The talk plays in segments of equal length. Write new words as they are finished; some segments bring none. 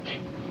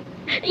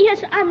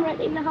Yes, I'm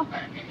ready now.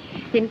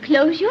 Then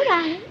close your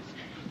eyes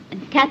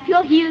and tap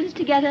your heels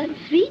together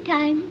 3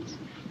 times.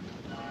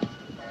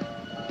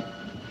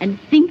 And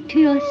think to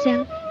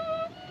yourself,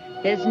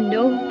 there's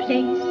no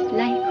place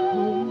like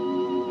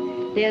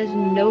home. There's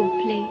no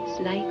place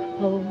like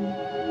home.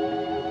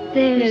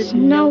 There's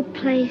no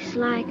place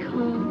like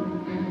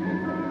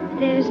home.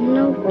 There's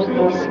no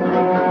place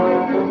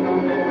like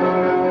home.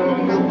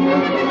 There's no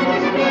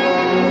place like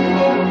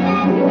home.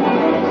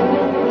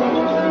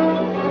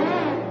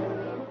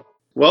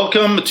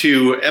 Welcome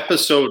to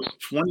episode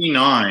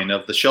 29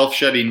 of the Shelf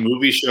Shedding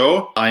Movie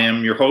Show. I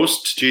am your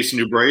host, Jason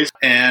Dubray,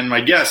 and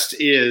my guest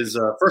is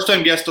a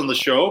first-time guest on the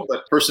show,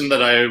 but person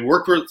that I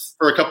worked with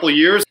for a couple of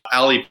years,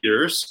 Allie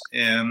Peters.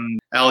 And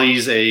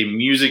Allie's a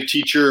music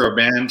teacher, a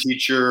band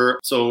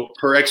teacher, so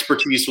her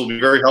expertise will be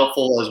very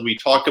helpful as we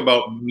talk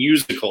about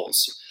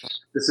musicals.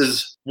 This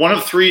is one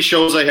of 3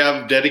 shows I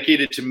have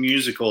dedicated to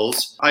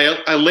musicals.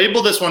 I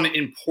label this one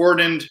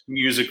Important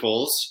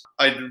Musicals.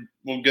 I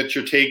will get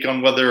your take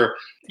on whether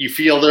you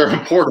feel they're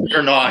important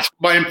or not.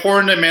 By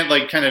important, I meant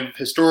like kind of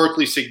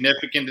historically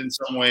significant in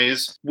some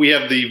ways. We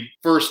have the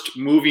first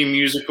movie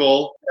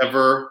musical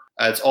ever.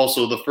 It's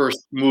also the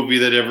first movie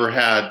that ever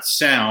had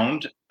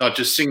sound, not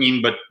just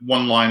singing, but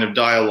one line of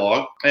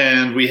dialogue.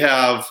 And we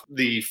have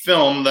the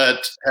film that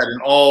had an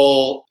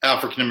all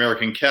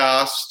African-American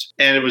cast.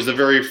 And it was the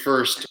very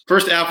first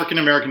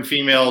African-American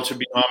female to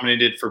be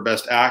nominated for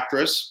Best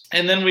Actress.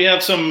 And then we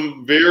have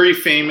some very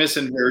famous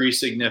and very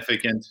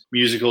significant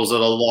musicals that a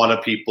lot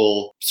of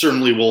people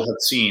certainly will have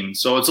seen.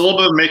 So it's a little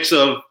bit of a mix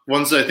of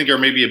ones that I think are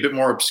maybe a bit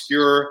more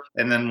obscure,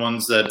 and then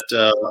ones that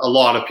a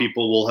lot of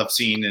people will have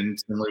seen and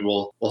certainly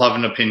will have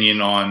an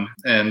opinion on,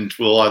 and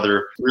will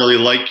either really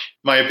like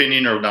my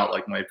opinion or not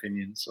like my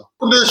opinion. So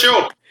welcome to the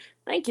show.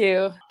 Thank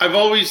you. I've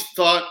always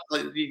thought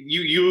like,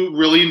 you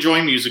really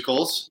enjoy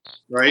musicals,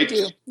 right? I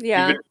do.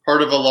 Yeah. You've been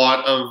part of a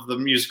lot of the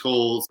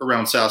musicals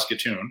around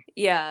Saskatoon.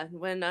 Yeah.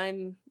 When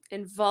I'm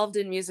involved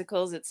in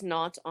musicals, it's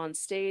not on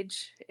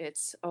stage.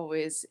 It's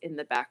always in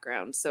the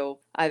background. So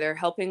either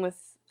helping with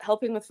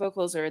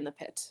vocals or in the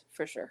pit,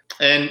 for sure.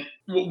 And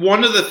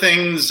one of the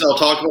things I'll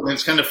talk about, and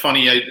it's kind of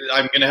funny,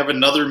 I'm going to have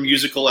another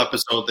musical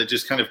episode that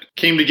just kind of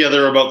came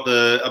together about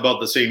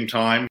the same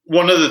time.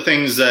 One of the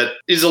things that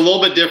is a little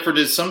bit different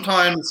is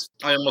sometimes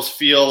I almost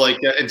feel like,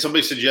 and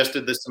somebody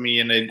suggested this to me,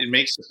 and it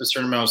makes a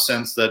certain amount of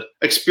sense, that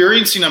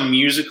experiencing a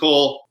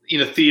musical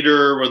in a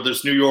theater, whether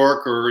it's New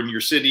York or in your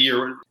city,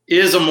 or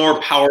is a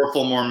more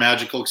powerful, more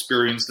magical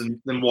experience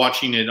than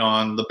watching it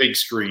on the big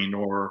screen,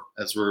 or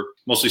as we're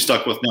mostly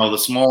stuck with now, the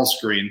small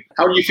screen.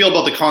 How do you feel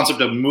about the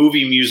concept of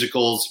movie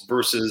musicals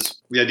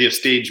versus the idea of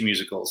stage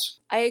musicals?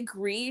 I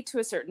agree to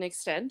a certain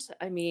extent.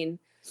 I mean,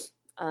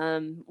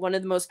 one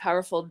of the most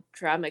powerful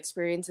drama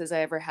experiences I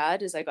ever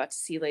had is I got to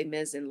see Les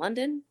Mis in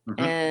London. Mm-hmm.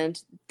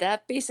 And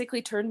that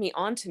basically turned me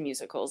on to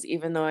musicals,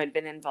 even though I'd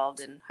been involved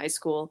in high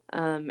school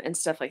and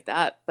stuff like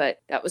that.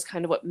 But that was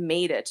kind of what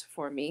made it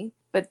for me.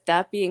 But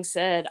that being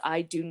said,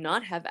 I do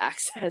not have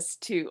access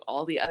to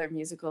all the other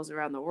musicals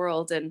around the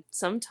world. And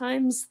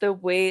sometimes the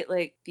way,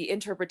 like, the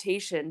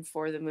interpretation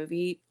for the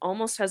movie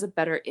almost has a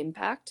better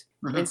impact.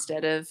 Mm-hmm.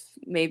 Instead of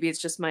maybe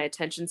it's just my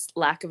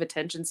lack of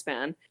attention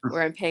span,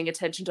 where I'm paying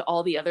attention to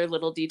all the other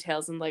little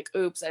details and like,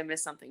 oops, I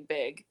missed something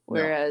big.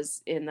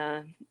 Whereas in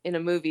a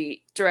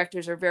movie,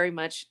 directors are very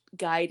much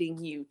guiding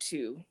you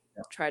to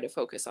try to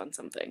focus on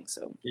something.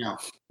 So yeah, I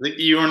think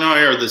you and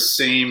I are the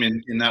same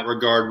in that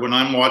regard. When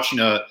I'm watching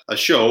a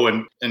show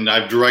and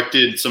I've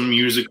directed some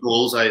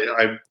musicals,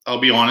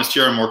 I'll be honest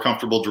here, I'm more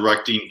comfortable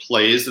directing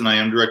plays than I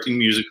am directing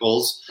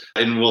musicals.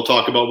 And we'll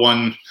talk about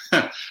one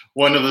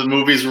of the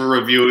movies we're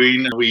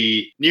reviewing.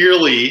 We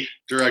nearly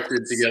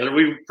directed together.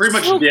 We pretty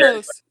much did,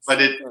 close. But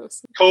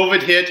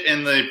COVID hit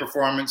and the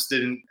performance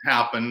didn't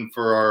happen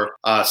for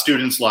our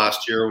students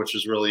last year, which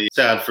is really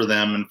sad for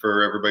them and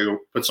for everybody who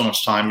put so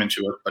much time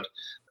into it. But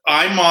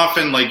I'm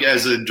often, like,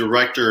 as a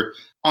director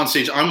on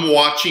stage, I'm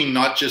watching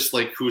not just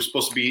like who's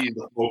supposed to be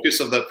the focus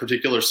of that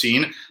particular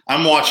scene.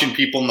 I'm watching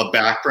people in the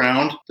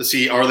background to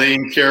see, are they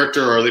in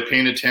character? Are they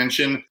paying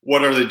attention?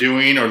 What are they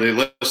doing? Are they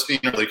listening?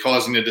 Are they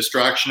causing a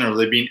distraction? Are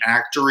they being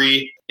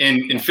actory?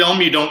 In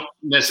film, you don't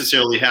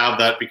necessarily have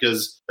that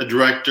because the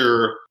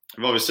director,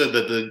 I've always said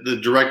that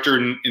the director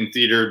in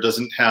theater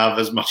doesn't have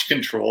as much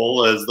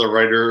control as the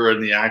writer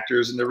and the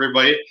actors and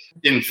everybody.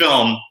 In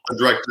film, the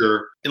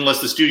director,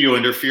 unless the studio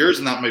interferes,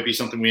 and that might be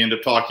something we end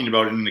up talking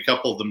about in a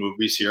couple of the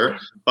movies here,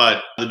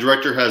 but the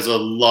director has a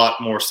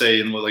lot more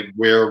say in like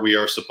where we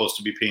are supposed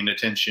to be paying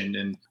attention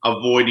and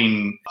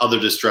avoiding other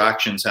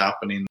distractions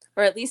happening.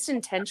 Or at least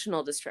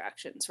intentional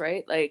distractions,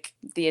 right? Like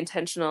the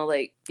intentional,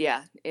 like,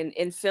 yeah,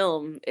 in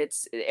film,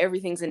 it's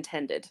everything's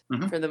intended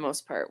for the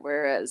most part.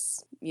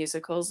 Whereas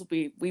musicals,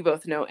 we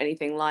both know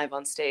anything live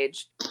on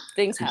stage,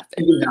 things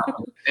happen.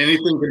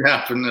 Anything can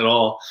happen at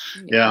all.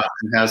 Yeah,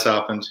 it has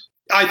happened.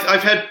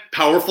 I've had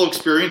powerful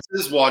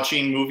experiences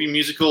watching movie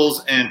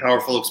musicals and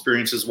powerful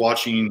experiences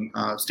watching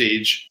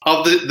stage.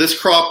 Of this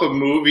crop of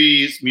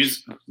movie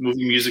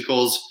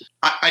musicals,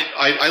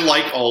 I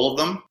like all of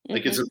them.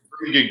 Like it's a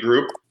pretty good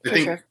group. I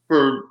think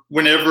for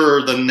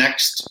whenever the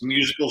next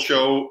musical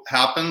show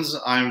happens,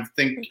 I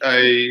think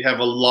I have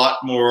a lot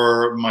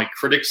more my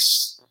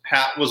critics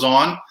hat was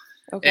on.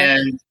 Okay.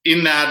 And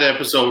in that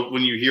episode,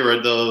 when you hear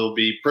it, there'll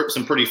be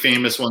some pretty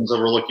famous ones that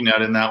we're looking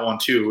at in that one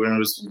too. And it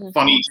was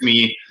funny to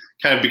me,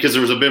 kind of because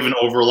there was a bit of an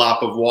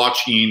overlap of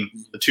watching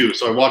the two.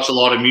 So I watched a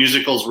lot of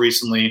musicals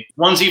recently.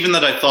 Ones even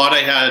that I thought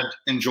I had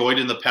enjoyed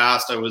in the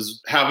past, I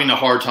was having a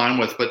hard time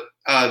with. But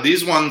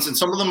these ones, and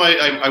some of them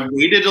I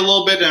waited a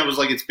little bit, and I was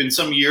like, it's been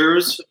some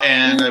years,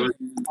 and I was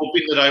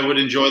hoping that I would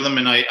enjoy them,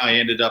 and I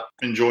ended up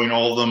enjoying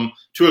all of them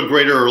to a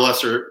greater or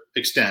lesser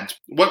extent.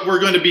 What we're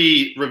going to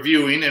be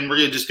reviewing, and we're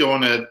going to just go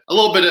in a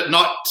little bit of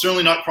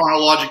certainly not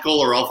chronological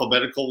or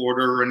alphabetical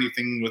order or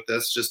anything with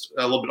this, just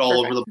a little bit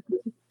all over the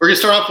place. We're going to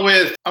start off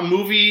with a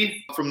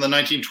movie from the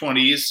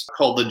 1920s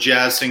called The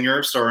Jazz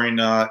Singer, starring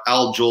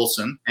Al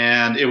Jolson,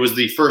 and it was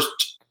the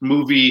first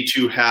movie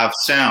to have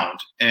sound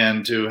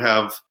and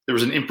there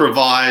was an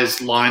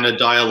improvised line of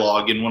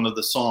dialogue in one of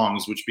the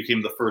songs, which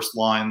became the first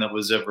line that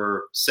was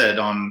ever said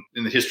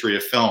in the history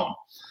of film.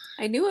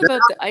 I knew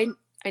about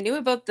I knew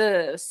about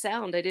the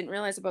sound. I didn't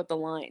realize about the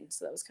line,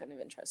 so that was kind of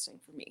interesting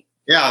for me.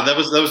 Yeah, that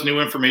was new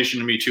information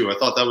to me too. I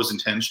thought that was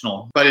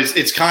intentional, but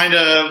it's kind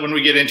of, when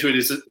we get into it,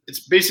 it's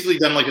basically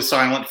done like a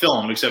silent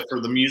film, except for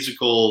the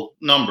musical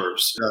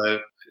numbers.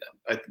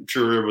 I'm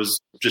sure it was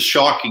just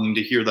shocking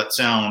to hear that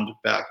sound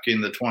back in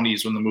the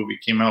 20s when the movie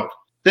came out.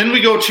 Then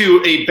we go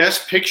to a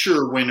Best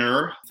Picture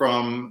winner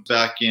from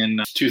back in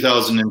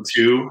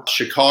 2002.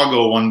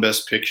 Chicago won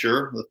Best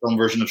Picture, the film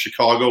version of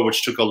Chicago,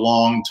 which took a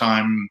long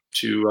time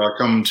to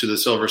come to the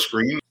silver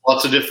screen.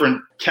 Lots of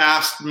different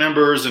cast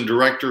members and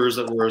directors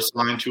that were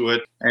assigned to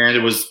it, and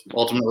it was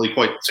ultimately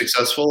quite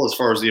successful as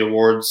far as the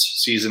awards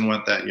season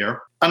went that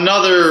year.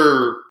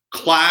 Another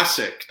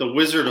classic, The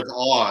Wizard of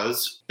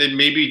Oz. It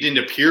maybe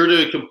didn't appear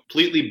to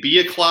completely be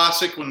a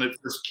classic when it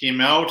first came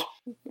out.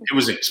 It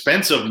was an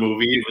expensive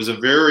movie. It was a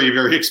very,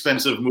 very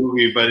expensive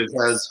movie, but it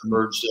has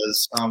emerged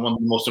as one of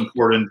the most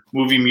important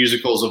movie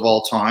musicals of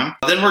all time.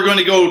 Then we're going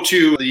to go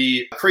to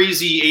the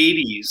crazy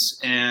 80s,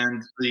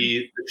 and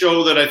the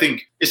show that I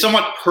think is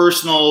somewhat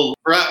personal,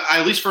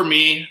 at least for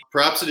me,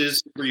 perhaps it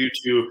is for you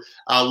too,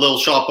 Little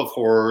Shop of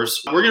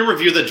Horrors. We're going to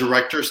review the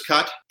director's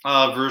cut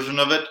version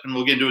of it, and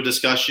we'll get into a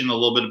discussion a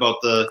little bit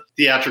about the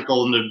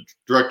theatrical and the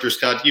director's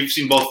cut. You've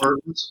seen both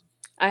versions?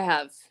 I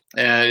have.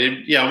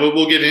 Yeah,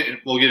 we'll get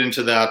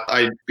into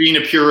that. Being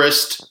a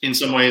purist, in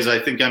some ways, I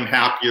think I'm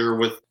happier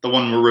with the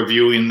one we're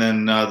reviewing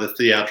than the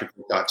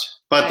theatrical cut.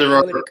 But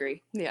I would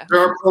agree. Yeah, there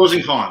are pros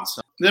and cons.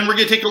 Then we're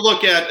going to take a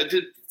look at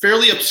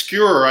fairly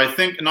obscure. I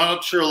think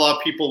not sure a lot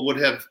of people would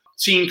have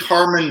seen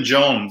Carmen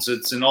Jones.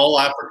 It's an all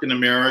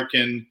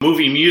African-American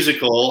movie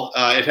musical.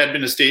 It had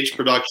been a stage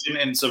production,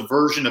 and it's a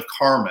version of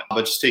Carmen,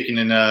 but just taken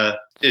in a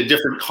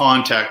different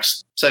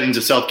context, settings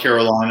of South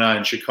Carolina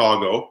and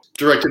Chicago.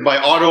 Directed by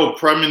Otto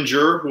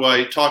Preminger, who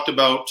I talked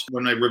about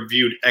when I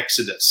reviewed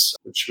Exodus,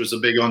 which was a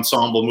big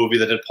ensemble movie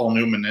that had Paul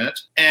Newman in it.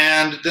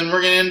 And then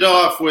we're going to end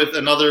off with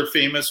another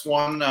famous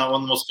one, one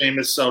of the most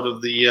famous out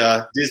of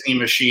the Disney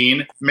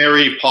machine,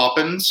 Mary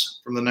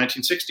Poppins from the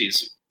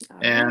 1960s.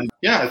 And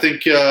yeah, I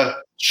think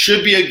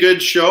should be a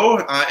good show.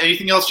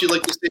 Anything else you'd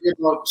like to say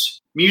about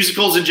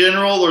musicals in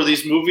general or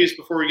these movies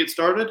before we get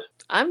started?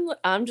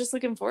 I'm just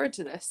looking forward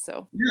to this.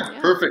 So yeah,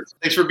 perfect.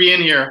 Thanks for being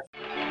here.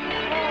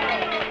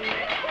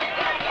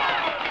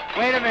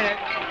 Wait a minute.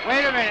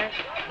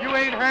 You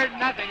ain't heard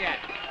nothing yet.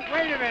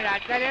 Wait a minute, I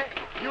tell you.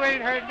 You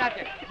ain't heard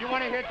nothing. You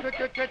want to hear Toot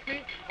Toot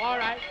Tootsie? All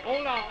right,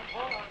 hold on.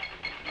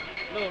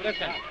 No,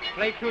 listen.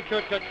 Play Toot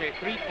Toot Tootsie.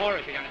 3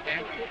 choruses, you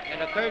understand?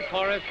 And the third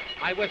chorus,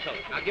 I whistle.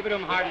 Now give it to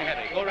him hard and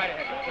heavy. Go right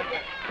ahead.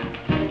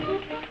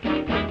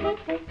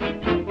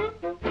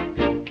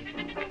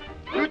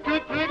 Toot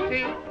Toot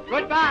Tootsie,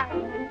 goodbye.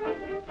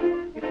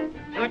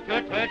 Toot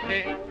Toot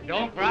Tootsie,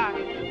 don't cry.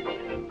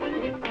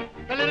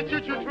 The little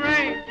choo-choo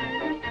train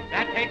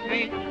that takes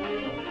me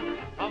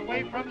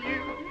away from you.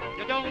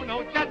 You don't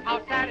know just how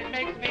sad it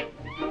makes me.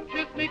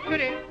 Kiss me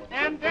pretty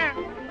and then,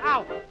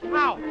 ow,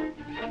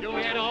 do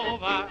it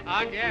over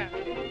again.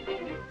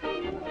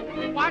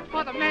 Watch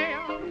for the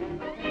mail,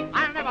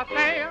 I never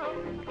fail.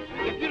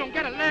 If you don't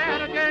get a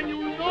letter, then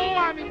you know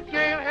I'm in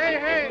jail.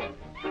 Hey,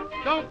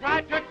 don't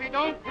cry, Tootsie,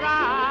 don't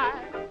cry.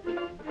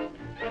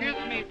 Kiss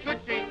me,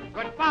 Tootsie,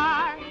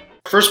 goodbye.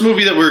 First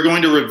movie that we're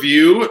going to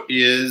review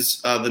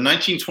is the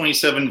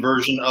 1927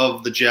 version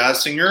of The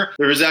Jazz Singer.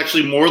 There is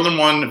actually more than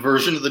one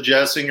version of The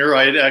Jazz Singer.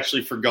 I had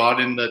actually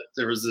forgotten that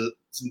there was a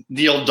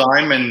Neil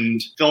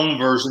Diamond film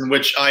version,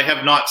 which I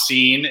have not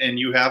seen, and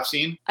you have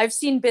seen? I've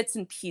seen bits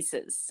and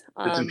pieces.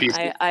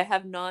 I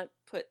have not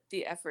put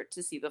the effort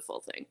to see the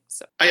full thing.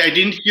 So I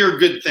didn't hear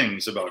good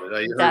things about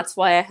it. That's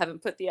why I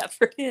haven't put the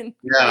effort in.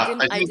 Yeah,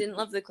 I didn't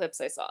love the clips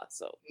I saw.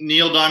 So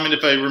Neil Diamond,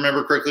 if I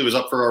remember correctly, was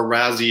up for a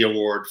Razzie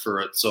Award for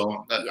it.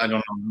 So I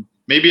don't know.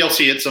 Maybe I'll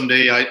see it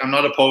someday. I'm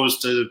not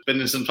opposed to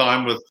spending some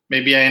time with.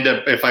 Maybe I end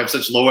up, if I have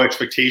such low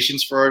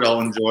expectations for it,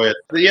 I'll enjoy it.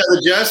 But yeah,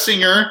 The Jazz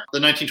Singer, the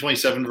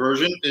 1927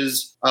 version,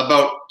 is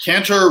about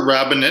Cantor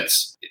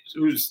Rabinowitz.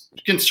 who's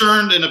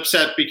concerned and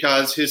upset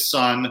because his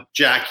son,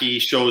 Jackie,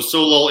 shows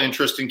so little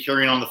interest in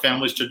carrying on the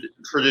family's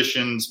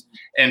traditions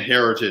and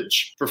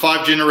heritage. For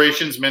 5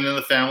 generations, men in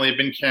the family have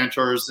been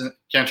cantors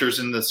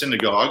in the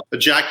synagogue, but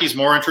Jackie's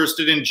more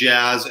interested in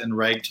jazz and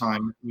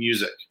ragtime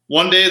music.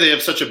 One day, they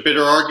have such a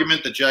bitter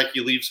argument that Jackie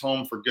leaves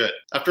home for good.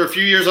 After a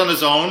few years on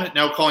his own,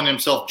 now calling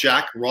himself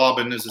Jack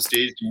Robin as a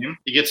stage name,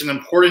 he gets an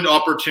important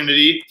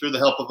opportunity through the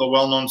help of a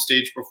well-known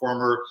stage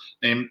performer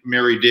named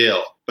Mary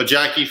Dale. But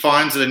Jackie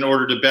finds that in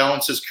order to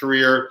balance his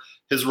career,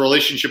 his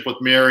relationship with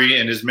Mary,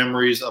 and his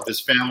memories of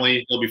his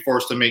family, he'll be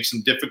forced to make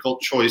some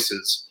difficult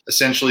choices.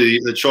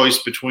 Essentially, the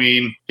choice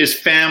between his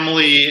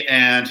family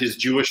and his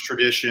Jewish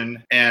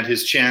tradition and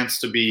his chance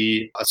to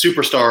be a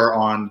superstar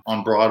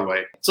on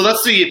Broadway. So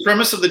that's the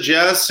premise of The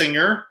Jazz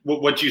Singer.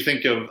 What do you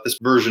think of this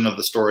version of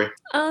the story?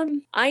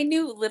 I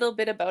knew a little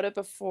bit about it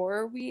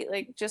before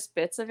just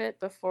bits of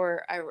it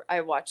before I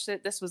watched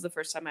it. This was the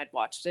first time I'd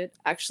watched it.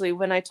 Actually,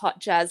 when I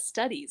taught jazz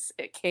studies,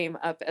 it came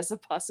up as a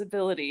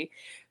possibility.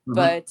 Mm-hmm.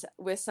 But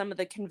with some of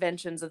the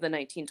conventions of the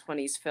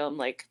 1920s film,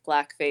 like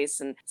blackface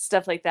and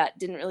stuff like that,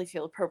 didn't really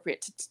feel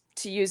appropriate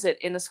to use it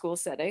in a school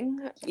setting,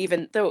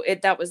 even though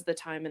that was the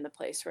time and the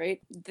place,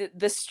 right?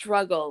 The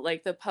struggle,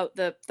 like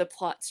the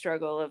plot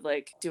struggle of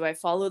like, do I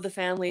follow the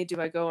family? Do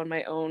I go on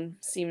my own?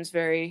 Seems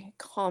very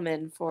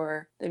common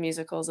for the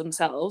musicals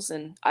themselves.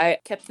 And I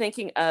kept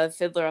thinking of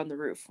Fiddler on the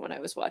Roof when I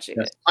was watching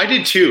it. I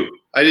did too.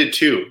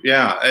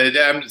 Yeah.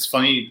 It's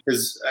funny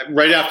because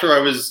right after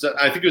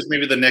I think it was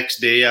maybe the next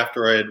day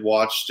after I had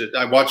watched it.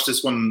 I watched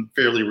this one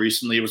fairly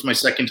recently. It was my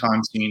second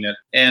time seeing it.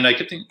 And I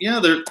kept thinking, yeah,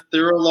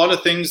 there are a lot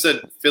of things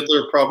that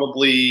Fiddler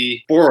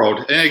probably borrowed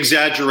and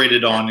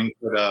exaggerated on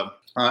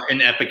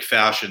in epic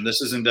fashion.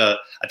 This isn't a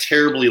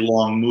terribly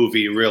long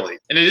movie, really.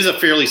 And it is a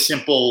fairly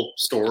simple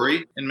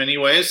story in many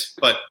ways,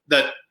 but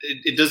that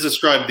it does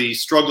describe the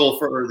struggle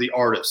for the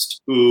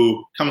artist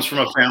who comes from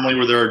a family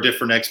where there are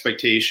different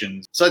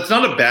expectations. So it's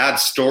not a bad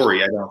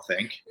story, I don't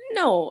think.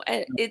 No,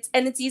 and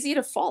it's easy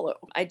to follow.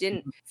 I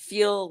didn't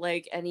feel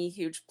like any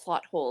huge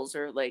plot holes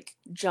or like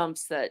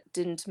jumps that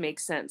didn't make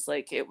sense.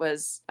 Like it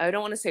was, I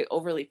don't want to say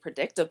overly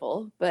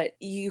predictable, but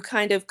you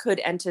kind of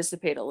could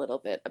anticipate a little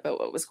bit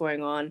about what was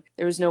going on.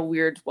 There was no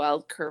weird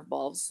wild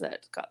curveballs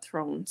that got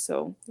thrown.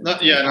 So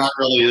not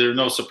really. There are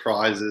no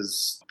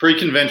surprises. Pretty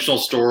conventional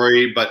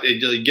story, but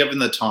given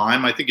the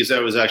time, I think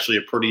that was actually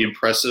a pretty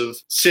impressive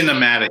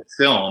cinematic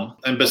film.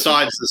 And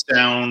besides the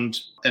sound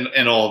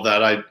and all of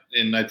that, I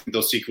think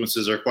those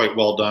sequences are quite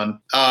well done.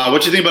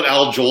 What do you think about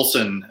Al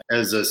Jolson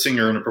as a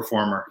singer and a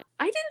performer?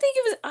 I didn't think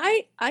it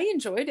was. I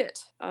enjoyed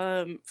it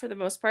for the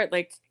most part.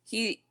 Like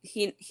he's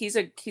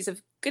a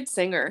good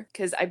singer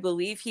because I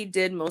believe he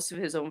did most of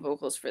his own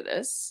vocals for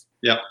this.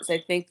 Yeah,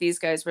 I think these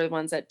guys were the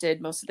ones that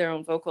did most of their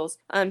own vocals.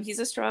 He's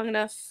a strong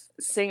enough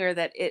singer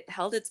that it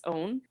held its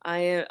own.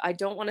 I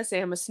don't want to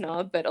say I'm a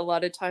snob, but a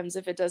lot of times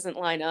if it doesn't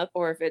line up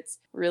or if it's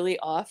really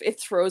off, it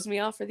throws me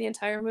off for the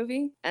entire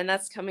movie. And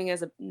that's coming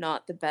as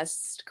not the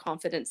best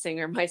confident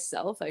singer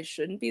myself. I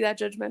shouldn't be that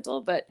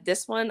judgmental, but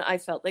this one I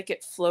felt like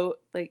it flowed,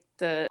 like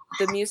the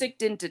music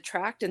didn't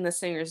detract and the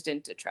singers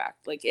didn't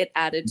detract. Like it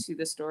added to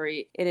the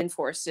story. It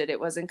enforced it. It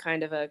wasn't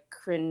kind of a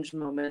cringe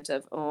moment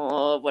of,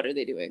 oh, what are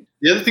they doing?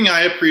 The other thing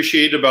I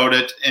appreciate about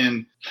it,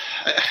 and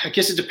I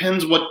guess it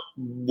depends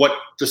what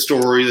the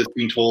story that's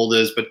being told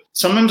is, but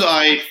sometimes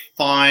I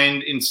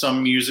find in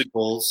some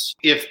musicals,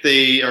 if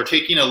they are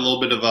taking a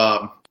little bit of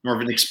more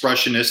of an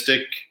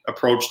expressionistic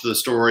approach to the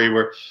story,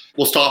 where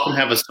we'll stop and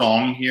have a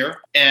song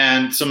here,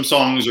 and some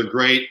songs are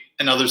great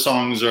and other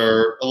songs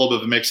are a little bit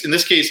of a mix. In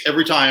this case,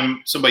 every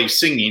time somebody's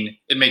singing,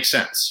 it makes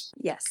sense.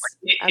 Yes.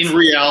 In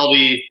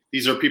reality,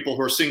 these are people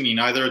who are singing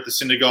either at the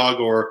synagogue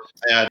or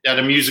at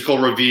a musical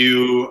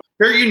review.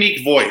 Very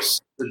unique voice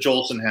that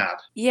Jolson had.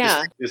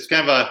 Yeah. It's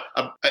kind of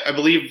I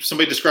believe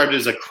somebody described it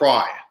as a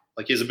cry.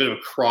 Like he has a bit of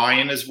a cry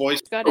in his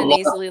voice. He's got a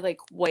nasally like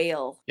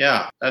wail.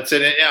 Yeah, that's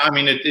it. I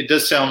mean, it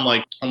does sound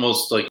like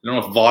almost like, I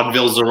don't know if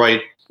vaudeville's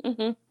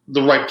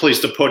the right place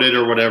to put it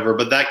or whatever,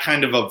 but that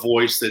kind of a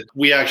voice that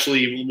we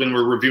actually, when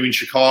we're reviewing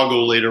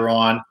Chicago later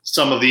on,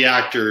 some of the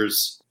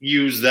actors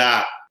use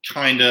that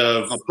kind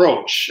of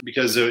approach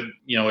because it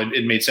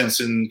made sense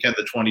in kind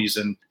of the 20s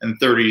and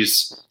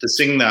 30s to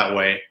sing that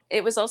way.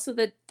 It was also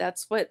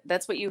that's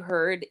what you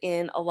heard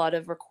in a lot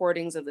of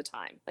recordings of the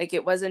time. Like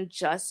it wasn't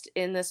just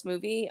in this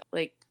movie.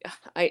 Like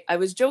I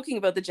was joking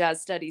about the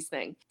jazz studies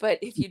thing, but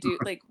if you do,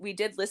 like we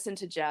did listen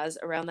to jazz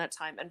around that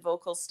time, and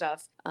vocal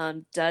stuff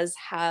does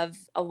have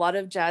a lot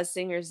of jazz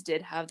singers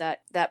did have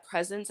that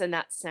presence and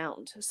that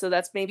sound. So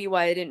that's maybe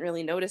why I didn't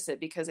really notice it,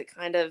 because it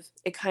kind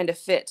of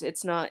fit.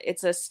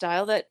 It's a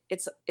style that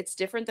it's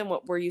different than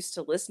what we're used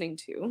to listening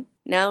to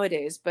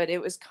nowadays, but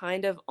it was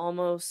kind of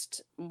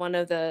almost one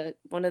of the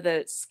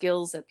of the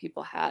skills that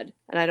people had.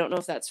 And I don't know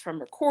if that's from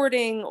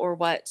recording or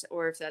what,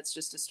 or if that's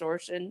just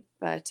distortion.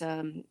 But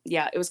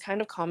yeah, it was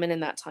kind of common in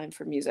that time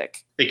for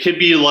music. It could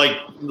be like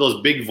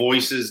those big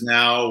voices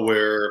now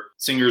where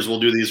singers will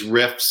do these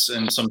riffs,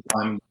 and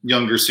sometimes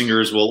younger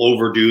singers will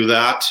overdo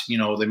that. You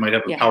know, they might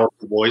have a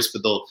powerful voice,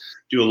 but they'll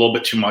do a little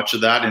bit too much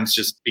of that. And it's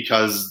just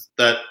because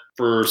that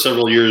for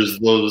several years,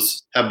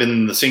 those have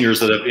been the singers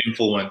that have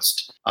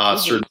influenced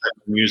certain type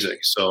of music.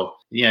 So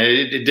yeah,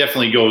 it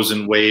definitely goes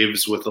in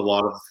waves with a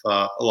lot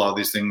of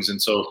these things.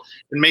 And so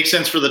it makes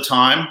sense for the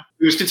time.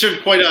 He was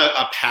considered quite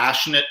a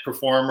passionate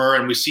performer,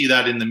 and we see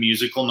that in the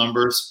musical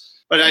numbers.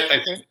 But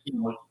I think,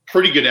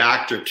 pretty good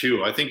actor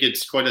too. I think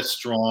it's quite a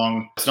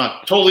strong, it's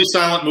not totally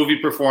silent movie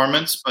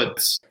performance,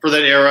 but for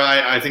that era,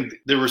 I think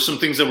there were some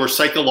things that were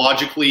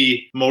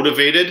psychologically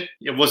motivated.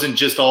 It wasn't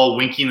just all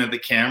winking at the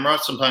camera.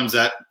 Sometimes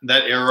that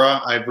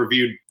era, I've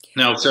reviewed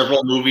now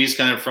several movies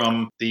kind of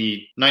from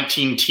the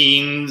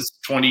 19-teens,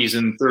 20s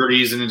and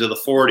 30s and into the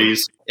 40s.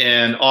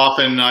 And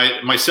often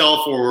I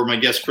myself or my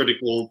guest critic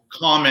will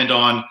comment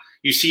on,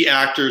 you see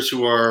actors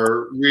who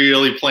are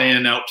really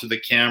playing out to the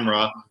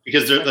camera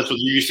because that's what they're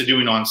used to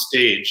doing on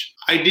stage.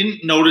 I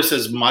didn't notice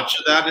as much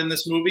of that in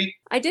this movie.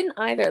 I didn't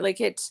either.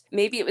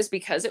 Maybe it was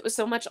because it was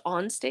so much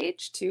on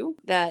stage too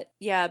but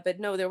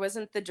no, there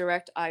wasn't the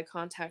direct eye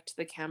contact to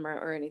the camera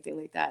or anything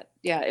like that.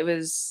 Yeah,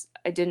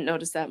 I didn't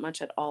notice that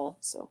much at all.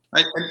 So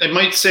I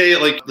might say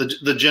like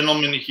the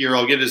gentleman here,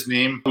 I'll get his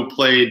name, who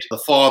played the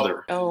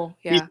father. Oh,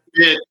 yeah.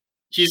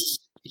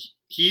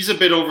 He's a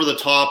bit over the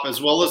top,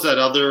 as well as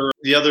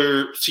the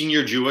other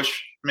senior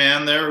Jewish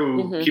man there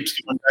who keeps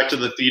going back to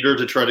the theater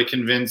to try to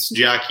convince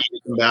Jackie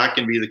to come back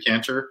and be the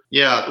cantor.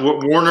 Yeah,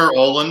 Warner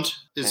Oland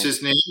is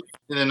his name.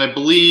 And then I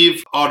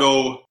believe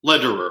Otto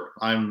Lederer.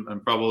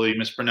 I'm probably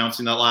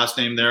mispronouncing that last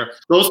name there.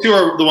 Those two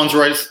are the ones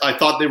where I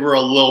thought they were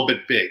a little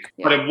bit big,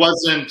 but it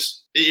wasn't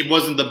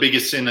the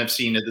biggest sin I've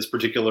seen at this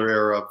particular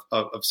era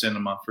of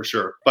cinema, for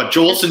sure. But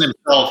Jolson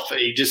himself,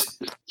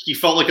 he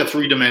felt like a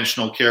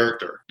three-dimensional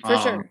character. For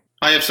sure.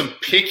 I have some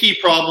picky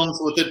problems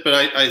with it, but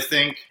I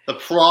think the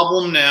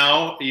problem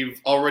now you've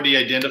already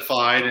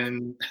identified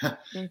in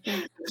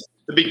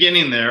the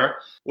beginning there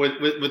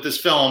with this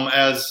film,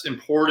 as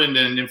important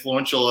and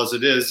influential as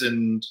it is,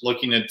 and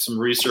looking at some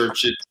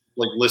research, it's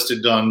like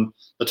listed on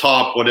the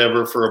top,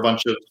 whatever, for a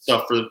bunch of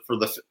stuff for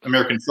the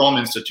American Film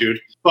Institute.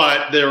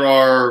 But there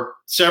are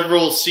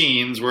several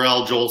scenes where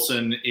Al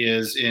Jolson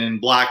is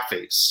in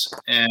blackface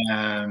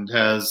and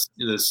has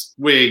this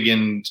wig,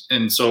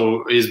 and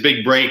so his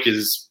big break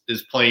is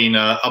playing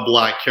a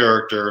black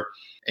character,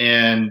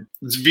 and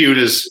it's viewed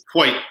as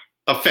quite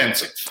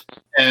offensive.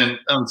 And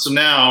so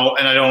now,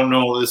 and I don't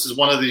know, this is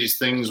one of these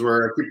things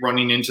where I keep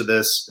running into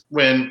this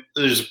when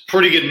there's a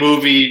pretty good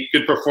movie,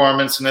 good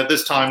performance, and at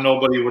this time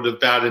nobody would have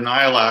batted an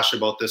eyelash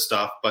about this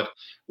stuff. But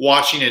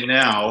watching it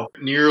now,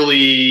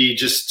 nearly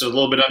just a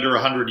little bit under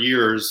 100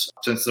 years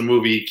since the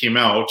movie came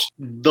out,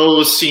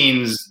 those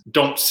scenes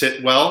don't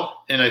sit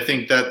well. And I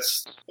think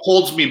that's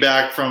holds me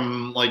back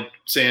from like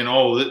saying,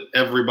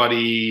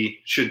 everybody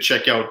should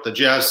check out The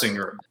Jazz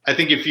Singer. I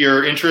think if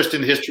you're interested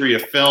in the history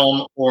of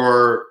film,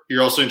 or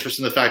you're also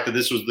interested in the fact that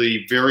this was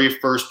the very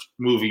first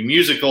movie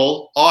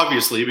musical,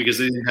 obviously, because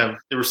there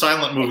were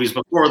silent movies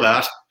before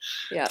that.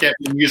 Yeah. Can't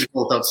be a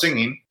musical without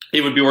singing.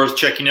 It would be worth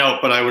checking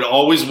out, but I would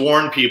always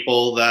warn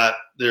people that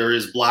there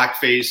is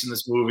blackface in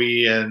this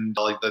movie, and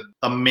like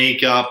the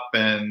makeup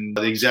and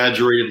the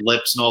exaggerated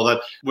lips and all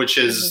that, which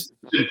has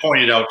been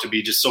pointed out to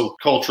be just so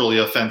culturally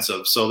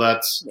offensive. So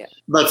that's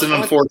an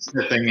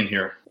unfortunate thing in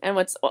here. And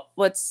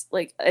what's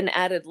like an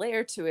added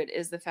layer to it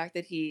is the fact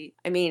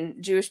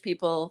that Jewish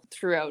people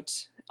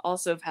throughout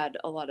also have had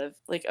a lot of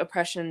like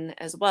oppression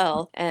as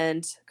well,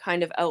 and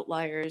kind of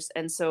outliers.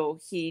 And so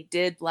he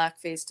did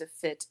blackface to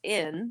fit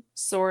in,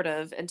 sort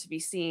of, and to be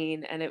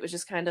seen. And it was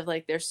just kind of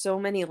like, there's so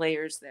many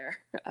layers there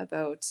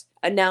about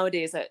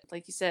nowadays that,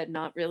 like you said,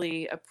 not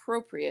really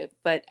appropriate.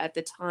 But at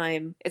the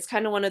time, it's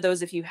kind of one of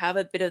those, if you have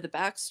a bit of the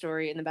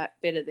backstory and the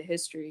bit of the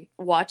history,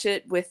 watch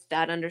it with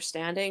that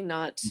understanding,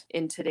 not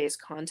in today's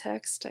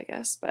context, I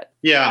guess. But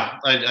yeah,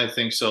 I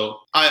think so.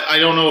 I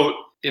don't know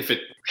if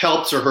it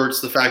helps or hurts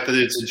the fact that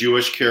it's a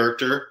Jewish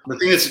character. The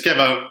thing that's kind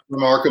of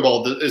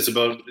remarkable is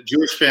about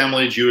Jewish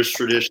family, Jewish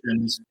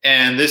traditions,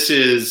 and this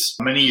is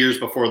many years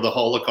before the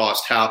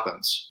Holocaust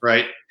happens,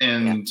 right?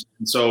 And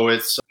so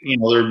it's,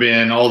 there have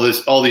been all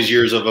these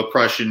years of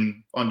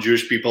oppression on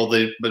Jewish people,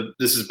 but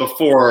this is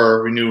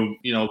before we knew,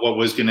 what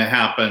was going to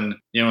happen.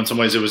 In some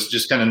ways, it was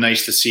just kind of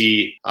nice to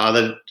see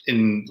that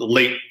in the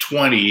late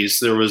 1920s,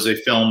 there was a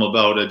film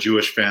about a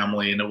Jewish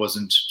family, and it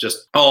wasn't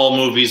just all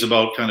movies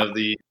about kind of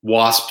the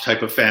WASP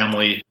type of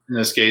family. In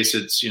this case,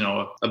 it's,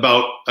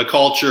 about a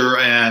culture,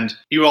 and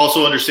you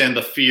also understand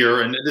the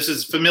fear. And this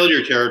is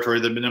familiar territory.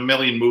 There have been a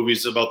million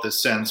movies about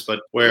this sense,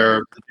 but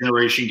where the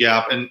generation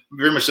gap, and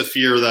very much the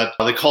fear that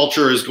the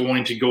culture is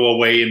going to go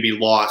away and be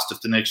lost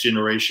if the next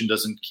generation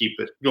doesn't keep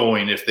it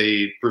going, if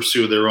they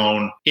pursue their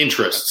own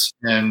interests.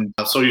 And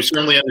so you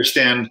certainly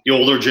understand the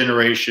older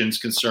generation's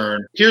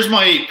concern. Here's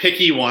my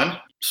picky one.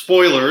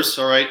 spoilers,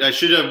 all right? I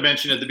should have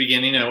mentioned at the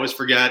beginning. I always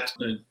forget.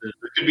 There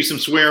could be some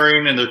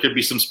swearing and there could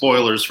be some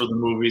spoilers for the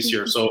movies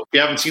here. So if you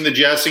haven't seen The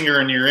Jazz Singer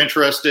and you're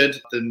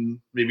interested, then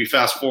maybe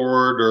fast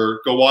forward or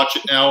go watch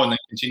it now and then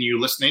continue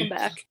listening.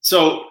 Back.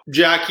 So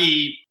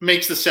Jackie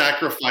makes the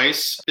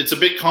sacrifice. It's a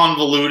bit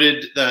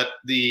convoluted that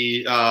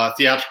the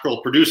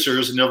theatrical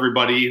producers and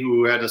everybody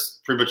who had a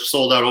pretty much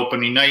sold out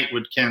opening night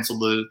would cancel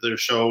their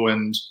show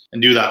and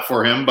do that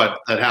for him,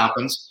 but that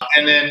happens.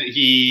 And then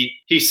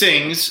he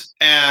sings,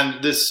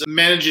 and this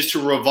manages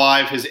to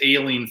revive his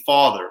ailing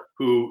father,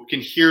 who can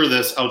hear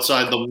this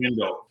outside the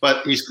window.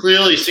 But he's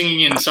clearly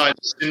singing inside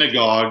the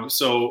synagogue.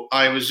 So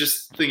I was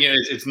just thinking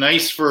it's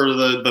nice for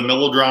the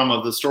melodrama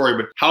of the story,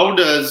 but how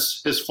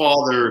does his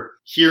father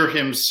hear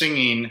him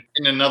singing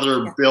in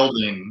another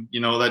building? You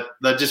know,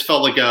 that just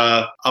felt like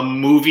a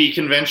movie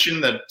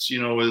convention that,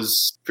 you know,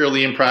 was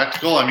fairly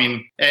impractical. I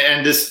mean,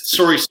 and this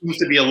story seems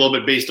to be a little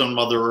bit based on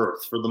Mother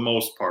Earth for the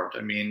most part.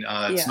 I mean,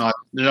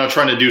 they're not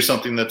trying to do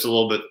something that's a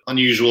little bit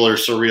unusual or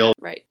surreal.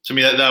 Right. To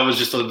me, that was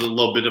just a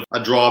little bit of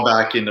a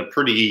drawback in a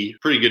pretty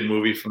good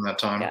movie from that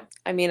time. Yeah.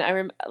 I mean,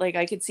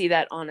 I could see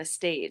that on a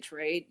stage,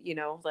 right? You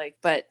know, like,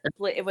 but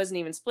it wasn't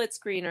even split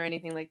screen or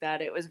anything like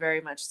that. It was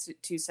very much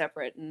two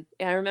separate. And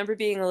I remember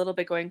being a little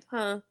bit going,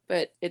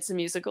 but it's a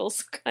musical,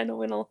 so kind of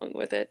went along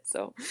with it.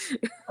 So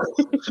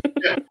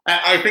yeah.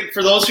 I think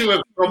for those who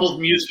have trouble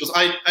with musicals,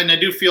 I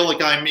do feel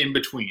like I'm in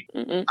between.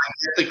 Mm-hmm. I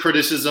get the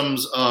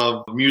criticisms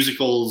of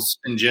musicals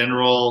in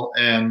general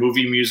and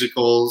movie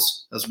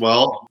musicals as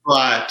well,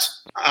 but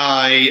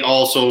I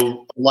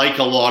also like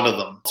a lot of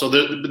them. So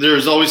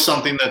there's always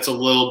something that's a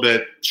little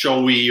bit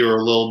showy or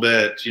a little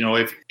bit, you know,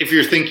 if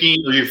you're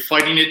thinking or you're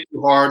fighting it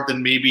too hard,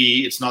 then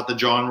maybe it's not the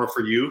genre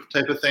for you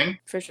type of thing.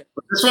 For sure.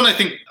 But this one, I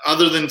think,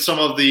 other than some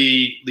of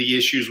the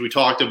issues we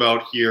talked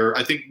about here,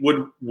 I think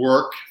would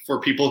work for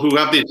people who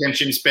have the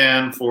attention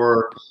span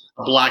for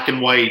a black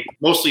and white,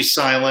 mostly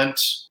silent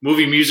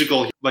movie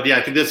musical. But yeah,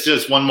 I think that's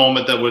just one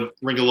moment that would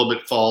ring a little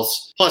bit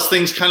false. Plus,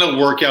 things kind of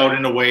work out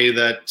in a way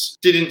that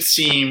didn't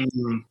seem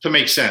to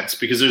make sense,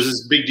 because there's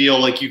this big deal,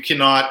 like you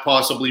cannot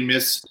possibly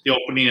miss the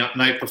opening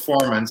night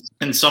performance.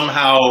 And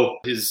somehow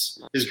his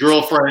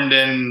girlfriend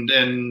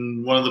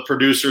and one of the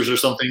producers or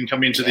something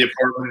come into the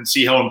apartment and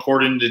see how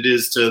important it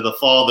is to the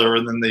father,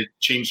 and then they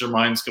change their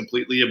minds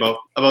completely about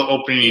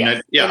opening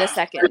night. Yeah, in a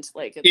second,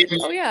 like,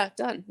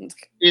 done.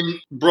 In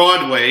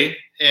Broadway,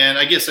 and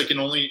I guess I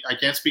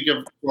can't speak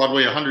of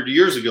Broadway 100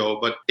 years ago,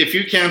 but if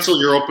you cancel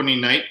your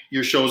opening night,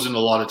 your show's in a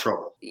lot of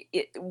trouble.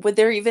 Would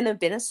there even have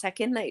been a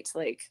second night?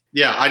 Like,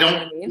 yeah, I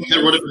don't think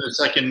there would have been a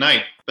second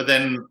night. But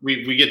then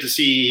we get to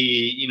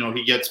see, you know,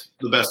 he gets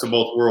the best of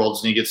both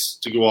worlds, and he gets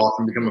to go off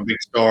and become a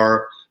big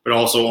star, but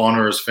also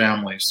honor his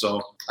family.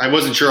 So I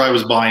wasn't sure I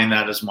was buying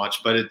that as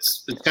much, but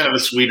it's kind of a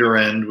sweeter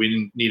end. We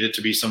didn't need it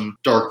to be some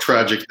dark,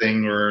 tragic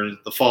thing where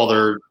the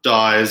father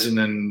dies and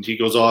then he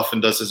goes off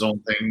and does his own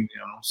thing, you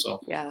know. So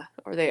yeah,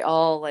 or they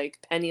all like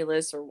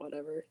penniless or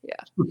whatever.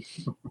 Yeah.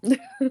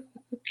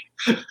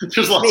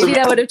 There's lots Maybe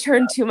that would have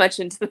turned too much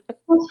into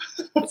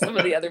some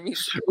of the other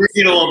music. We're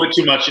getting a little bit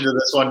too much into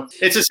this one.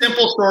 It's a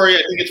simple story.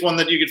 I think it's one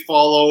that you could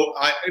follow.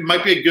 It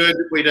might be a good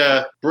way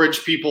to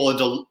bridge people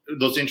into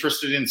those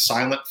interested in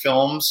silent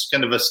films,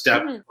 kind of a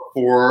step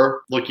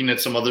before looking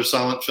at some other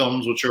silent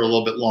films, which are a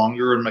little bit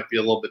longer and might be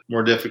a little bit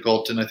more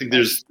difficult. And I think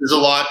there's a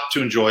lot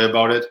to enjoy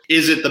about it.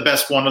 Is it the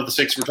best one of the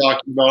six we're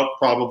talking about?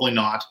 Probably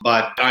not.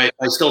 But I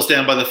still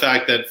stand by the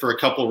fact that for a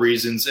couple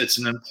reasons, it's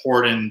an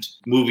important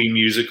movie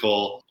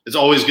musical. It's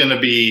always going to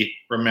be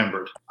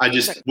remembered. I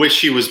just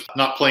wish he was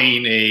not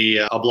playing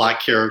a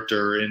black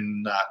character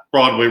in that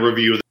Broadway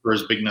review for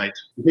his big night.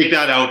 Take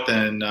that out,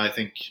 then I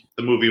think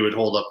the movie would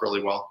hold up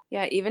really well.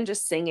 Yeah, even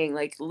just singing,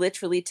 like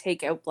literally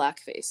take out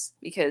blackface,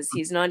 because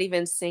he's not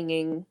even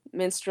singing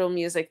minstrel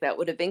music that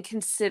would have been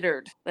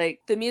considered.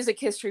 Like, the music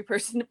history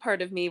person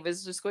part of me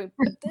was just going,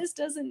 but this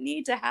doesn't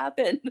need to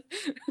happen.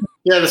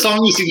 Yeah, the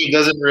song he's singing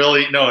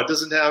it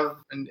doesn't have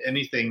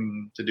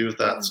anything to do with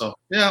that. So,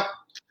 yeah.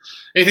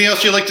 Anything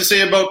else you'd like to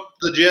say about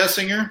The Jazz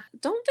Singer?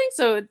 Don't think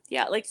so.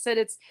 Yeah, like I said,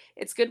 it's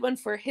a good one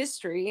for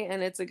history,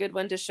 and it's a good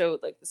one to show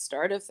like the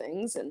start of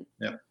things, and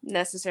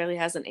necessarily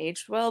hasn't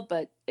aged well,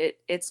 but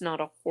it's not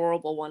a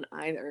horrible one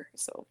either.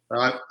 So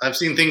I've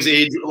seen things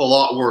age a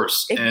lot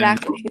worse.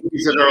 Exactly. And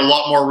movies that are a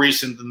lot more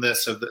recent than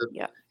this have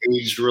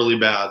aged really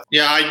bad.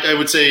 Yeah, I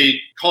would say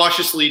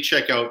cautiously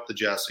check out The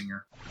Jazz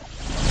Singer.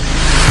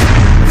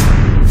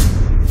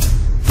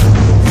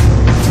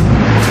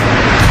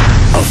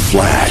 A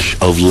flash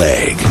of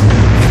leg,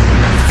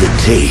 the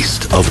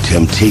taste of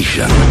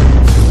temptation,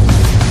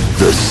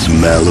 the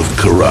smell of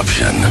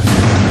corruption,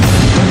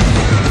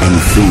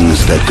 and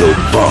things that go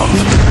bump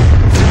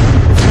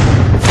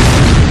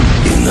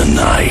in the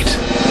night.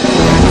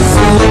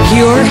 Slick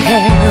your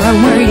hair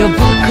and wear your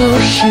buckle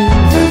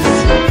shoes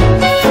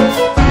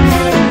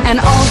and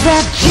all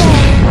that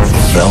jazz.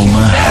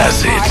 Velma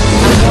has it.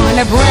 I want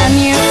a brand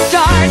new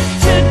start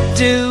to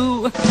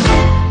do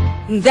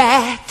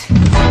that.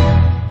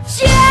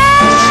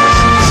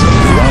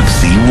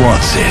 Roxy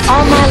wants it.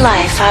 All my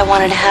life, I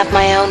wanted to have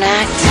my own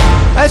act.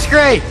 That's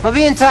great. I'll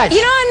be in touch.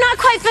 You know, I'm not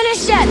quite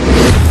finished yet.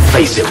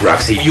 Face it,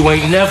 Roxy, you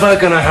ain't never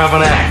gonna have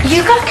an act.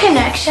 You got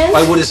connections.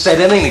 I would have said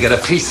anything to get a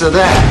piece of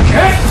that.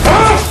 Yes,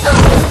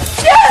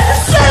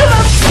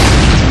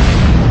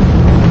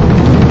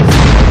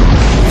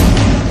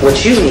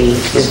 What you need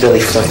is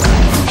Billy Flynn.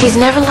 he's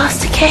never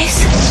lost a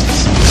case.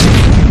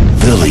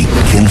 Billy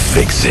can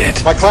fix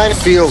it. My client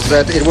feels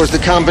that it was the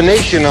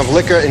combination of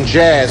liquor and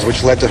jazz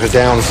which led to her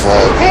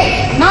downfall.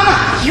 Hey,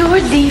 Mama, you're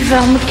the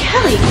Velma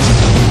Kelly.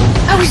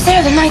 I was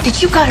there the night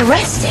that you got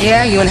arrested.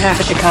 Yeah, you and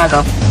half of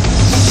Chicago.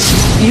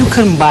 You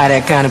couldn't buy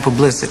that kind of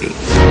publicity.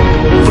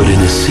 But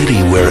in a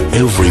city where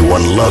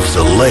everyone loves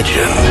a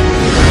legend,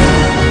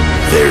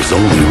 there's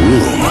only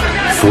room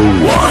for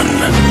one.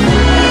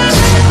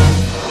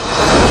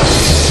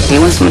 You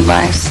want some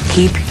advice?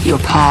 Keep your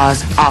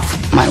paws off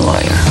my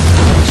lawyer.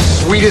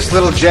 Sweetest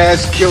little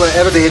jazz killer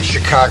ever to hit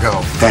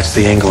Chicago. That's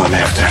the angle I'm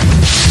after.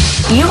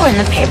 You were in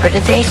the paper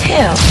today,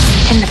 too.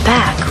 In the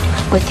back,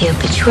 with the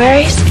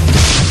obituaries.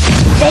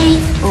 They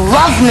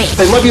love me.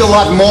 There might be a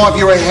lot more if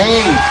you're a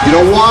hang. You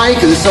know why?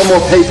 Because there's no more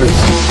papers.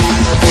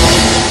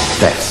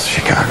 That's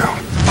Chicago.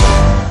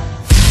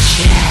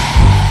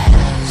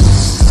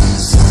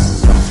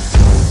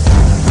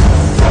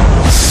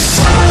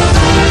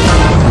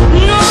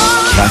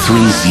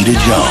 Catherine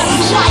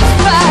Zeta-Jones,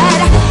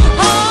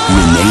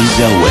 Renee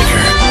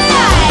Zellweger,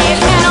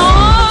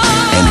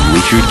 and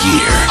Richard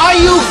Gere. Are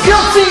you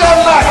guilty or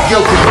not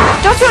guilty?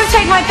 Don't you want to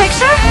take my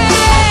picture?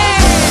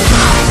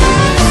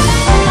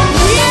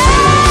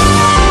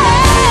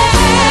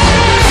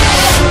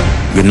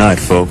 Good night,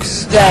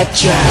 folks.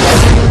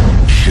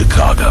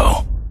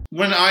 Chicago.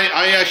 When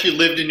I actually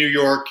lived in New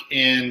York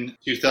in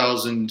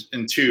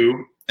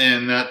 2002,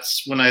 and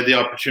that's when I had the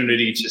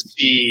opportunity to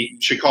see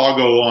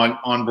Chicago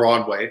on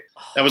Broadway.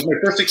 That was my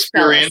first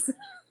experience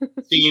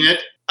seeing it.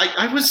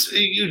 It was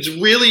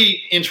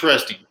really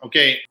interesting.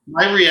 Okay.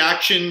 My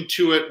reaction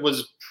to it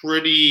was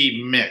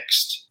pretty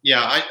mixed.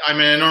 Yeah,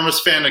 I'm an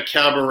enormous fan of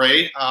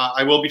Cabaret.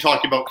 I will be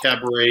talking about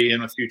Cabaret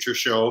in a future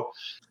show.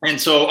 And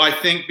so I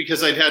think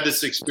because I'd had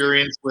this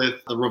experience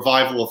with the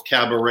revival of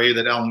Cabaret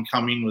that Alan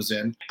Cumming was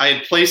in, I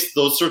had placed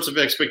those sorts of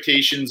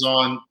expectations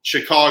on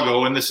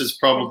Chicago, and this is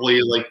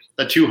probably like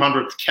the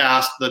 200th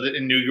cast that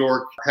in New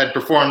York had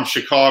performed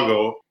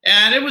Chicago.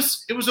 And it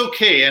was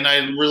okay, and I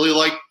really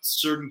liked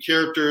certain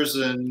characters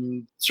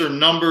and certain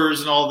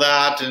numbers and all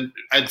that. And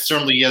I'd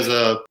certainly,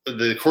 the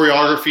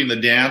choreography and the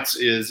dance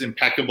is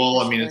impeccable.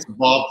 I mean, it's a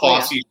Bob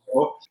Fosse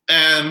show.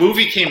 And the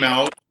movie came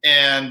out,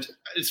 and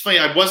it's funny,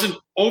 I wasn't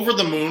over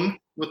the moon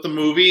with the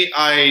movie.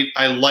 I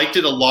liked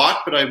it a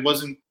lot, but I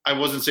wasn't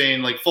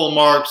saying like full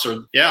marks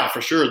or yeah,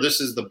 for sure, this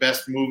is the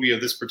best movie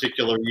of this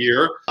particular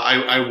year.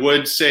 I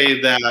would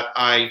say that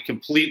I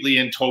completely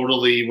and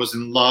totally was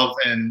in love,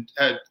 and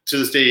to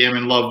this day am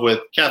in love with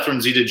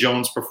Catherine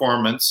Zeta-Jones'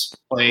 performance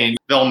playing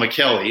Velma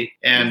Kelly,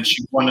 and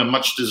she won a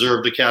much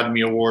deserved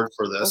Academy Award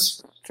for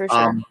this. For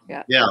sure.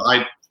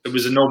 It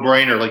was a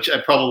no-brainer. Like,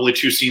 probably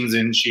 2 scenes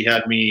in, she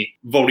had me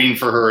voting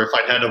for her if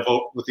I'd had a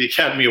vote with the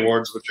Academy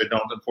Awards, which I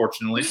don't,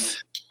 unfortunately.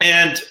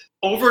 And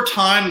over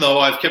time, though,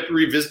 I've kept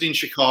revisiting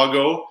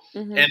Chicago,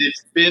 and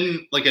it's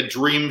been like a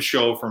dream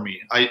show for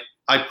me. I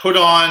put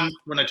on,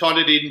 when I taught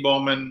at Eden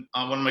Bowman,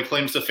 one of my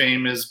claims to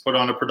fame is put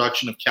on a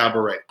production of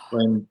Cabaret.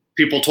 When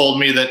people told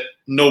me that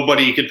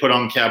nobody could put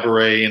on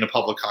Cabaret in a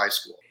public high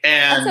school.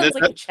 And that sounds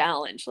like a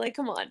challenge. Like,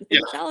 come on.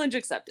 Yeah. Challenge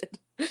accepted.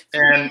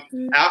 And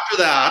after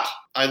that,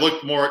 I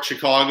looked more at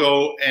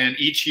Chicago, and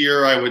each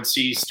year I would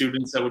see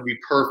students that would be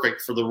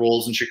perfect for the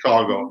roles in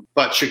Chicago.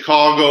 But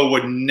Chicago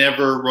would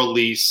never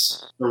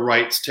release the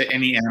rights to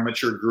any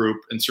amateur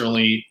group, and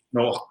certainly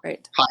no high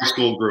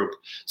school group.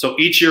 So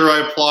each year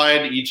I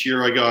applied, each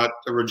year I got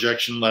a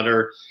rejection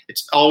letter.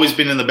 It's always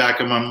been in the back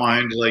of my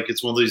mind, like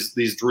it's one of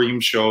these dream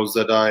shows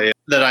that I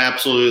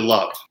absolutely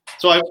love.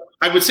 So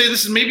I would say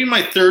this is maybe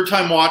my 3rd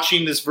time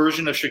watching this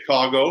version of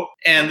Chicago,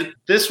 and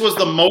this was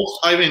the most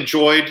I've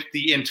enjoyed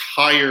the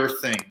entire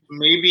thing.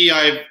 Maybe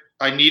I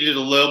needed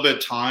a little bit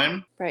of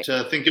time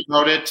to think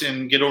about it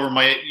and get over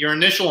your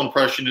initial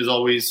impression is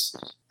always,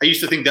 I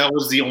used to think that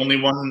was the only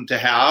one to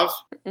have.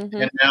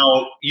 And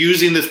now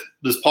using this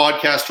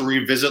podcast to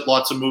revisit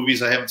lots of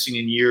movies I haven't seen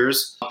in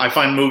years, I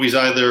find movies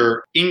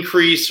either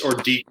increase or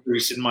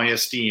decrease in my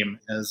esteem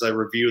as I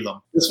review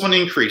them. This one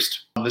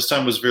increased. This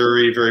time was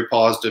very, very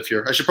positive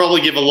here. I should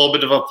probably give a little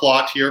bit of a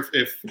plot here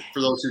if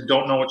for those who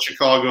don't know what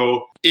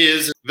Chicago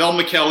is.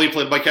 Velma Kelly,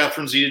 played by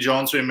Catherine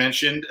Zeta-Jones, who I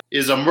mentioned,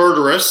 is a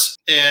murderess,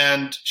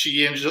 and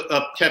she ends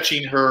up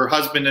catching her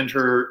husband and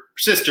her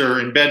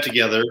sister in bed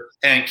together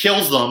and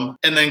kills them,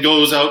 and then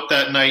goes out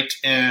that night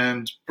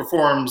and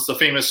performs the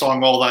famous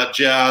song All That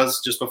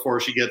Jazz just before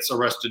she gets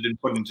arrested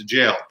and put into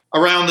jail.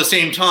 around the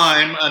same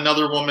time,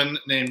 another woman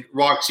named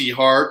Roxy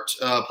Hart,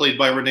 played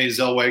by Renee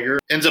Zellweger,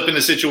 ends up in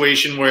a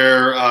situation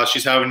where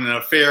she's having an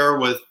affair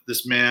with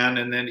this man,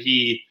 and then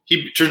he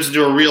turns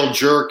into a real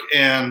jerk,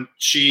 and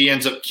she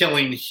ends up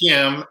killing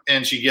him,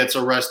 and she gets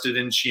arrested,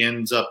 and she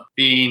ends up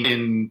being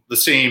in the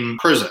same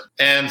prison.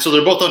 And so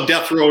they're both on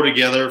death row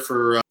together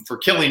for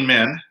killing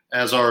men,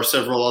 as are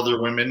several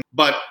other women.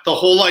 But the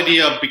whole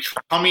idea of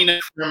becoming a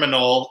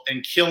criminal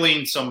and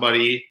killing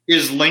somebody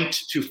is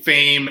linked to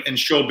fame and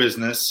show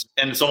business.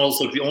 And it's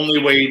almost like the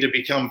only way to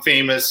become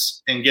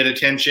famous and get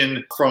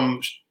attention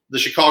from the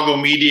Chicago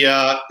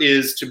media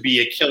is to be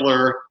a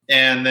killer,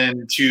 and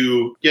then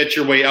to get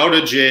your way out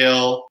of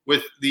jail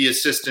with the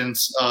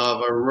assistance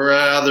of a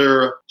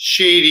rather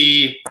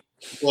shady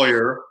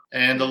lawyer.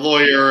 And the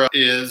lawyer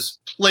is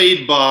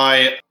played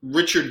by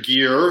Richard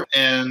Gere,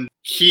 and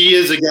he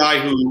is a guy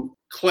who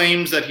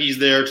claims that he's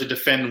there to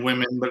defend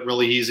women, but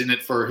really he's in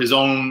it for his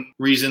own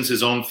reasons,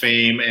 his own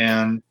fame,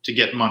 and to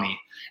get money.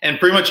 And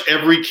pretty much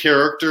every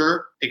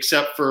character,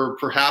 except for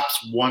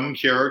perhaps one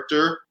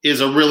character,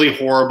 is a really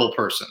horrible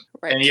person.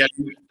 Right. And yet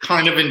you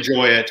kind of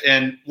enjoy it.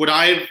 And what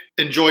I've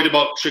enjoyed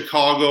about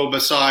Chicago,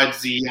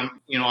 besides the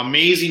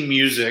amazing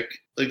music,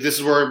 like this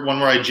is one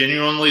where I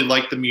genuinely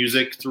like the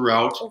music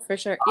throughout. Oh, for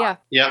sure. Yeah.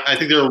 Yeah, I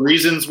think there are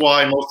reasons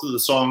why most of the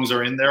songs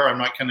are in there. I'm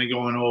not kind of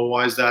going, oh,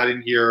 why is that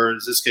in here?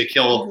 Is this going to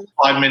kill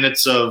 5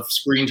 minutes of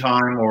screen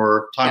time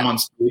or time on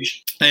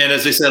stage? And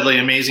as I said, like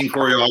amazing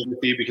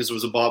choreography because it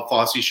was a Bob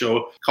Fosse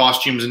show,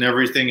 costumes and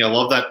everything. I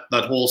love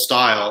that whole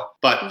style.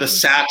 But the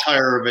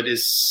satire of it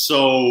is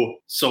so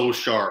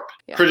sharp.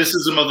 Yeah.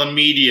 Criticism of the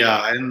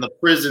media and the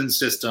prison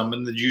system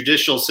and the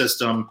judicial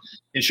system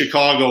in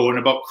Chicago and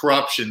about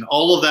corruption.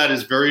 All of that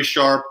is very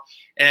sharp.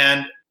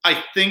 And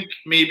I think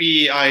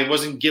maybe I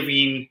wasn't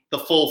giving the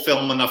full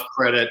film enough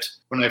credit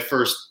when I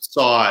first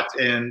saw it.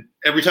 And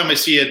every time I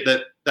see it,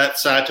 that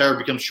satire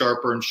becomes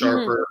sharper and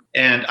sharper.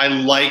 And I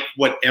like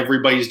what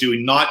everybody's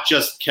doing, not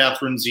just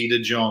Catherine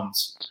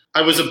Zeta-Jones.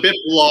 I was a bit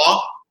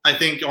blah, I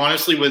think,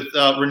 honestly, with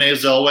Renee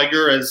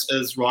Zellweger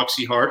as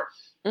Roxy Hart.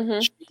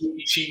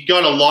 She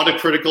got a lot of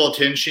critical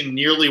attention,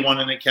 nearly won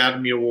an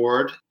Academy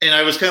Award. And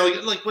I was kind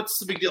of like, what's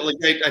the big deal? Like,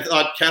 I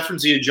thought Catherine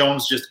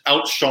Zeta-Jones just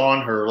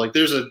outshone her. Like,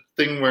 there's a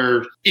thing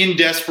where in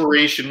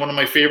Desperation, one of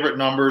my favorite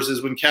numbers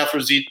is when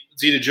Catherine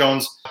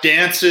Zeta-Jones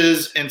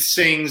dances and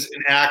sings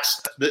and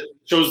acts that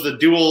shows the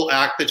dual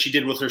act that she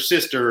did with her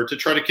sister to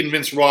try to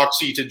convince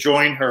Roxy to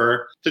join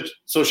her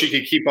so she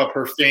could keep up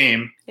her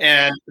fame.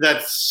 And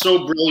that's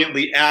so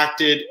brilliantly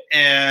acted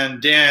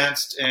and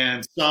danced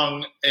and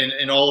sung,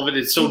 and all of it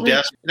is so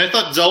deft. And I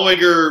thought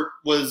Zellweger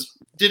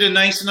did a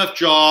nice enough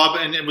job,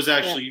 and it was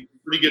actually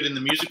pretty good in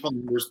the musical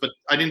numbers, but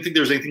I didn't think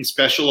there was anything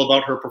special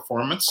about her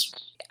performance.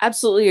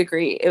 Absolutely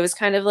agree. It was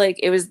kind of like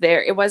it was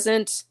there. It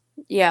wasn't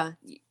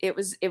it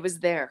was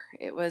there.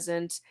 It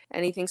wasn't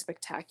anything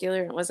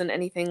spectacular. It wasn't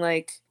anything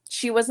like,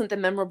 she wasn't the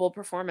memorable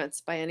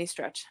performance by any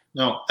stretch.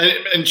 No,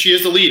 and she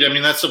is the lead. I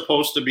mean, that's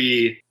supposed to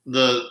be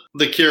the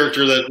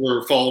character that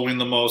we're following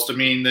the most. I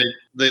mean,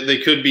 they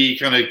could be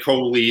kind of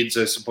co-leads,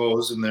 I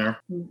suppose, in there.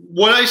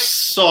 What I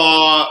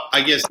saw,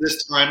 I guess,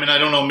 this time, and I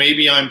don't know,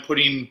 maybe I'm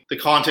putting the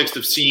context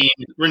of seeing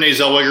Renee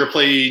Zellweger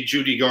play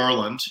Judy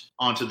Garland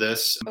onto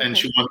this, and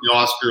she won the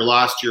Oscar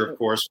last year, of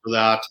course, for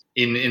that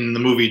in the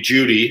movie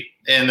Judy.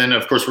 And then,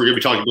 of course, we're going to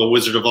be talking about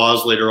Wizard of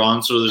Oz later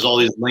on. So there's all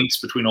these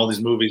links between all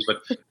these movies.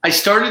 But I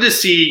started to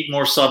see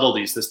more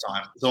subtleties this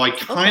time. So I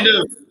kind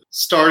of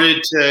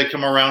started to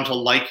come around to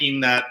liking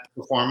that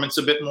performance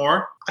a bit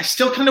more. I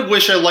still kind of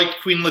wish I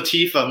liked Queen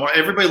Latifah more.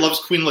 Everybody loves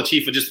Queen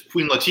Latifah, just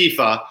Queen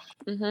Latifah.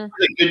 A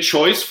good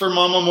choice for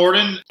Mama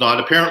Morden. But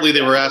apparently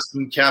they were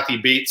asking Kathy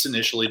Bates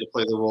initially to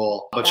play the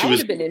role, but that would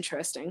have been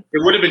interesting.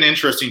 It would have been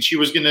interesting. She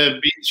was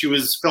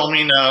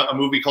filming a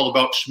movie called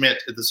About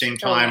Schmidt at the same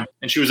time,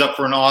 and she was up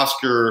for an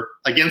Oscar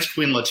against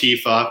Queen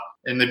Latifah,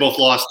 and they both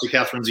lost to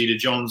Catherine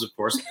Zeta-Jones, of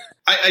course.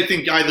 I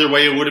think either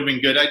way it would have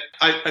been good.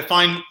 I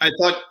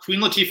thought Queen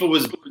Latifah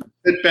was a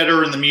bit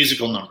better in the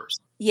musical numbers.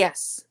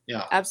 Yes.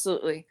 Yeah.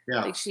 Absolutely.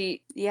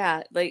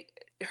 Yeah. Like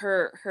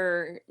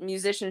her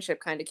musicianship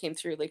kind of came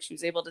through. Like she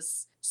was able to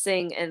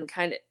sing, and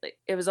kind of like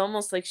it was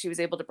almost like she was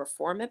able to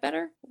perform it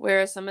better,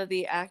 whereas some of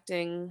the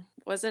acting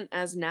wasn't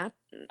as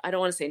I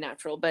don't want to say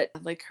natural, but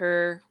like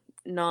her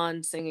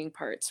non-singing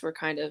parts were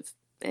kind of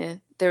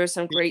there were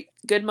some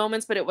good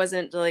moments, but it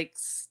wasn't like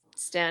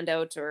stand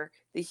out or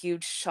the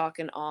huge shock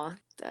and awe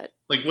that,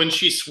 like when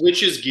she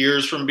switches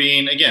gears from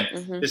being, again,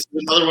 this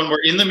is another one where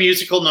in the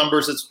musical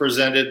numbers it's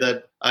presented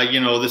that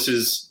this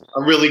is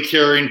a really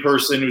caring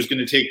person who's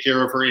going to take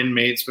care of her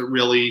inmates, but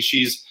really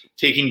she's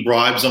taking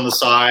bribes on the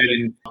side.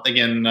 And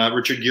again,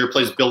 Richard Gere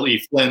plays Billy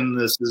Flynn.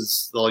 This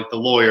is the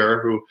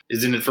lawyer who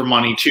is in it for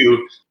money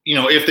too.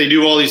 If they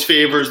do all these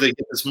favors, they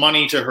get this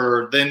money to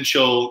her, then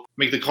she'll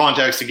make the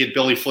contacts to get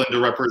Billy Flynn to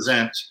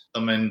represent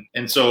them.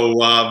 And so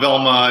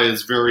Velma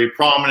is very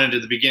prominent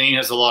at the beginning,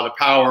 has a lot of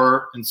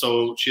power. And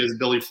so she has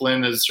Billy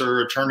Flynn as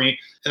her attorney.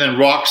 And then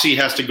Roxy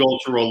has to go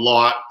through a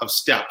lot of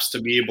steps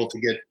to be able to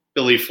get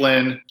Billy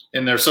Flynn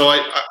in there.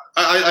 So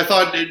I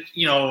thought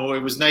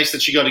it was nice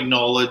that she got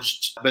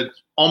acknowledged, but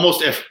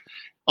almost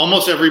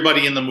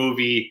everybody in the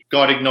movie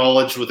got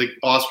acknowledged with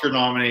Oscar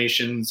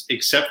nominations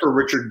except for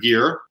Richard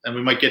Gere, and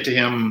we might get to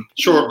him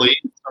shortly.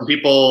 Some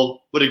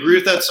people would agree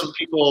with that. Some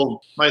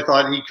people might have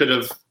thought he could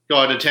have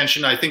got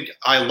attention. I think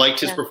I liked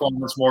his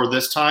performance more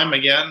this time.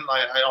 Again,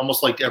 I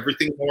almost liked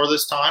everything more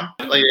this time.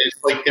 It's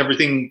like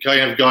everything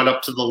kind of got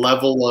up to the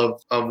level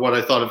of what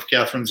I thought of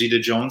Catherine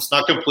Zeta-Jones.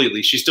 Not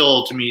completely. She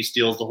still, to me,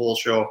 steals the whole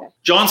show.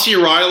 John C.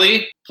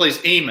 Reilly plays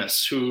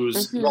Amos,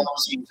 who's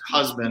Roxy's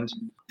husband,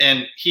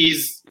 and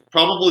he's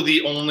probably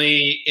the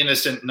only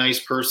innocent, nice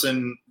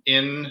person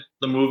in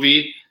the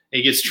movie.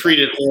 He gets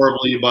treated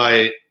horribly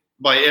by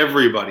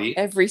everybody.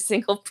 Every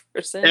single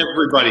person.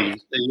 Everybody.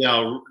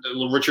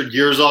 Richard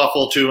Gere's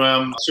awful to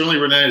him. Certainly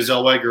Renee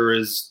Zellweger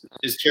is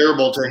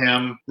terrible to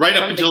him. Right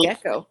up until the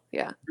get-go.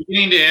 Yeah.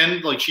 Beginning to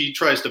end, like she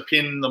tries to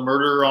pin the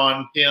murder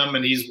on him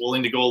and he's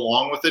willing to go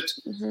along with it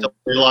to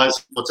realize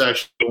what's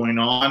actually going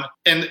on.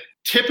 And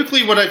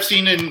typically what I've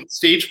seen in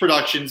stage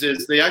productions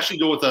is they actually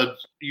go with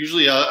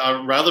usually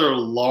a rather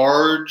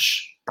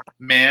large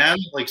man,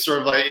 like sort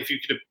of like if you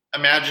could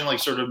imagine like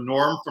sort of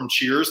Norm from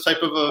Cheers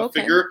type of a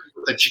figure,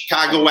 that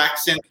Chicago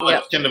accent,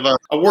 kind of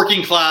a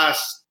working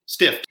class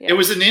stiff. It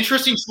was an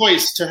interesting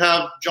choice to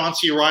have John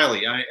C.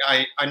 Reilly.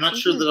 I'm not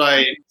sure that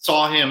I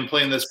saw him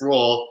playing this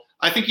role.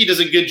 I think he does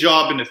a good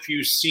job in a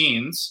few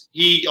scenes.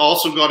 He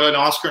also got an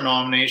Oscar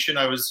nomination.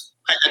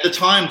 At the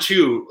time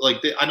too,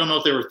 I don't know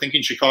if they were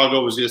thinking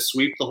Chicago was going to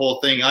sweep the whole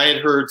thing. I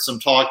had heard some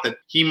talk that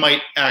he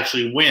might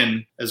actually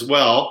win as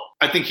well.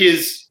 I think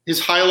his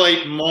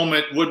highlight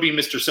moment would be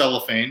Mr.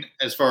 Cellophane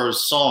as far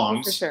as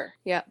songs. For sure,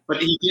 yeah.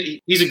 But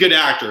he's a good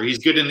actor. He's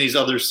good in these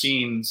other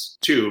scenes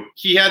too.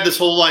 He had this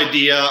whole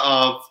idea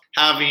of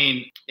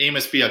having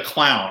Amos be a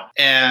clown,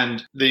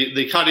 and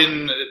they cut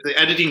in, the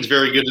editing's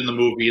very good in the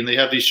movie, and they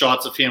have these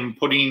shots of him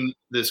putting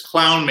this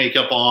clown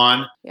makeup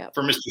on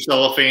for Mr.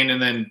 Cellophane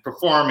and then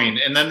performing.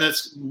 And then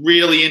that's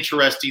really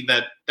interesting,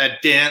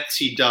 that dance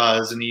he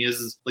does, and he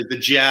is like the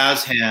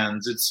jazz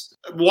hands. It's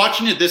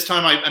watching it this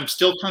time, I'm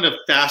still kind of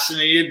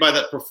fascinated by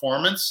that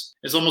performance.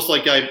 It's almost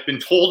like I've been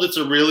told it's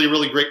a really,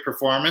 really great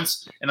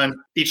performance, and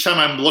each time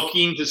I'm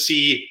looking to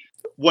see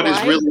what is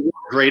really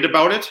great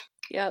about it.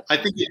 Yeah, I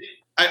think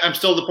I'm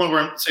still at the point where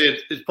I'm saying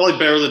it's probably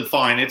better than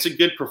fine. It's a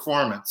good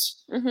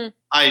performance.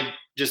 I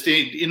just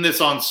in this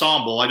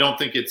ensemble, I don't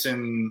think it's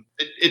in.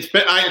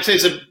 I'd say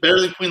it's better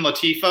than Queen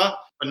Latifah,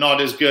 but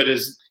not as good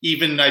as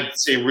even I'd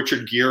say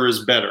Richard Gere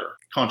is better.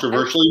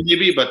 Controversially,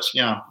 maybe, but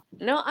yeah.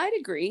 No, I'd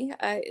agree.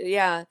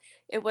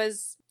 It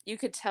was. You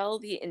could tell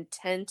the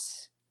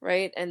intent,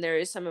 right? And there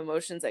is some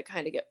emotions that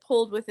kind of get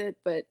pulled with it,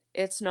 but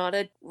it's not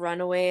a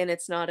runaway, and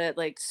it's not a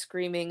like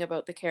screaming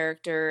about the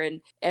character,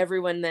 and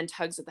everyone then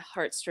tugs at the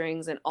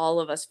heartstrings, and all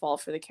of us fall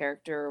for the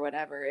character or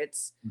whatever.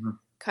 It's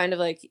kind of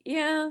like,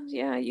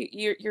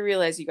 you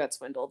realize you got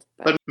swindled.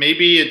 But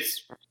maybe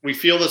we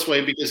feel this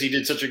way because he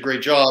did such a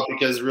great job,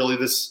 because really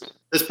this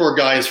poor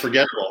guy is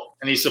forgettable,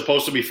 and he's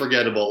supposed to be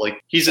forgettable.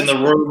 Like he's in the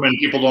room and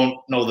people don't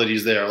know that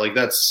he's there.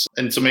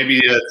 And so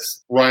maybe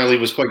Reilly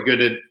was quite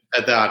good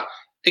at that.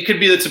 It could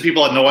be that some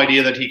people had no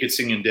idea that he could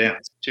sing and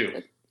dance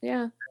too.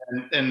 Yeah.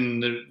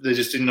 And they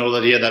just didn't know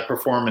that he had that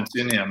performance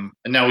in him.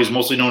 And now he's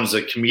mostly known as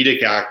a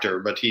comedic actor,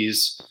 but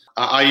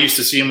I used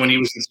to see him when he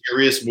was in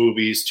serious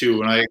movies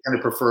too, and I kind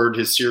of preferred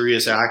his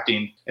serious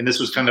acting. And this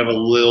was kind of a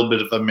little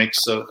bit of a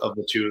mix of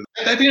the two.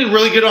 I think a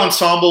really good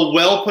ensemble,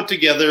 well put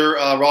together.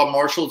 Rob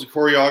Marshall is a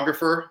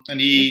choreographer, and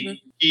he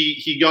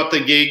got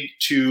the gig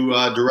to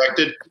direct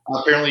it.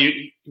 Apparently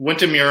he went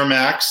to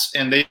Miramax,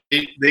 and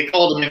they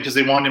called him in because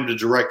they wanted him to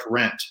direct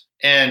Rent.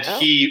 And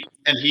he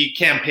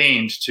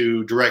campaigned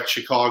to direct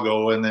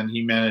Chicago, and then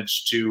he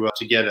managed to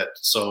get it.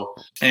 So,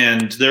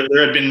 and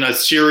there had been a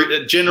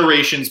series,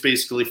 generations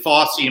basically.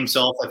 Fosse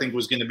himself, I think,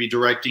 was going to be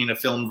directing a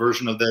film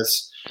version of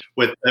this.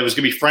 It was going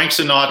to be Frank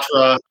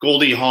Sinatra,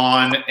 Goldie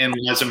Hawn, and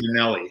Liza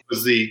Minnelli. It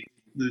was the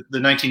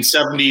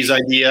 1970s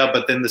idea,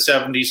 but then the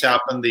 70s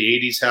happened, the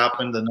 80s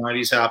happened, the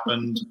 90s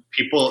happened.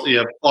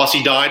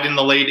 Fosse died in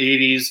the late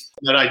 80s.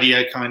 That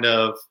idea kind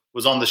of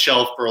was on the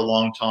shelf for a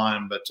long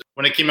time, but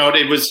when it came out,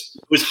 it was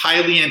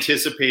highly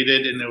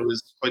anticipated, and it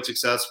was quite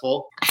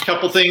successful. A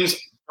couple things,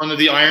 one of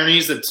the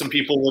ironies that some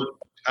people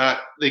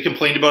they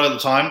complained about at the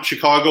time: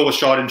 Chicago was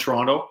shot in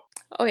Toronto.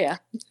 Oh yeah.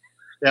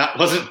 Yeah,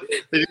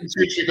 they didn't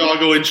shoot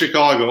Chicago in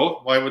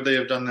Chicago. Why would they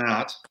have done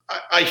that?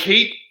 I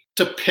hate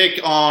to pick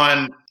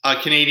on a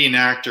Canadian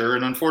actor,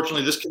 and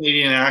unfortunately this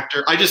Canadian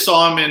actor, I just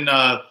saw him in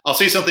I'll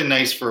say something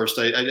nice first.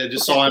 I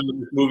just saw him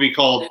in a movie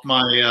called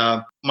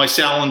My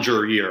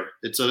Salinger Year.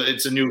 It's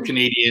a new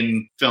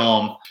Canadian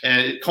film,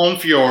 and Colm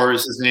Feore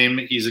is his name.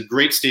 He's a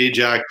great stage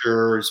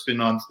actor. He's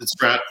been on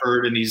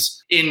Stratford, and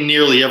he's in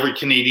nearly every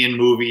Canadian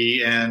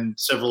movie and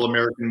several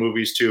American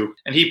movies too,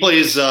 and he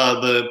plays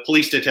the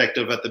police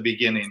detective at the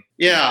beginning.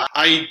 Yeah,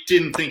 I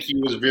didn't think he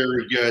was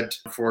very good,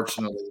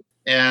 unfortunately.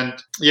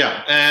 And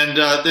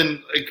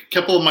then a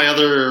couple of my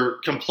other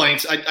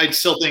complaints, I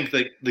still think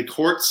that the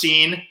court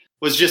scene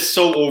was just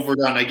so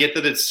overdone. I get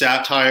that it's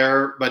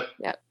satire, but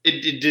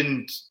it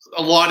didn't.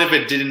 A lot of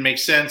it didn't make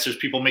sense. There's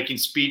people making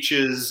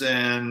speeches,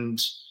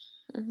 and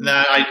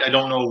that I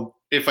don't know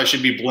if I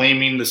should be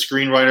blaming the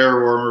screenwriter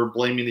or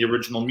blaming the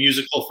original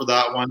musical for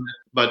that one.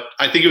 But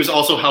I think it was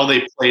also how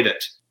they played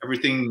it.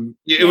 Everything.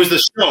 It was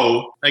the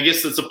show. I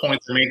guess that's the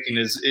point they're making.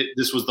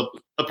 This was the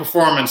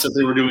performance that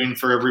they were doing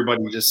for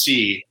everybody to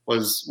see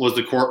was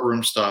the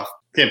courtroom stuff.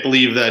 Can't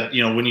believe that,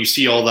 you know, when you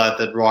see all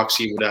that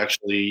Roxy would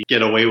actually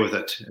get away with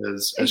it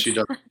as she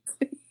does.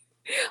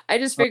 I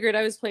just figured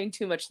I was playing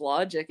too much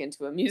logic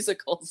into a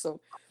musical. So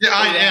yeah,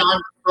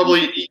 I'm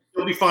probably,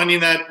 you'll be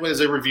finding that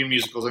as I review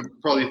musicals. I'm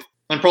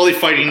probably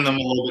fighting them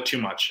a little bit too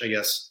much, I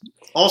guess.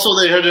 Also,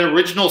 they had an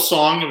original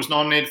song that was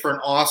nominated for an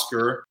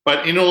Oscar,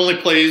 but it only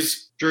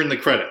plays during the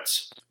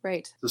credits.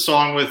 Right. The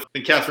song with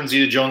Catherine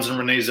Zeta-Jones and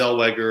Renee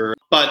Zellweger.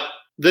 But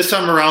this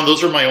time around,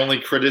 those are my only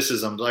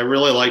criticisms. I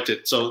really liked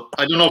it. So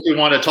I don't know if we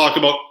want to talk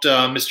about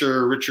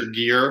Mr. Richard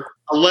Gere,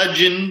 a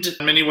legend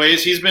in many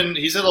ways. He's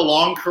had a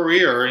long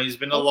career, and he's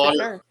been a lot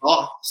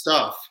of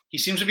stuff. He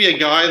seems to be a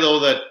guy, though,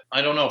 that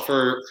I don't know.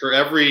 For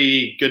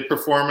every good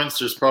performance,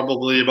 there's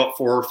probably about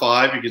 4 or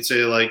 5. You could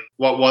say, like,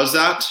 what was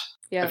that?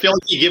 Yeah. I feel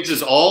like he gives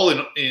his all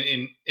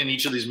in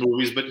each of these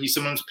movies, but he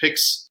sometimes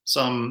picks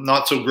some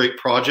not so great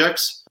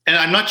projects. And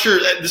I'm not sure.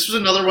 This was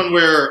another one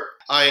where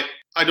I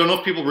don't know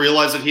if people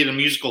realize that he had a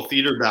musical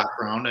theater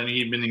background, and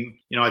he'd been,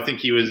 you know, I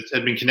think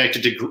had been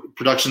connected to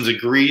productions of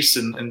Grease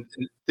and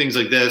things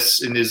like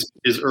this in his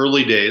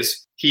early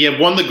days. He had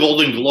won the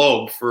Golden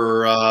Globe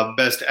for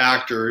Best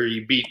Actor.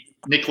 He beat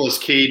Nicolas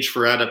Cage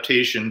for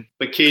adaptation,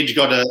 but Cage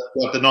got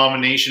the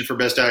nomination for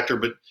Best Actor,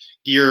 but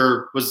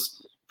Gere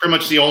was pretty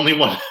much the only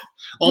one of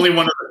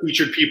the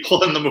featured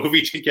people in the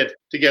movie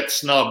to get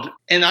snubbed.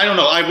 And I don't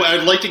know,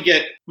 I'd like to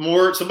get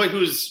somebody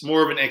who's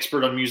more of an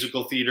expert on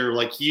musical theater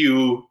like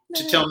you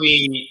to tell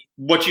me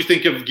what you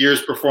think of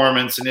Gere's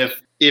performance, and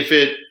if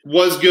it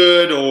was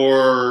good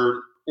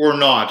or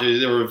not,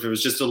 or if it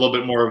was just a little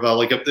bit more of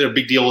a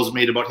big deal was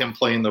made about him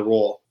playing the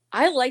role.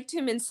 I liked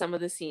him in some of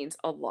the scenes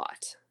a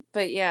lot.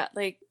 But yeah,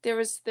 like there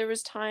was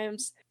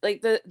times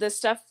like the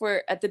stuff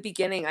where at the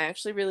beginning I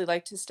actually really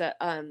liked his stuff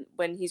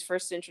when he's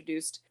first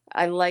introduced.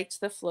 I liked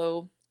the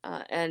flow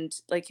and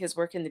like his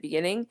work in the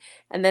beginning,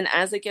 and then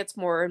as it gets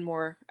more and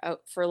more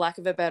for lack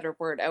of a better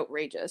word,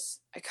 outrageous,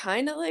 I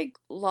kind of like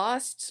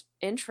lost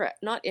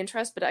not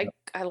interest, but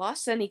I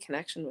lost any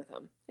connection with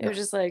him. It was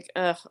just like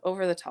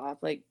over the top,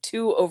 like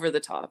too over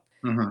the top.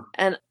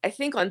 And I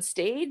think on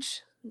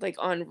stage, like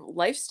on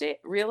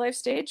real life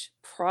stage,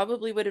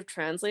 probably would have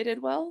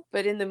translated well,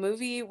 but in the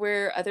movie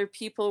where other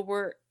people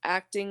were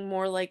acting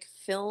more like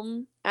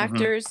film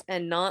actors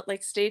and not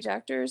like stage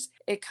actors,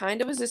 it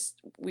kind of was this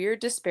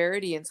weird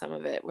disparity in some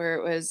of it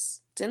where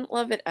didn't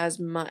love it as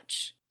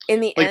much.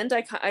 In the end,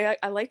 I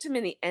liked him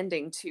in the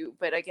ending too,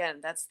 but again,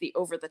 that's the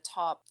over the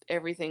top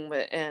everything,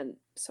 and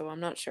so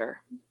I'm not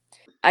sure.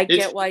 I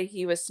get why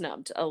he was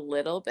snubbed a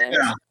little bit.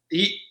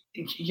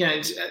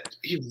 Yeah,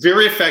 he's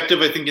very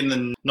effective, I think, in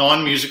the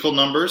non-musical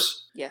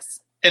numbers.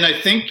 Yes. And I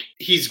think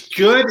he's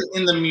good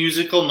in the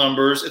musical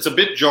numbers. It's a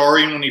bit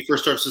jarring when he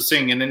first starts to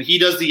sing, and then he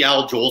does the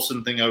Al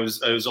Jolson thing I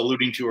was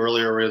alluding to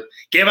earlier, with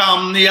 "Give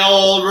him the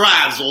old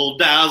razzle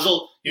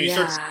dazzle." You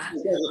know,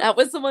 that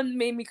was the one that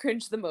made me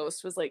cringe the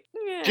most. Was like,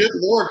 good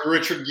Lord,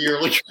 Richard Gere,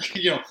 like,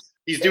 you know,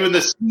 he's doing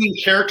the singing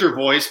character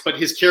voice, but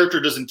his character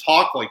doesn't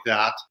talk like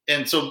that,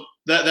 and so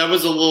that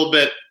was a little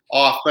bit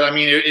off, but I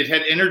mean, it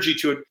had energy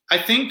to it. I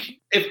think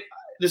if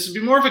this would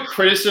be more of a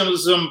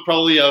criticism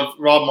probably of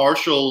Rob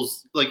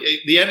Marshall's, like,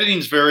 the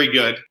editing's very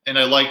good, and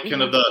I like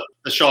kind of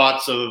the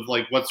shots of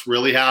like what's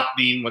really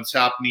happening, what's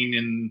happening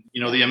in,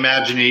 you know, the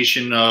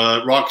imagination,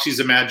 Roxy's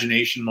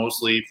imagination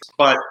mostly.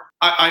 But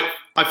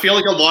I feel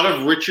like a lot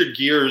of Richard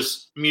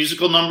Gere's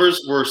musical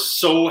numbers were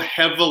so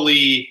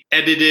heavily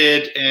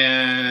edited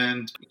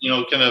and, you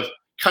know, kind of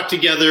cut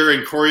together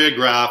and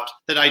choreographed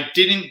that I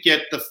didn't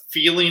get the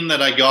feeling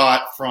that I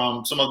got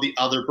from some of the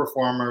other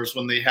performers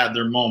when they had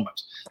their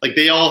moment. Like,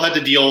 they all had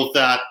to deal with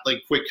that, like,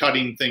 quick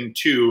cutting thing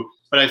too.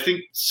 But I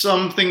think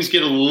some things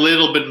get a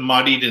little bit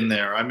muddied in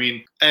there. I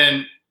mean,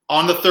 and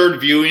on the third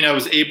viewing, I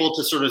was able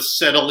to sort of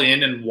settle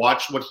in and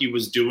watch what he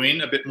was doing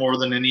a bit more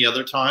than any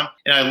other time.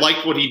 And I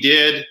liked what he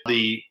did,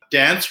 the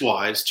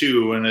dance-wise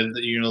too. And,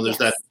 you know, there's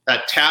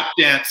that tap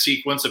dance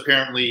sequence.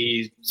 Apparently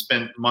he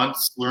spent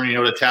months learning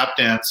how to tap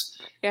dance.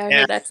 Yeah, I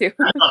heard that too.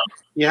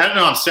 He had it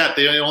on set.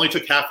 They only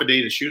took half a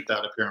day to shoot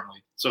that,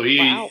 apparently. So he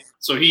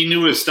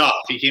knew his stuff.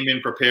 He came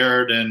in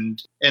prepared, and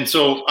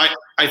so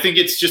I think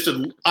it's just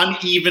an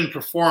uneven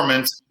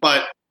performance.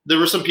 But there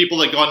were some people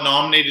that got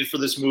nominated for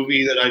this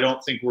movie that I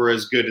don't think were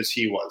as good as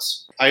he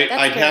was. I'd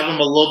have him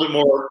a little bit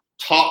more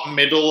top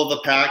middle of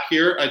the pack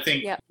here. I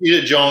think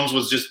Zeta-Jones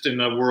was just in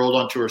a world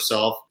unto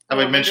herself. Have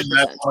I mentioned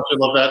 100%. That? I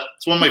love that.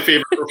 It's one of my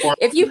favorite performances.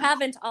 If you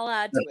haven't, I'll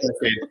add to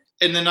it.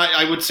 And then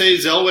I would say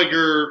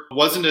Zellweger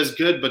wasn't as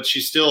good, but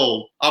she's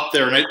still up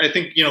there. And I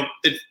think, you know,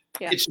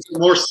 it's just a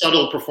more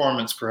subtle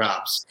performance,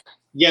 perhaps.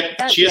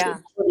 Yet she has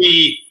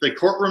the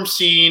courtroom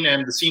scene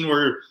and the scene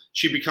where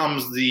she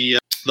becomes the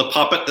the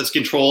puppet that's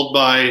controlled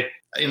by,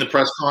 in the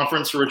press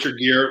conference for Richard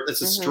Gere.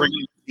 It's a strange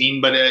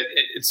scene, but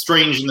it's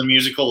strange in the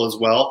musical as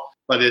well.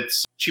 But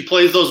she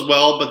plays those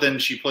well, but then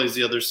she plays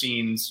the other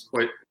scenes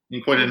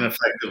in quite an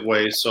effective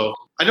way. So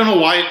I don't know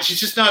why she's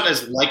just not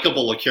as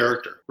likable a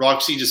character.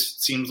 Roxy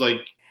just seems like,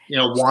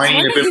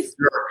 whiny a bit.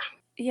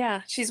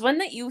 Yeah, she's one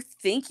that you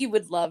think you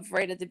would love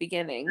right at the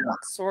beginning,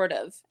 sort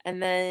of.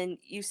 And then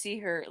you see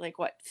her,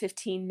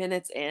 15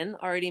 minutes in,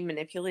 already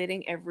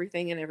manipulating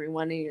everything and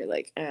everyone, and you're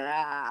like,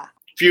 ah.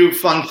 Few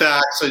fun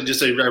facts.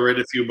 I read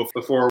a few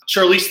before.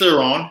 Charlize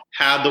Theron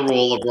had the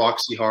role of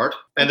Roxy Hart,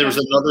 and there was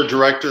another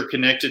director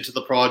connected to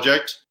the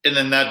project. And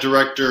then that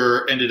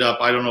director ended up,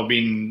 I don't know,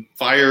 being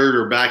fired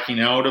or backing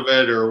out of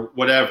it or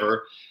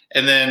whatever.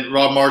 And then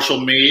Rob Marshall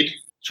made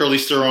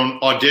Charlize Theron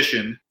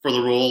audition for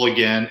the role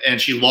again,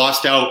 and she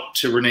lost out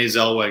to Renee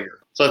Zellweger.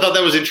 So I thought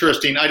that was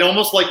interesting. I'd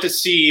almost like to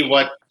see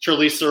what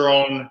Charlize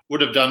Theron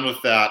would have done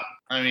with that.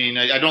 I mean,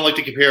 I don't like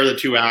to compare the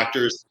two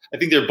actors. I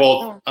think they're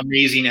both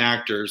amazing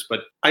actors,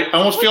 but I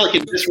almost feel like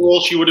in this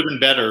role she would have been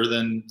better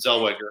than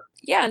Zellweger.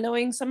 Yeah,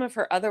 knowing some of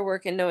her other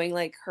work and knowing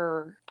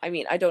her, I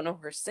mean, I don't know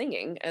her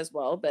singing as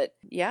well, but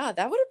yeah,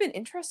 that would have been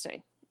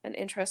interesting.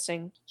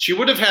 She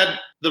would have had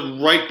the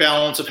right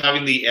balance of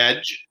having the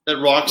edge that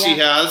Roxy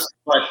has,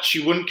 but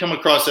she wouldn't come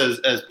across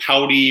as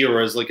pouty or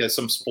as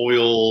some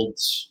spoiled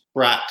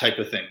brat type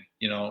of thing,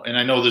 and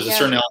I know there's a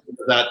certain element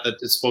of that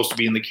is supposed to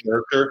be in the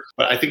character,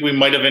 but I think we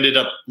might have ended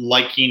up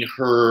liking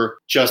her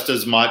just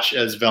as much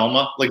as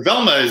Velma.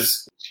 Velma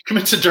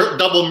commits a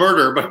double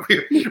murder, but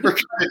we're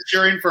kind of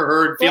cheering for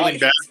her and feeling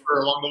bad for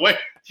her along the way.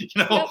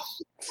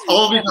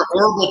 All of these are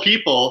horrible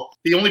people.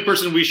 The only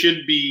person we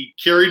should be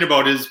caring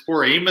about is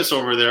poor Amos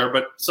over there,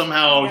 but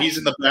somehow he's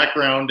in the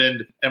background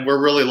and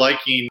we're really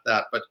liking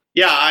that. But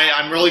yeah,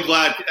 I'm really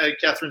glad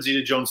Catherine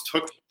Zeta-Jones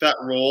took that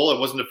role. It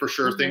wasn't a for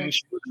sure thing.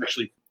 She was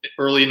actually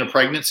early in a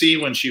pregnancy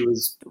when she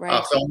was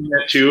filming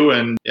it too,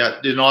 and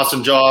did an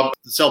awesome job.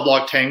 The Cell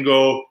Block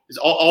Tango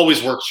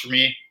always works for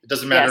me. It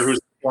doesn't matter who's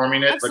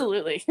performing it.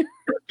 Absolutely. But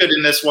good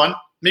in this one.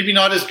 Maybe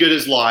not as good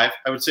as live.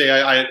 I would say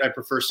I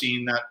prefer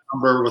seeing that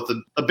number with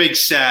a big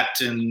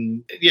set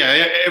and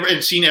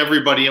seeing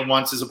everybody at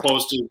once as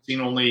opposed to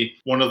seeing only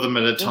one of them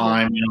at a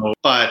time,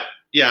 But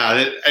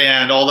yeah,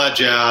 and all that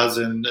jazz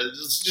and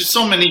just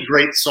so many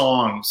great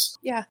songs.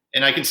 Yeah.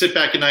 And I can sit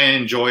back and I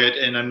enjoy it,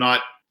 and I'm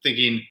not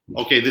thinking,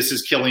 okay, this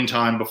is killing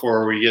time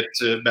before we get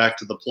back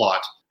to the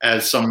plot,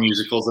 as some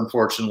musicals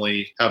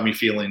unfortunately have me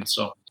feeling.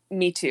 So.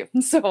 Me too.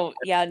 So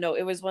yeah, no,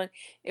 it was one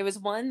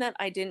that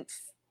I didn't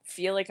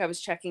feel like I was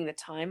checking the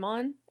time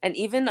on. And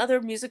even other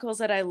musicals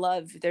that I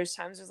love, there's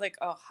times I was like,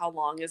 oh, how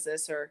long is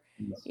this? Or,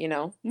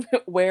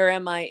 where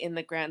am I in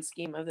the grand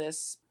scheme of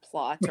this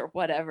plot or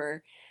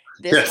whatever.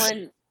 This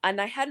one, and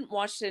I hadn't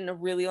watched it in a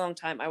really long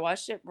time. I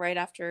watched it right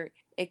after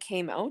it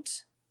came out,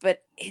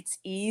 but it's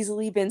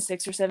easily been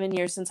 6 or 7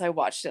 years since I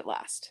watched it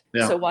last.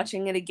 Yeah. So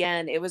watching it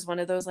again, it was one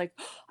of those I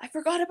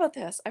forgot about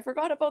this. I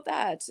forgot about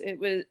that.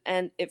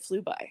 And it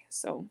flew by.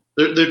 So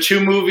there are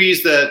two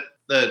movies that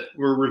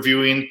we're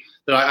reviewing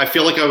that I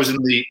feel like I was in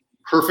the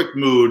perfect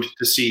mood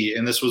to see,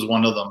 and this was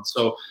one of them.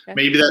 So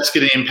maybe that's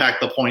going to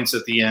impact the points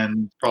at the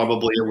end.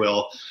 Probably it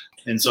will.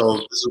 And so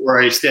this is where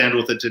I stand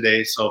with it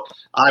today. So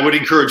I would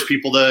encourage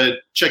people to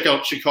check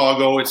out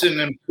Chicago. It's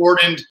an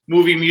important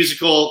movie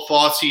musical.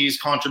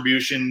 Fosse's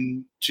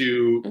contribution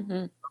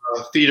to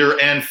theater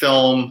and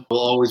film will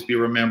always be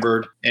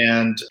remembered.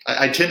 And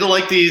I tend to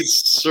like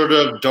these sort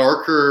of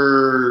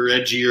darker,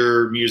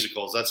 edgier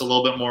musicals. That's a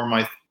little bit more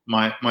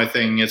my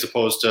thing, as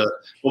opposed to,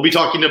 we'll be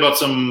talking about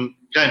some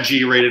kind of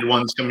G-rated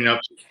ones coming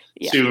up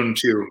soon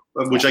too,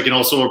 which I can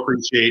also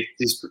appreciate,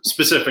 these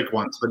specific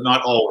ones, but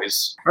not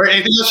always. All right,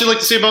 anything else you'd like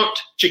to say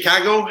about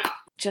Chicago?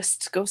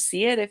 Just go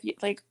see it if you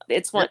like.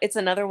 It's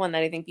another one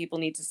that I think people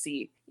need to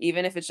see,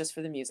 even if it's just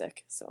for the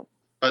music. So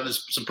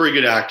there's some pretty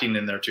good acting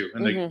in there too,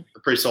 and a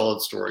pretty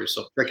solid story.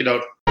 So check it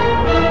out.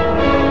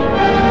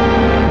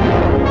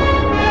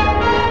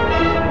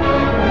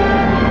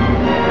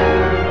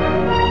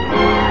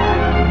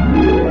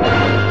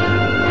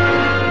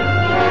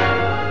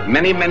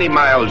 Many, many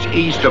miles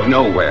east of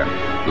nowhere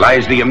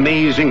lies the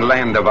amazing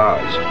land of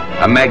Oz,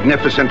 a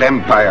magnificent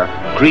empire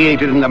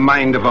created in the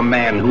mind of a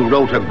man who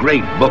wrote a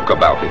great book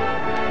about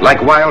it.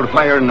 Like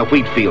wildfire in the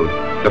wheat field,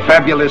 the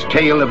fabulous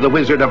tale of the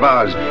Wizard of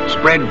Oz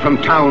spread from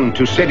town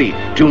to city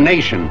to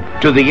nation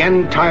to the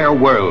entire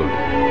world.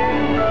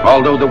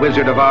 Although the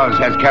Wizard of Oz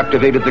has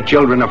captivated the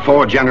children of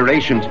 4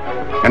 generations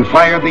and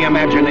fired the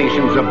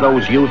imaginations of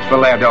those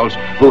youthful adults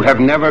who have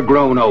never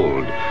grown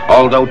old,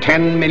 although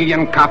 10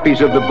 million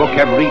copies of the book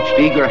have reached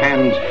eager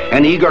hands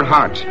and eager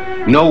hearts,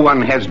 no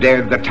one has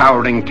dared the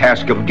towering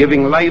task of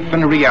giving life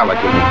and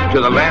reality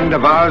to the land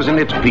of Oz and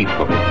its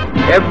people.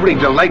 Every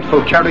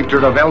delightful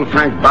character of L.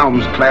 Frank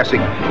Baum's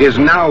classic is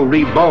now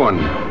reborn.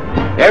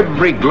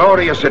 Every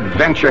glorious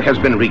adventure has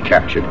been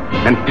recaptured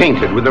and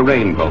painted with a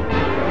rainbow.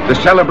 The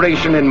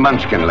celebration in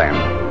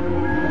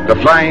Munchkinland, the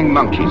flying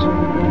monkeys,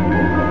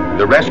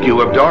 the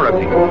rescue of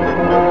Dorothy,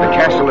 the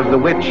castle of the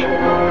witch,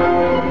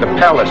 the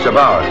Palace of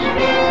Oz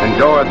and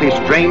Dorothy's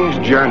strange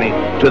journey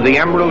to the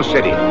Emerald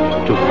City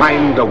to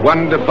find the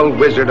wonderful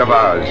Wizard of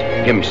Oz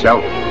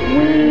himself.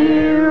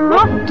 We're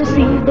off to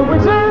see the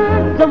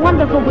wizard, the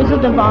wonderful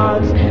Wizard of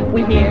Oz.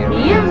 We hear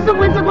he is the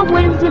Wizard of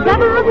Wiz, if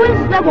ever a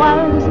Wiz there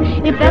was.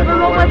 If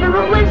ever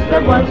a Wiz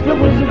there was, the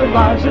Wizard of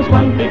Oz is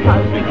one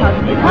because of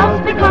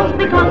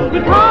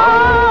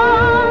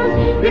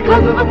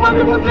the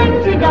wonderful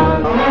things he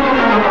does.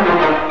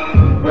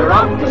 We're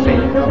off to see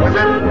the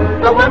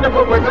wizard, the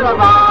wonderful Wizard of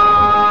Oz.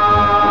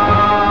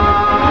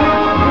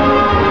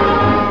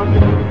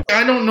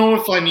 I don't know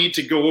if I need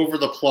to go over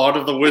the plot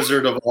of The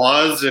Wizard of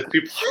Oz if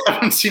people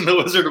haven't seen The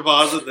Wizard of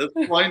Oz at this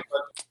point.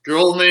 But a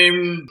girl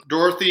named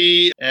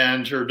Dorothy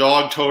and her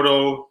dog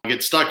Toto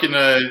get stuck in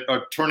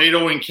a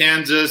tornado in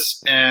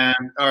Kansas and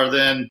are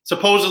then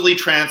supposedly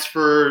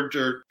transferred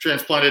or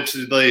transplanted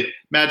to the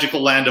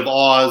magical land of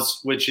Oz,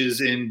 which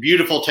is in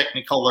beautiful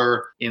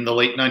Technicolor in the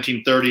late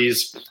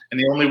 1930s. And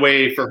the only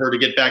way for her to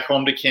get back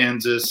home to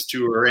Kansas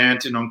to her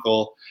aunt and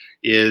uncle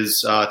is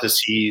to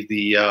see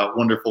the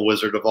wonderful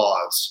Wizard of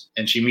Oz.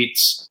 And she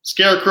meets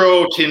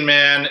Scarecrow, Tin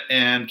Man,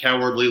 and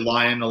Cowardly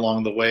Lion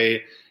along the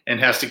way and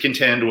has to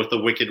contend with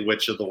the Wicked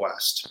Witch of the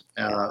West,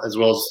 as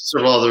well as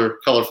several other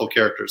colorful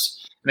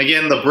characters. And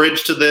again, the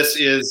bridge to this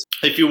is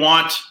if you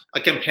want a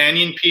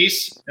companion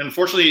piece,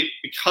 unfortunately,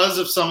 because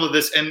of some of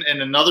this, and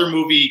another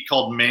movie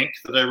called Mank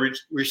that I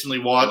recently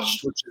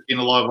watched, which is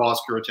getting a lot of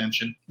Oscar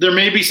attention, there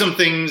may be some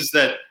things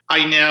that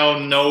I now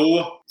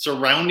know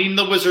surrounding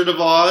The Wizard of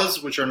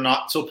Oz, which are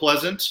not so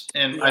pleasant.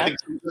 And I think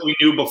we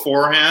knew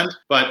beforehand,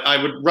 but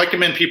I would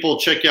recommend people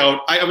check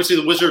out, obviously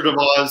The Wizard of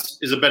Oz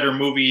is a better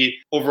movie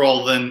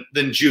overall than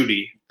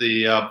Judy,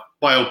 the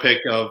biopic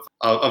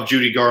of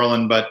Judy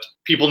Garland, but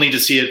people need to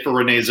see it for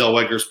Renee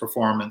Zellweger's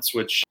performance,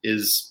 which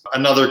is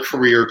another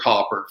career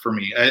topper for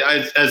me.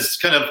 As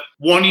kind of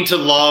wanting to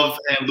love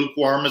and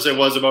lukewarm as I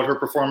was about her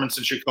performance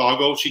in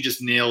Chicago, she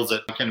just nails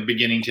it kind of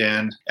beginning to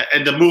end.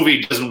 And the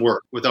movie doesn't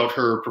work without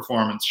her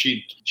performance.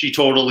 She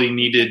totally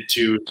needed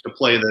to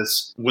play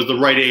this with the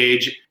right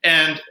age.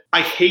 And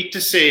I hate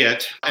to say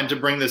it and to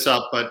bring this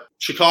up, but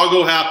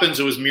Chicago happens.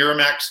 It was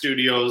Miramax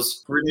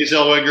Studios. Renee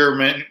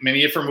Zellweger,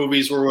 many of her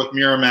movies were with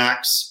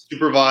Miramax,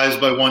 supervised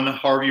by one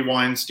Harvey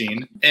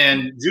Weinstein.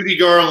 And Judy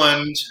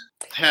Garland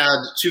had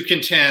to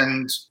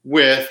contend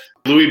with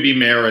Louis B.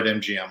 Mayer at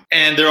MGM.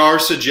 And there are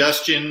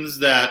suggestions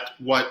that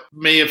what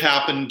may have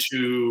happened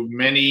to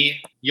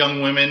many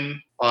young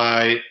women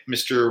by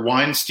Mr.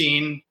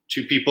 Weinstein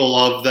to people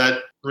of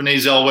that Renee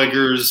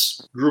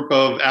Zellweger's group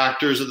of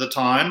actors at the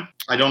time.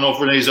 I don't know if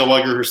Renee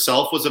Zellweger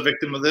herself was a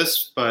victim of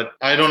this, but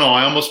I don't know.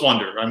 I almost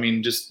wonder. I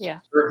mean, just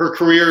her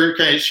career,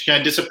 she kind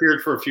of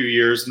disappeared for a few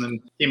years and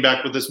then came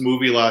back with this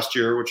movie last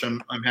year, which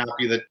I'm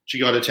happy that she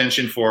got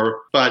attention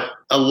for. But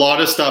a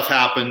lot of stuff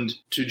happened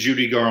to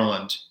Judy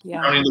Garland,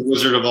 surrounding The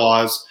Wizard of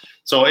Oz.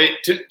 So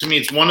to me,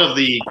 it's one of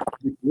the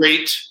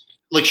great,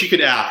 like she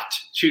could act.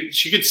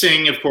 She could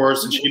sing, of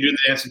course, and she could do the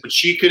dancing, but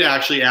she could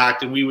actually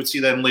act, and we would see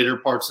that in later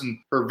parts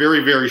in her very,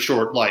 very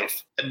short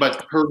life.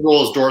 But her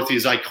role as Dorothy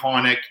is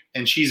iconic,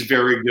 and she's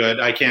very good.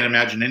 I can't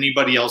imagine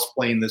anybody else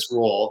playing this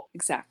role.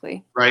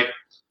 Exactly. Right?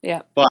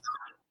 Yeah. But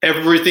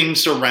everything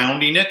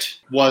surrounding it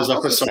was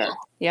a facade.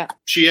 Yeah.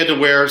 She had to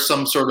wear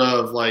some sort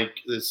of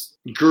like this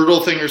girdle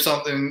thing or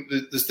something,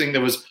 this thing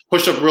that was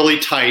pushed up really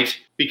tight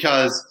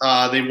because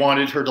they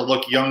wanted her to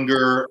look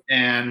younger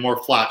and more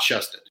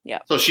flat-chested. Yeah.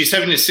 So she's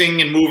having to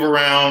sing and move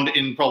around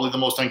in probably the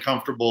most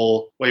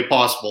uncomfortable way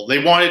possible.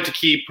 They wanted to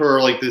keep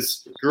her like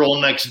this girl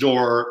next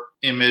door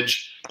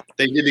image.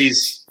 They did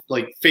these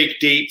like fake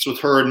dates with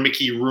her and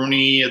Mickey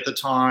Rooney at the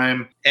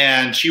time.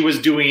 And she was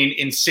doing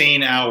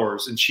insane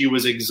hours and she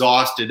was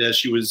exhausted as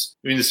she was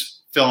doing this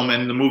film,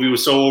 and the movie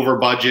was so over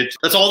budget.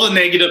 That's all the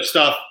negative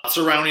stuff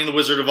surrounding The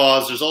Wizard of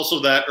Oz. There's also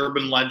that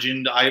urban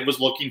legend. I was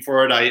looking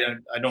for it. I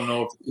don't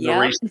know if the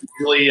race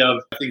really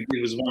of, I think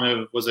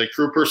it was a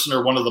crew person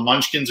or one of the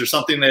Munchkins or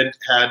something that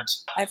had.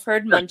 I've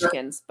heard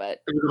Munchkins,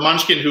 but it was a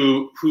Munchkin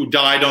who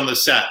died on the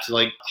set,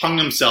 like hung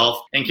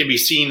himself and can be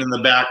seen in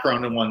the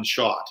background in one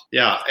shot.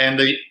 Yeah, and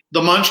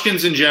the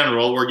Munchkins in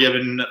general were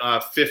given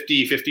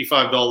 $50,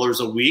 $55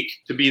 a week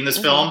to be in this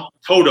film.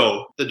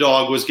 Toto, the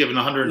dog, was given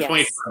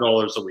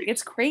 $125 a week.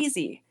 It's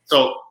crazy.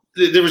 So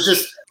there was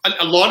just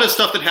a lot of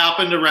stuff that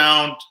happened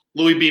around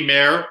Louis B.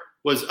 Mayer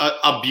was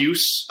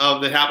abuse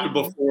that happened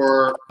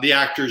before the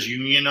actors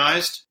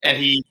unionized. And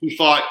he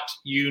fought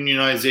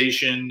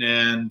unionization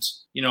and,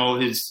 you know,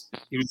 he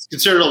was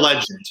considered a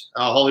legend,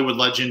 a Hollywood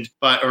legend,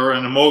 or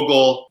a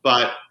mogul,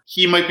 but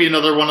he might be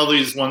another one of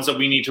these ones that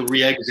we need to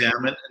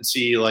re-examine and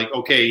see like,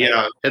 okay,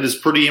 yeah, had this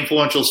pretty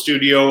influential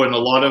studio and a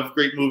lot of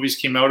great movies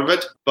came out of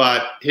it,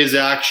 but his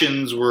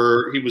actions he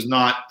was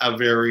not a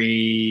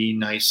very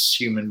nice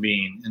human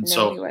being. And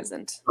no, he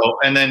wasn't.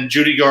 And then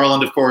Judy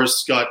Garland, of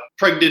course, got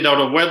pregnant out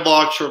of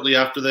wedlock shortly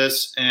after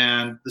this,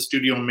 and the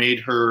studio made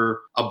her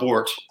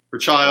abort her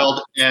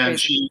child, and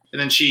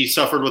then she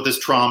suffered with this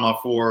trauma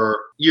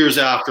for years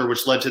after,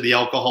 which led to the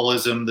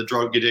alcoholism, the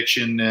drug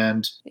addiction,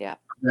 and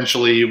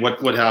eventually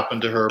what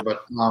happened to her.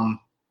 But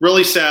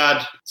really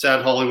sad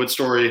Hollywood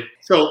story.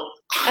 So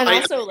and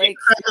also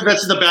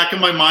that's in the back of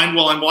my mind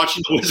while I'm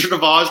watching The Wizard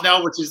of Oz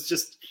now, which is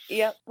just.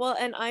 Yeah, well,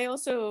 and I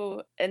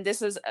also, and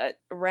this is a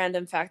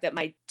random fact that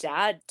my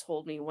dad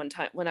told me one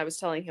time when I was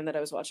telling him that I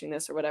was watching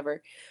this or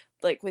whatever,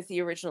 like with the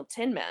original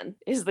Tin Man,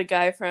 is the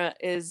guy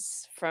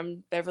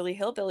from Beverly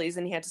Hillbillies,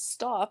 and he had to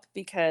stop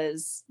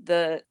because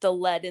the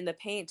lead in the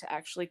paint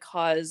actually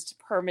caused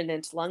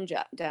permanent lung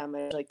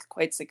damage, like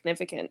quite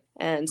significant.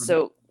 And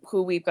so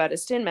who we've got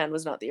as Tin Man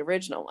was not the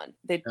original one.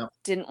 They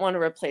didn't want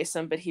to replace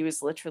him, but he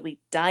was literally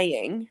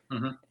dying.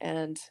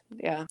 And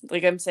yeah,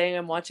 like I'm saying,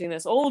 I'm watching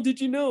this. Oh,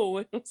 did you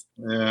know?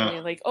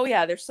 Yeah. Like, oh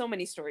yeah, there's so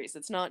many stories.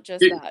 It's not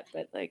just that,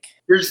 but like.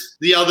 Here's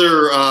the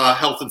other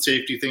health and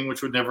safety thing,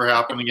 which would never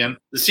happen again.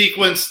 The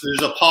sequence,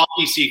 there's a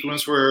Poppy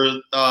sequence where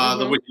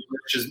the Wicked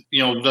Witch has,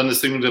 done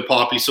this thing with the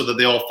Poppy so that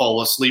they all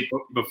fall asleep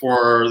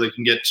before they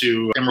can get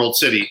to Emerald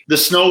City. The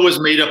snow was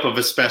made up of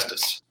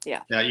asbestos.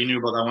 Yeah. Yeah, you knew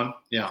about that one?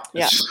 Yeah.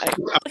 Yeah.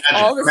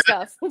 All the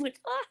stuff. I'm like,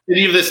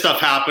 any of this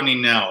stuff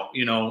happening now,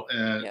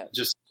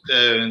 just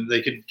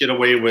they could get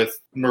away with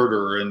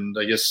murder, and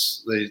I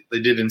guess they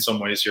did in some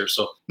ways here.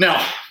 So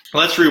now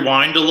let's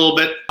rewind a little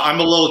bit. I'm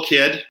a little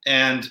kid,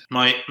 and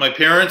my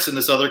parents and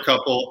this other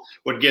couple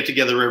would get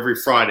together every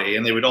Friday,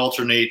 and they would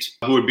alternate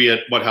who would be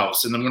at what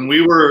house. And then when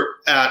we were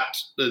at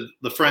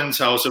the friend's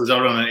house, it was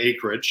out on an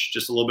acreage,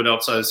 just a little bit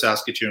outside of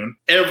Saskatoon.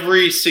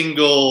 Every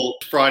single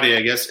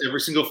Friday,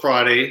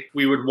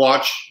 we would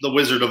watch The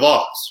Wizard of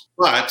Oz.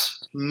 But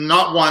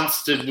not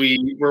once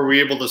were we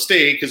able to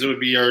stay, because it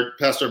would be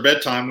past our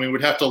bedtime. We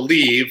would have to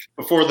leave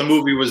before the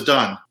movie was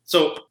done.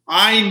 So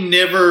I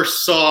never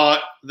saw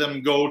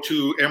them go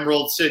to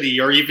Emerald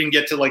City or even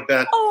get to like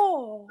that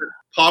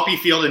poppy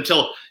field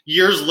until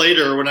years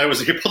later, when I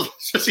was able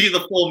to see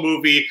the full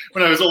movie,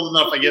 when I was old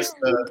enough, I guess,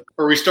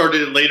 or we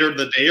started it later in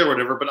the day or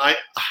whatever. But I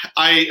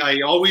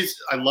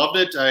loved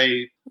it.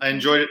 I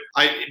enjoyed it.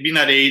 Being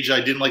that age,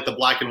 I didn't like the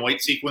black and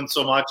white sequence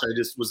so much. I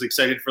just was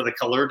excited for the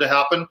color to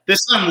happen.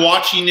 This time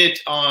watching it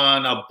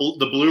on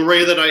the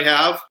Blu-ray that I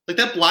have, like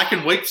that black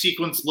and white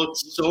sequence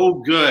looks so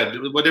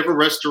good. Whatever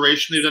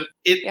restoration they've done,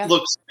 it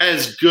looks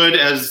as good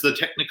as the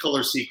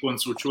Technicolor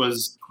sequence, which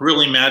was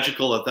really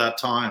magical at that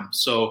time.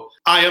 So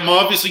I am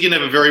obviously going to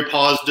have a very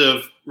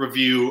positive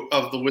review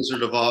of The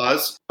Wizard of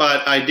Oz,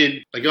 but I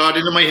got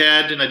into my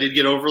head and I did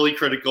get overly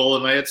critical,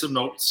 and I had some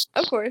notes.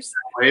 Of course.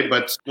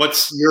 But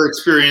what's your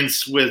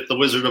experience with The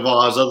Wizard of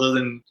Oz, other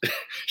than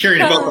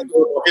hearing about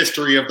the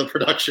history of the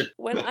production?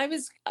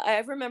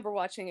 I remember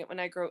watching it when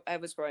I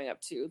was growing up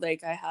too.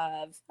 Like, I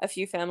have a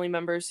few family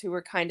members who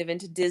were kind of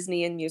into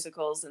Disney and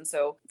musicals, and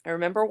so I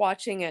remember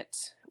watching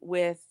it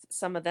with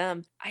some of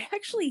them. I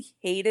actually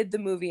hated the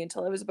movie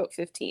until I was about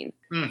 15.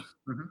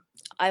 Mm-hmm.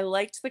 I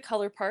liked the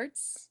color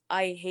parts.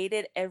 I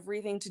hated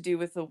everything to do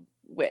with the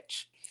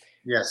witch.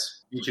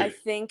 Yes, me too. I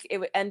think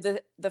and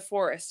the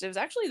forest. It was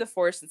actually the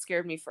forest that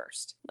scared me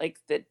first, like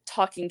the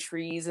talking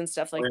trees and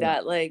stuff like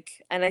that. Like,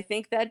 and I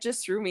think that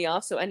just threw me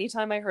off. So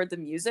anytime I heard the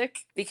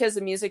music, because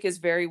the music is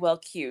very well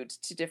cued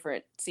to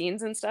different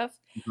scenes and stuff,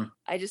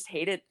 I just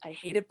hated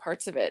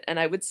parts of it, and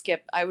I would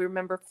skip. I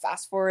remember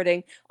fast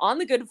forwarding on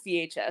the good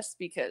VHS,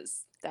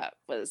 because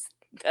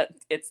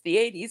it's the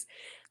 80s.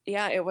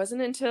 Yeah, it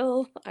wasn't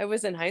until I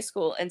was in high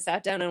school and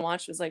sat down and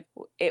watched,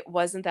 it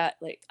wasn't that,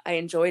 like, I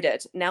enjoyed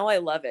it. Now I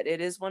love it.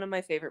 It is one of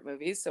my favorite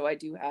movies. So I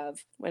do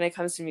have, when it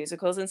comes to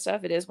musicals and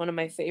stuff, it is one of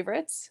my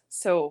favorites.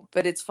 So,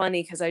 but it's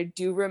funny because I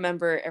do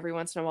remember every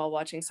once in a while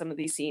watching some of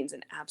these scenes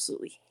and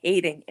absolutely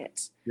hating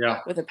it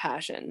with a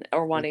passion,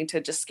 or wanting to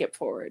just skip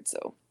forward.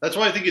 So that's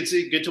why I think it's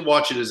good to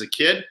watch it as a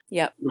kid.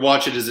 Yeah.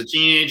 Watch it as a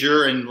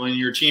teenager, and when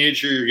you're a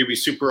teenager, you're gonna be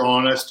super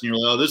honest, and you're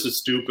like, oh, this is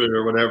stupid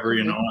or whatever,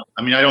 you know.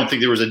 I mean, I don't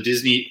think there was a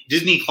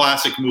Disney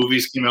classic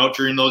movies came out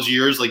during those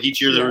years. Like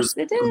each year there was,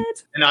 it did.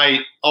 And I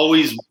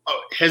always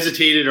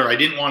hesitated, or I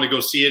didn't want to go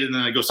see it, and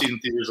then I go see it in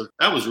theaters. Like,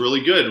 that was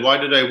really good. Why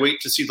did I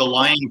wait to see The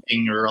Lion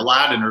King or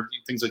Aladdin or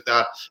things like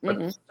that? But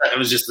that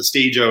was just the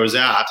stage I was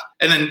at.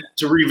 And then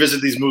to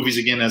revisit these movies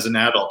again as an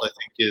adult, I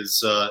think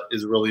is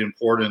really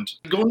important.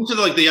 Going to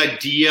the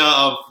idea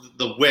of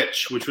the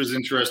witch, which was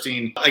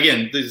interesting.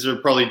 Again, these are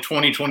probably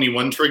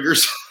 2021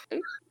 triggers.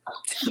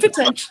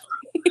 Potentially.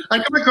 I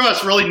come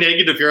across really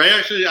negative here.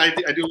 I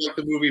do like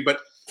the movie,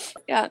 but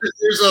yeah,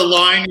 there's a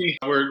line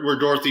where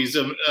Dorothy's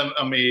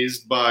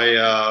amazed by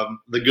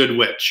the good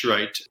witch,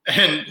 right?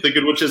 And the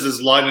good witch has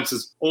this line that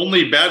says,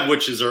 "Only bad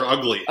witches are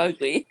ugly."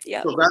 Ugly,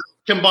 yeah. So that,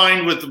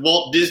 combined with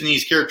Walt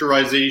Disney's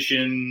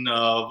characterization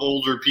of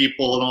older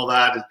people and all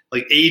that,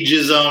 like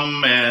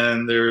ageism,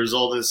 and there's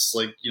all this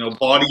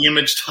body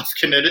image stuff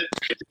connected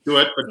to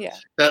it. But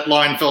that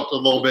line felt a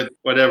little bit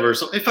whatever.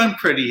 So if I'm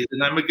pretty,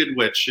 then I'm a good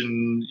witch,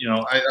 and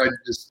I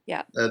just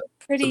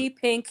pretty,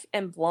 pink,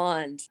 and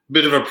blonde.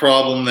 Bit of a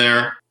problem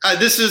there.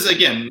 This is,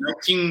 again,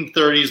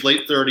 1930s,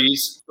 late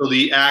 30s, so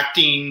the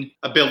acting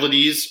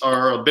abilities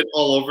are a bit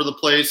all over the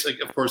place. Like,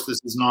 of course, this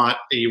is not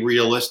a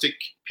realistic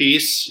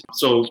piece.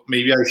 So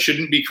maybe I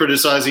shouldn't be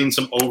criticizing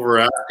some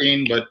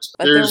overacting, but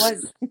there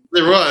was.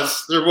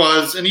 There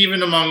was, and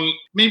even among,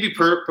 maybe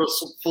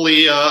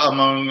purposefully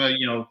among,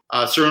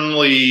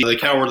 certainly The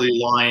Cowardly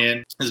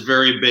Lion is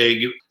very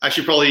big.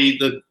 Actually, probably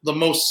the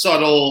most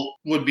subtle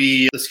would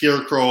be the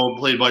Scarecrow,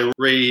 played by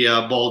Ray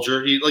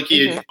Bolger.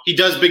 He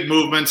does big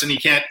movements and he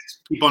can't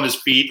keep on his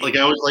feet.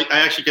 I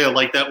actually kind of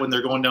like that when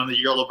they're going down the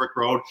yellow brick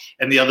road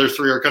and the other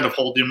three are kind of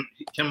holding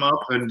him up,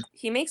 and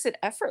he makes it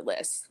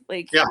effortless.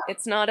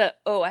 It's not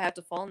I have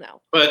to fall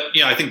now. But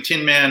yeah, I think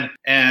Tin Man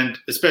and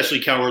especially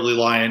Cowardly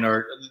Lion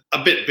are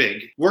a bit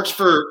big. Works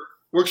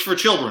for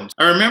children.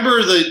 I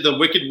remember the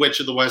Wicked Witch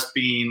of the West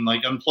being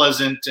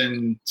unpleasant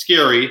and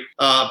scary.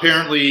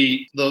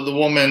 Apparently, the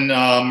woman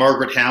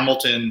Margaret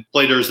Hamilton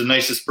played her as the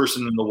nicest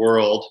person in the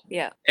world.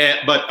 Yeah.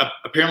 But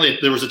apparently,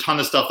 there was a ton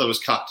of stuff that was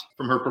cut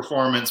from her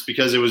performance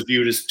because it was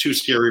viewed as too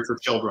scary for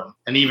children.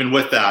 And even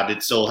with that,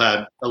 it still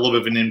had a little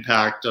bit of an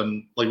impact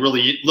on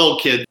really little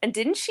kids. And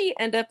didn't she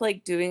end up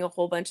doing a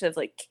whole bunch of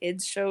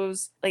kids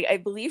shows? I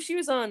believe she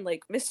was on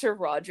Mr.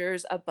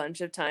 Rogers a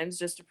bunch of times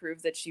just to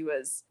prove that she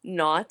was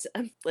not.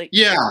 She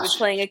was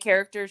playing a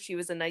character. She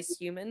was a nice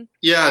human.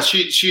 Yeah,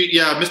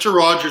 Mr.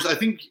 Rogers, I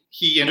think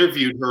he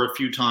interviewed her a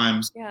few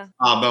times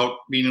about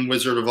being in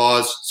Wizard of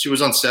Oz. She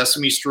was on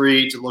Sesame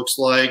Street, it looks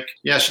like.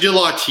 Yeah, she did a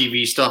lot of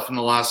TV stuff in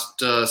the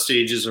last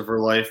stages of her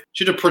life.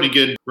 She had a pretty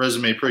good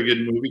resume, pretty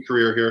good movie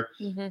career here.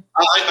 Mm-hmm.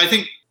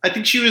 I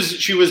think she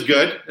was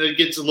good. It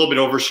gets a little bit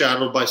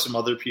overshadowed by some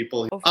other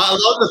people. A lot of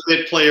the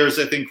bit players,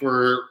 I think,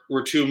 were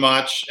too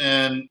much.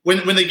 And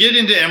when they get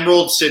into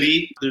Emerald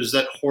City, there's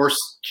that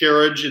horse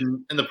carriage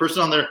and the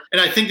person on there. And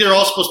I think they're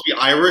all supposed to be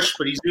Irish,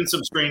 but he's doing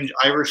some strange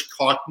Irish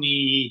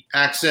Cockney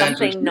accent.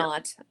 Something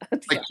not. I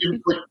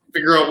couldn't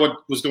figure out what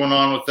was going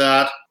on with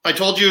that. I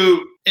told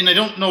you, and I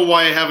don't know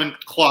why I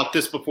haven't clocked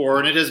this before,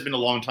 and it has been a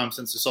long time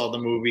since I saw the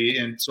movie.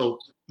 And so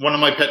one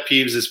of my pet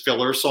peeves is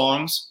filler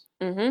songs.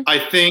 Mm-hmm. I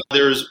think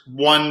there's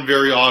one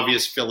very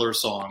obvious filler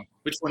song.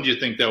 Which one do you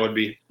think that would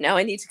be? Now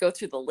I need to go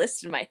through the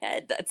list in my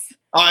head.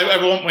 I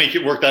won't make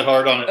it work that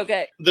hard on it.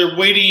 Okay. They're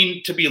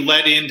waiting to be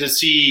let in to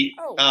see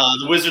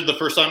the wizard the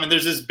first time, and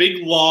there's this big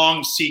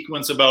long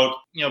sequence about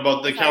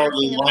the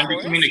Cowardly Lion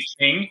becoming a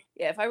king.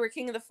 Yeah, if I were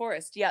king of the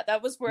forest,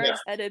 that was where I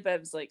was headed. But I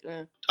was like,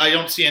 I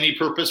don't see any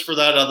purpose for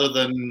that other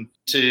than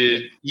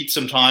to eat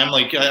some time.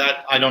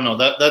 I don't know.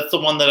 That's the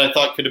one that I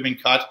thought could have been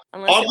cut.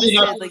 Unless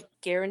it was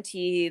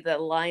guarantee the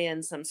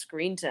lion some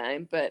screen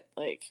time, but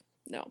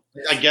no.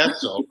 I guess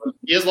so. But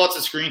he has lots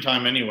of screen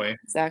time anyway.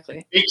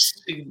 Exactly. He makes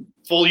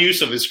full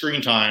use of his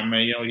screen time.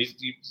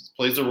 He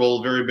plays the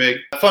role very big.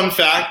 Fun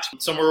fact,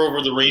 Somewhere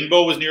Over the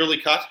Rainbow was nearly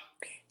cut.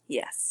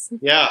 Yes.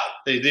 Yeah,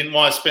 they didn't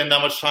want to spend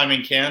that much time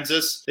in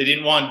Kansas. They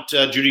didn't want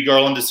Judy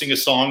Garland to sing a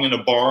song in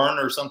a barn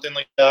or something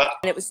like that.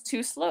 And it was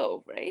too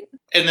slow, right?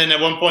 And then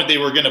at one point they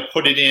were going to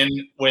put it in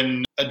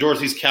when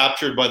Dorothy's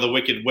captured by the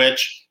Wicked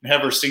Witch and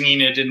have her singing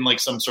it in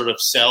some sort of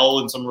cell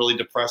in some really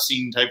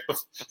depressing type of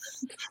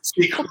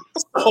sequence.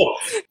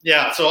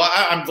 So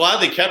I'm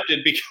glad they kept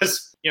it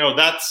because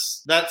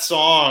that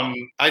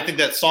song, I think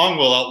that song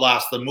will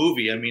outlast the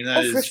movie. I mean,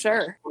 that is for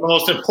sure one of the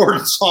most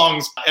important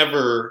songs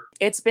ever.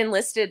 It's been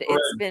listed.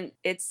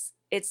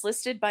 It's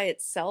listed by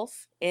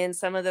itself in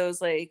some of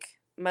those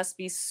must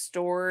be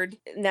stored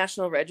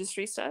National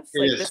Registry stuff.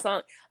 The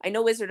song, I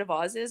know Wizard of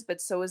Oz is,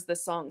 but so is the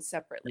song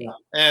separately. Yeah.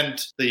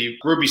 And the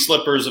Ruby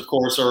Slippers, of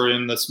course, are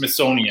in the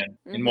Smithsonian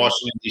in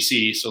Washington,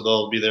 D.C., so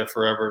they'll be there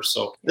forever.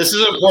 So this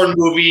is an important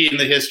movie in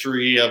the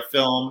history of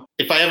film.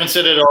 If I haven't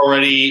said it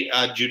already,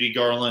 Judy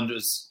Garland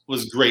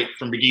was great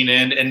from beginning to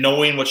end, and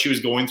knowing what she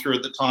was going through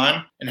at the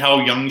time and how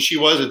young she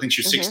was. I think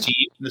she was 16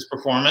 in this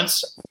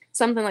performance.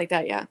 Something like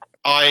that, yeah.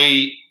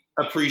 I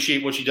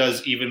appreciate what she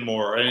does even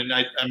more, and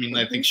I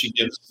think she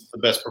gives the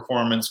best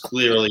performance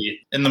clearly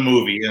in the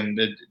movie, and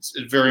it's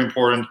very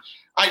important.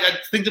 I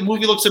think the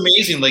movie looks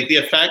amazing. The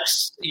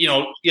effects,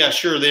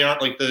 sure, they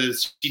aren't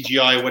the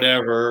CGI,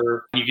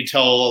 whatever. You can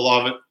tell a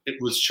lot of it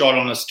was shot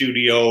on a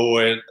studio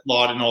a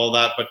lot and all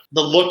that, but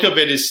the look of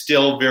it is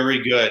still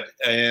very good.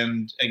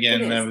 And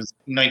again, that was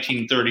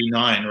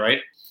 1939,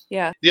 right?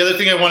 Yeah. The other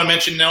thing I want to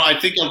mention now, I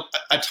think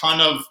a ton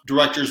of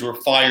directors were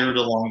fired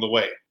along the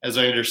way, as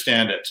I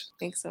understand it. I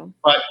think so.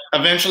 But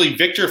eventually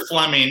Victor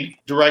Fleming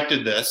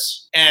directed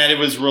this, and it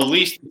was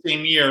released the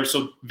same year.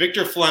 So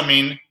Victor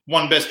Fleming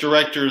won Best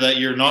Director that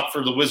year, not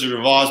for The Wizard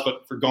of Oz,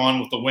 but for Gone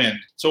with the Wind.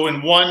 So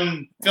in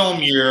one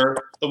film year,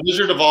 The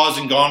Wizard of Oz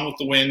and Gone with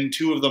the Wind,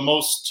 two of the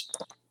most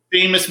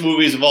famous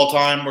movies of all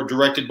time, were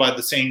directed by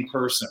the same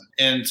person.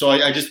 And so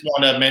I just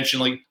want to mention,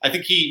 I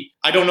think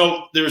I don't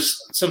know, there's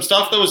some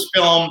stuff that was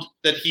filmed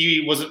that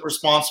he wasn't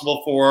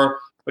responsible for,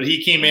 but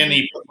he came in and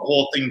he put the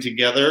whole thing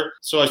together.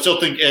 So I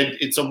still think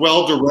it's a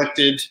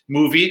well-directed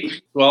movie.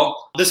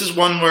 Well, this is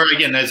one where,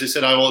 again, as I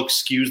said, I will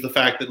excuse the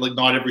fact that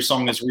not every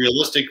song is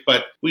realistic,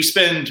 but we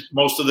spend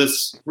most of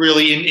this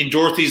really in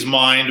Dorothy's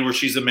mind, where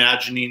she's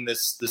imagining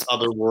this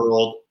other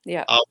world,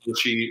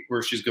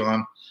 where she's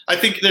gone. I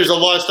think there's a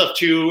lot of stuff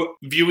too,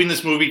 viewing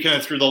this movie kind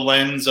of through the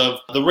lens of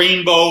the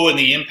rainbow and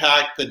the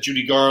impact that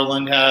Judy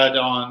Garland had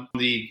on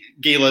the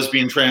gay,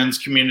 lesbian, trans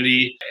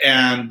community.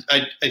 And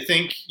I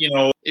think,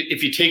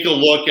 if you take a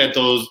look at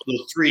those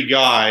three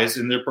guys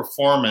and their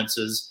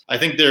performances, I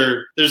think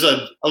there's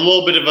a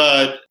little bit of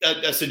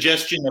a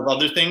suggestion of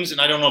other things.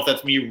 And I don't know if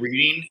that's me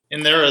reading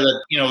in there, or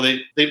that,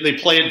 they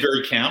play it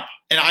very camp.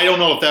 And I don't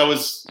know if that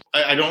was,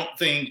 I don't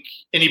think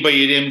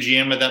anybody at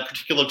MGM at that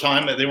particular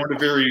time, they weren't a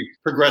very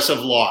progressive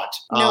lot.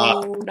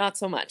 No, not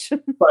so much.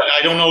 But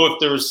I don't know if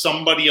there was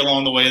somebody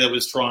along the way that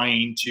was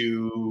trying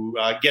to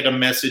get a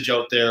message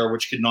out there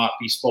which could not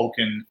be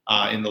spoken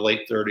in the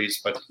late 30s.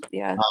 But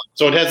yeah.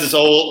 So it has this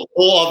whole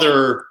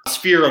other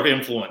sphere of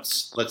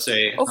influence, let's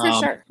say. Oh, for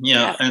sure.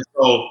 Yeah. And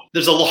so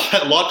there's a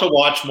lot to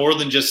watch, more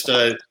than just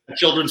a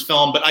children's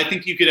film. But I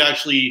think you could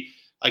actually...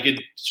 I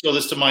could show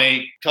this to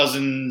my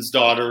cousin's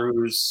daughter,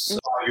 who's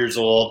 5 years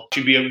old.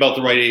 She'd be about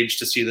the right age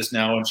to see this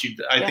now, and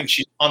I think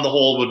she, on the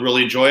whole, would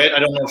really enjoy it. I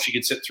don't know if she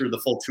could sit through the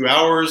full 2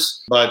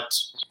 hours, but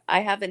I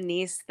have a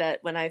niece that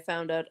when I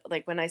found out,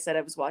 like when I said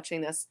I was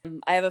watching this,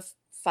 I have a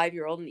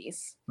 5-year-old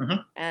niece,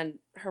 and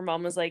her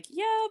mom was like,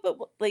 "Yeah, but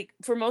like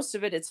for most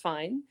of it, it's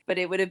fine." But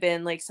it would have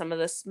been like some of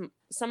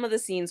the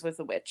scenes with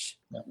the witch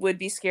would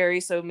be scary,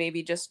 so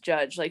maybe just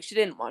judge. Like she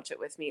didn't watch it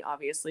with me,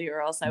 obviously,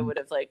 or else I would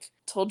have like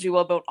told you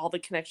about all the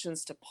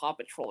connections to Paw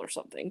Patrol or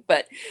something.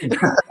 But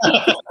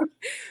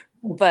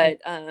but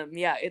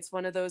yeah, it's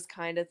one of those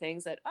kind of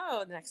things that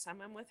next time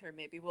I'm with her,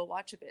 maybe we'll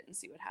watch a bit and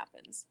see what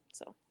happens.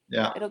 So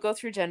yeah, it'll go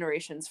through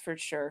generations for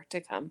sure to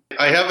come.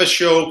 I have a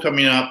show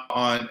coming up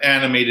on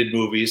animated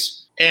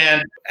movies,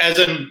 and as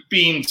I'm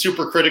being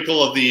super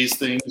critical of these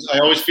things, I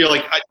always feel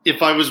like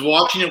if I was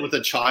watching it with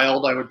a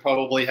child, I would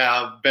probably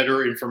have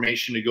better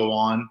information to go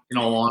on, in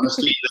all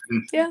honesty,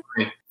 than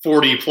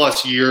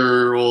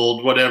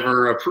 40-plus-year-old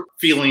whatever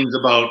feelings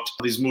about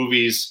these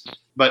movies.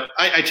 But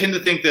I tend to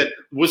think that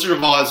Wizard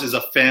of Oz is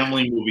a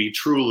family movie,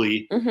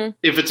 truly.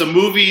 If it's a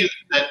movie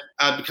that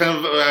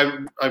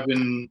I've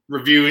been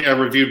reviewing, I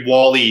reviewed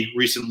WALL-E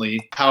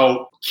recently,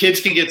 how kids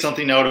can get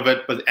something out of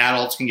it, but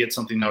adults can get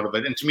something out of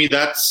it. And to me,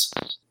 that's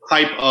the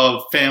type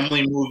of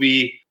family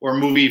movie or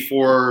movie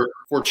for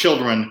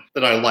children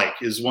that I like,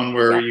 is one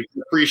where you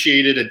can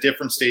appreciate it at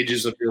different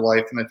stages of your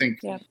life. And I think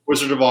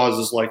Wizard of Oz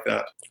is like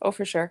that. Oh,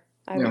 for sure.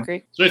 I agree.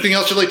 Is there anything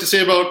else you'd like to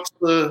say about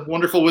the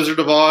wonderful Wizard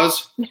of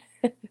Oz?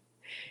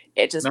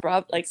 It just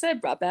brought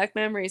back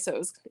memories, so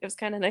it was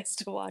kind of nice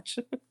to watch.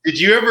 Did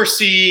you ever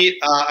see?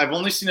 I've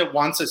only seen it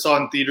once. I saw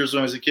it in theaters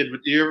when I was a kid.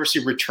 But did you ever see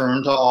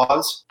Return to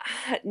Oz?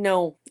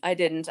 No, I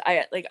didn't.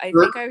 I think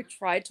I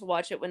tried to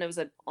watch it when it was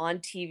on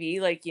TV,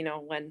 like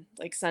when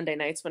like Sunday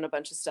nights when a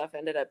bunch of stuff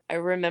ended up. I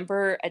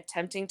remember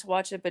attempting to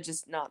watch it, but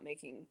just not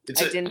making.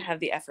 I didn't have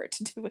the effort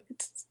to do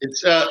it.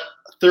 It's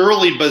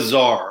thoroughly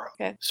bizarre.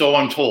 Okay. So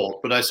I'm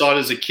told, but I saw it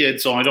as a kid,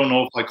 so I don't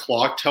know if I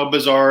clocked how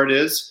bizarre it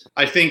is.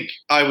 I think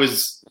I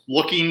was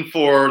looking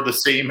for the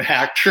same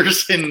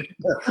actors in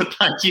the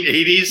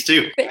 1980s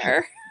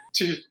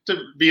to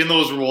be in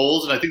those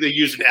roles, and I think they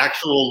used an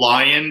actual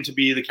lion to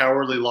be the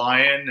Cowardly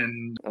Lion,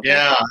 and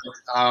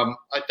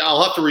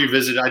I'll have to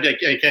revisit it.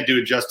 I can't do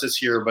it justice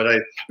here, but I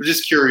was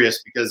just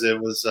curious because it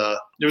was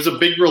a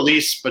big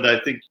release, but I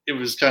think it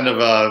was kind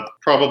of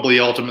probably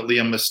ultimately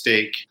a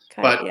mistake.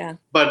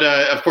 But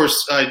of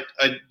course, I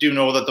do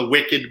know that the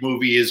Wicked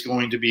movie is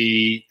going to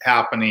be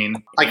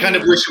happening. I kind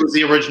of wish it was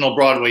the original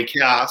Broadway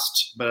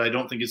cast, but I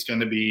don't think it's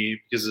going to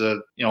be because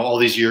all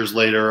these years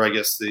later. I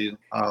guess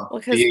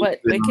because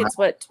Wicked's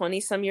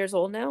 20-some years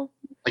old now.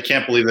 I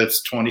can't believe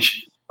it's 20.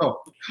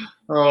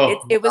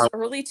 It was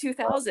early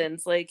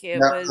 2000s. Like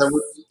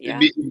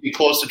it'd be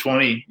close to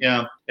 20.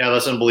 Yeah,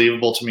 that's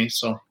unbelievable to me.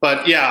 So,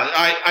 but yeah,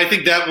 I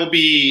think that will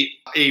be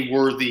a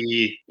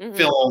worthy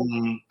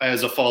film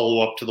as a follow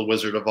up to The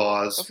Wizard of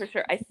Oz. Oh, for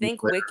sure. I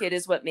think Wicked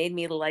is what made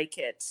me like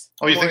it.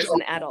 Oh, you think as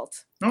an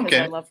adult? Okay,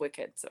 I love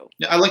Wicked. So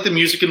yeah, I like the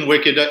music in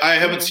Wicked. I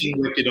haven't seen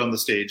Wicked on the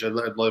stage. I'd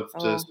love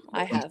to.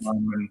 I have.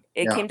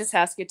 It came to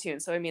Saskatoon,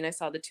 so I mean, I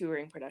saw the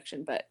touring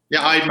production, but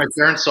my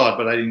parents saw it,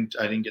 but I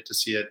didn't get to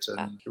see it.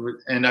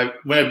 And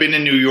when I've been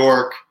in New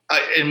York,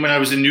 and when I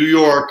was in New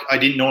York, I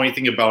didn't know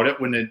anything about it.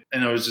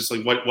 And I was just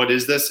like, what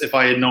is this? If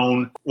I had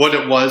known what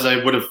it was,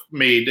 I would have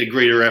made a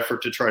greater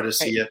effort to try to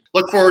see it.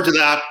 Look forward to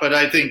that. But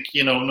I think,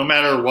 no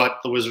matter what,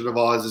 The Wizard of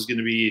Oz is going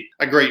to be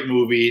a great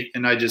movie.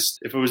 And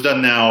if it was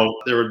done now,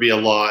 there would be a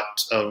lot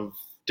of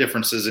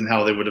differences in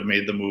how they would have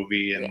made the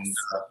movie and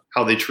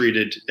how they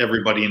treated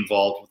everybody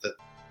involved with it.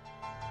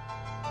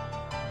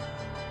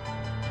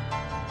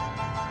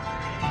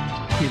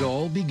 It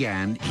all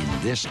began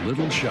in this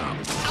little shop.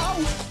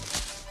 Ow!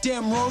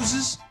 Damn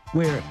roses!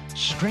 Where,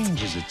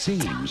 strange as it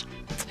seems,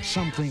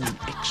 something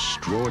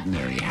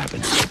extraordinary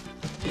happened.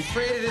 I'm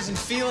afraid it isn't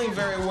feeling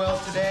very well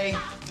today.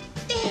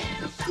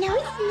 Now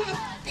isn't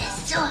that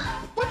bizarre?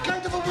 What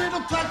kind of a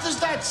riddle plot does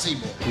that,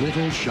 Seymour?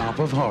 Little Shop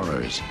of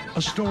Horrors.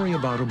 A story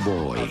about a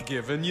boy. I've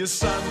given you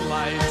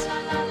sunlight.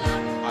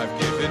 I've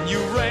given you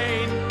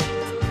rain.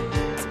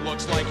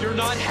 Looks like you're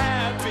not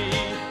happy.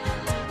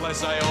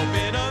 Unless I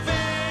open a vein.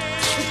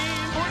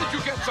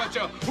 such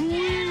a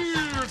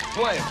weird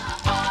place.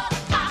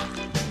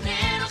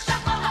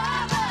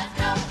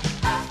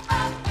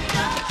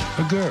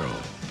 A girl.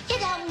 You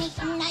don't need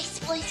a nice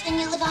voice when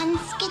you live on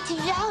Skid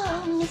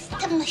Row,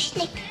 Mr.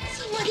 Mushnick.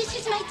 See, no, this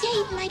is my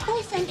date, my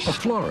boyfriend. A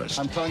florist.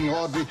 I'm telling you,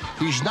 Audrey,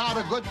 he's not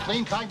a good,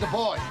 clean kind of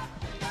boy.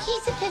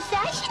 He's a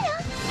professional.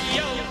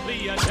 You'll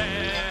be a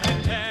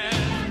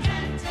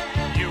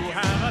 10-10. You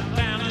have a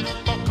talent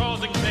for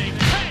causing things.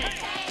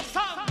 Hey,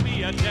 son,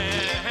 be a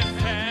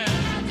 10-10.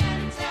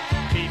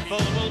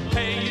 People will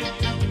pay you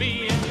to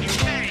be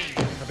inhumane.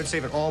 I've been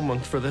saving all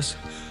month for this.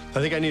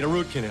 I think I need a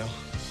root canal.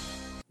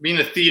 Being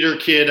a theater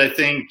kid, I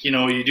think, you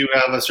know, you do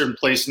have a certain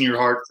place in your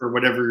heart for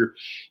whatever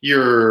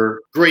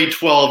your grade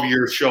 12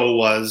 year show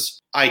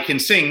was. I can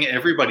sing.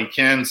 Everybody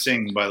can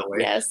sing, by the way.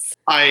 Yes.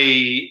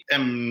 I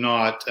am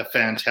not a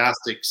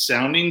fantastic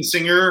sounding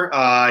singer.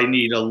 I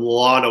need a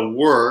lot of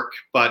work,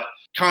 but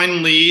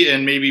kindly,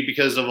 and maybe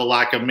because of a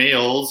lack of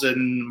males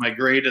in my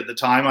grade at the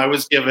time, I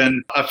was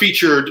given a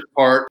featured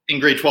part in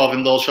grade 12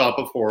 in Little Shop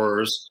of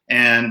Horrors.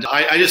 And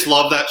I just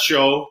love that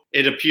show.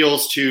 It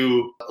appeals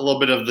to a little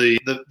bit of the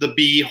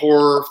B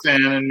horror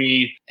fan in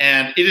me.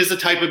 And it is the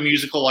type of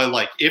musical I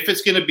like. If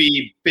it's going to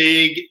be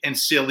big and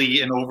silly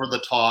and over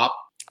the top,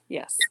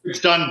 yes, if it's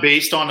done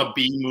based on a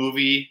B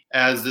movie,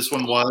 as this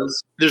one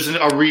was, there's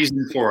a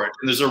reason for it.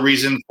 And there's a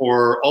reason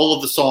for all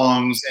of the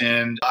songs,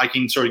 and I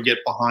can sort of get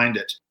behind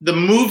it. The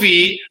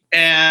movie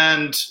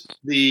and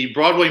the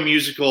Broadway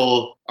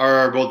musical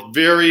are both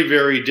very,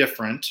 very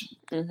different.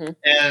 Mm-hmm.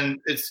 And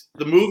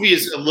the movie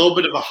is a little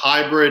bit of a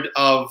hybrid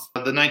of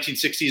the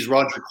 1960s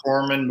Roger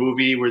Corman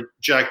movie where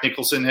Jack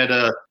Nicholson had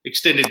a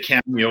extended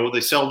cameo. They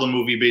sell the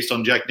movie based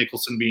on Jack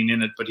Nicholson being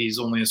in it, but he's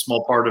only a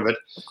small part of it.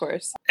 Of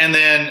course. And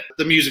then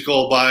the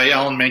musical by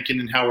Alan Menken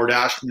and Howard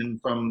Ashman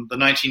from the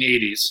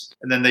 1980s.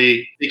 And then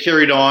they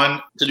carried on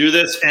to do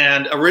this.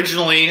 And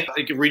originally,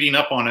 reading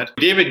up on it,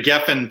 David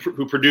Geffen,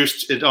 who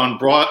produced it on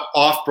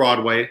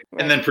off-Broadway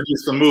and then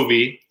produced the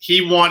movie,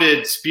 he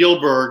wanted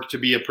Spielberg to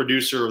be a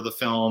producer of the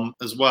film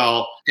as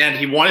well. And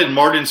he wanted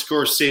Martin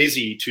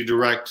Scorsese to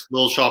direct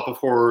Little Shop of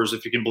Horrors,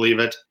 if you can believe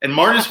it. And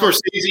Martin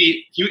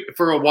Scorsese,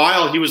 for a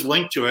while, he was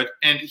linked to it,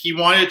 and he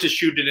wanted to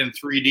shoot it in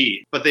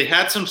 3D. But they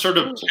had some sort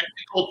of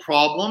technical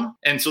problem.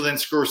 And so then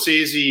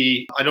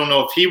Scorsese, I don't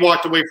know if he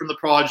walked away from the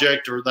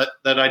project or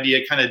that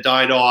idea kind of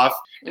died off.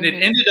 And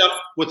it ended up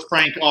with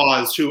Frank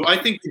Oz, who I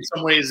think in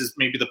some ways is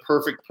maybe the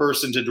perfect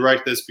person to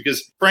direct this,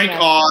 because Frank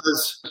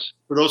Oz,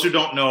 for those who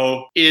don't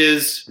know,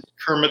 is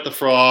Kermit the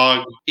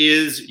Frog,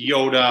 is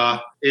Yoda,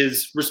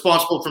 is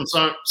responsible for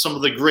some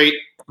of the great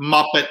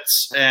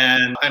Muppets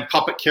and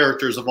puppet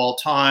characters of all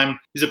time.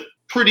 He's a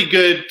pretty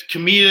good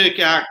comedic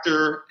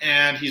actor,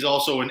 and he's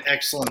also an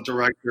excellent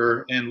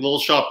director, and Little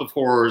Shop of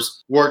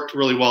Horrors worked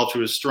really well to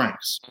his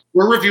strengths.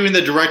 We're reviewing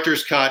the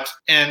director's cut,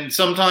 and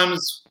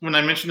sometimes when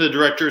I mention the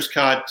director's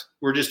cut,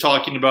 we're just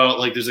talking about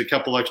like there's a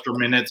couple extra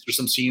minutes or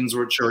some scenes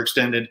which are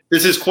extended.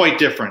 This is quite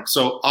different.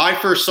 So I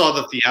first saw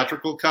the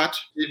theatrical cut.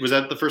 Was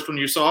that the first one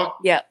you saw?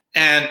 Yeah.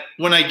 And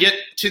when I get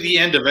to the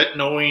end of it,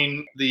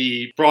 knowing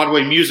the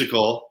Broadway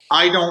musical,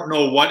 I don't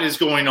know what is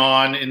going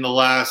on in the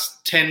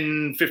last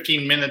 10,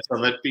 15 minutes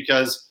of it,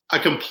 because a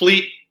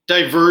complete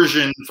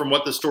diversion from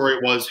what the story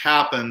was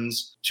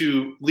happens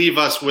to leave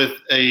us with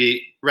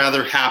a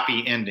rather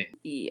happy ending.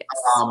 Yes.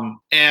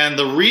 And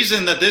the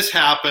reason that this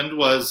happened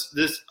was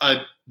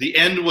the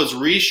end was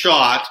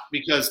reshot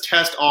because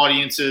test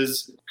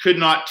audiences could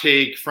not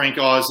take Frank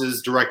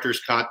Oz's director's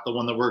cut, the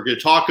one that we're going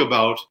to talk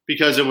about,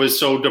 because it was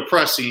so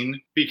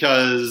depressing,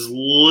 because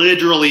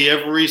literally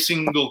every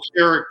single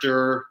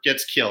character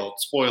gets killed.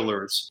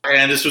 Spoilers.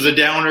 And this was a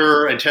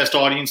downer, and test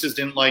audiences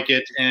didn't like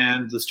it,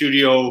 and the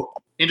studio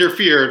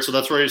interfered. So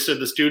that's why I said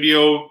the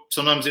studio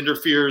sometimes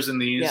interferes in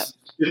these. Yep.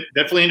 It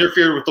definitely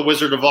interfered with The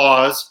Wizard of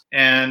Oz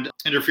and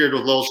interfered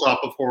with Little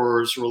Shop of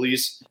Horrors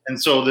release.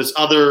 And so this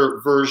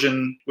other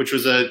version, which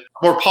was a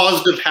more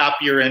positive,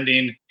 happier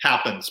ending,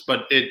 happens,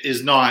 but it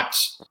is not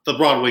the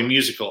Broadway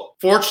musical.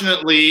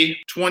 Fortunately,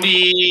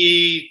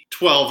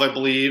 2012, I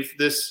believe,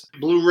 this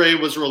Blu-ray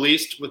was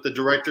released with the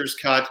director's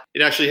cut.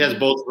 It actually has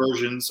both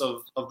versions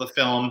of the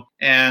film,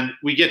 and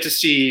we get to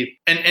see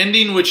an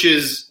ending which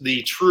is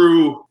the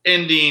true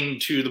ending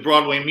to the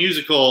Broadway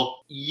musical,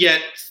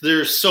 yet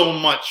there's so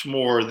much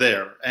more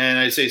there. And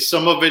I say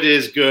some of it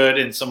is good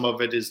and some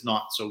of it is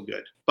not so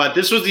good. But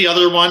this was the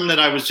other one that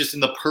I was just in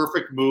the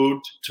perfect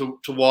mood to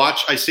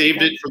watch. I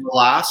saved it for the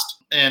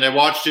last, and I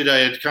watched it. I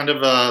had kind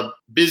of a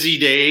busy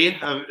day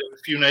a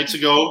few nights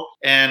ago,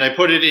 and I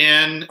put it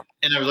in,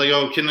 and I was like,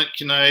 oh,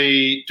 do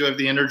I have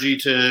the energy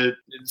to,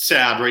 it's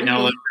sad right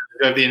now, like,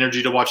 I have the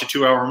energy to watch a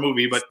 2-hour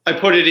movie, but I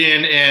put it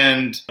in,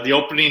 and the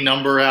opening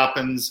number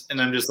happens,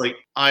 and I'm just like,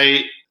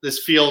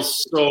 this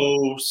feels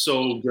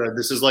so good.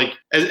 This is like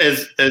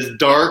as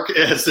dark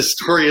as the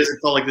story is. It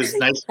felt like this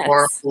nice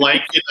warm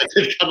blanket. I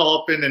could cuddle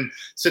up in and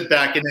sit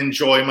back and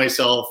enjoy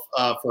myself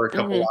for a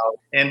couple hours.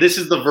 And this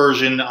is the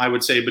version, I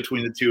would say,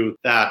 between the two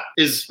that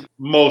is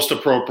most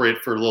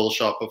appropriate for Little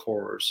Shop of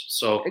Horrors.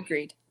 So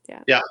agreed.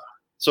 Yeah.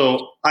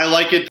 So I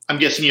like it. I'm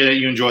guessing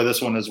you enjoy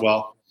this one as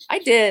well. I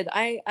did.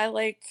 I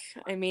like.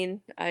 I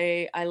mean,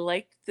 I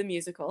liked the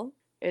musical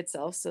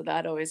itself, so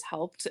that always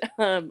helped.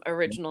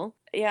 Original.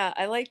 Yeah,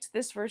 I liked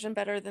this version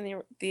better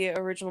than the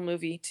original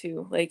movie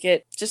too. Like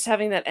it just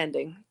having that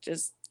ending,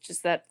 just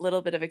that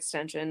little bit of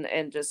extension,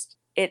 and just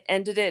it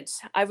ended it.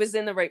 I was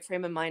in the right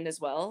frame of mind as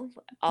well.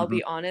 I'll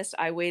be honest,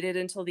 I waited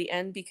until the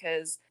end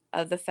because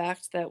of the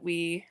fact that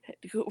we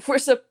were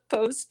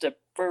supposed to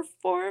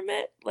perform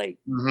it like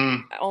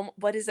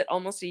what is it,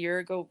 almost a year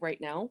ago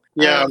right now.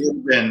 Yeah,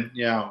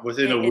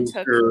 within a week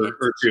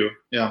or two.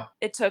 Yeah,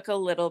 it took a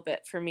little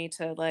bit for me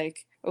to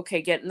like,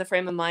 okay, get in the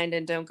frame of mind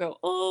and don't go,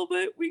 oh,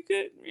 but we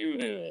could,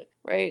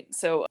 right?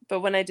 So, but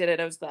when I did it,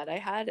 I was glad I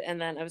had,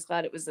 and then I was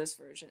glad it was this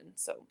version.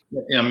 So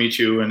yeah, me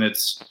too. And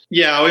it's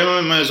we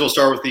might as well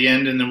start with the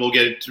end, and then we'll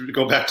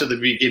go back to the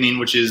beginning,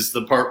 which is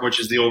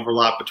the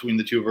overlap between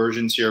the two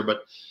versions here.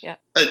 But yeah,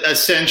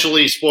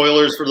 essentially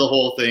spoilers for the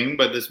whole thing.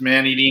 But this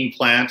man-eating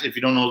plant, if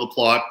you don't know the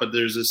plot, but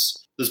there's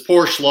this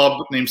poor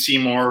schlub named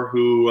Seymour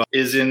who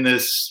is in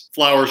this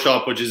flower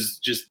shop, which is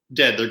just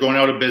dead. They're going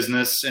out of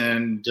business,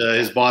 and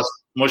his boss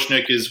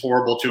Mushnick is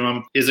horrible to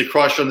him. He has a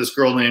crush on this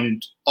girl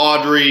named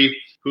Audrey,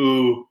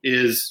 who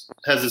has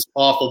this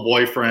awful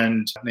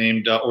boyfriend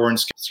named Oren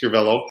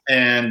Scrivello,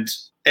 and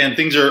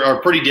things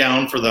are pretty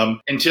down for them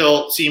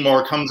until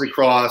Seymour comes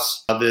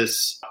across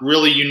this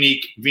really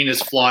unique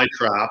Venus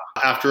flytrap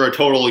after a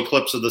total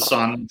eclipse of the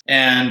sun.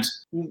 And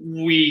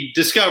we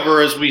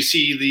discover, as we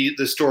see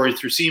the story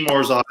through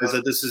Seymour's eyes,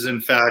 that this is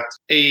in fact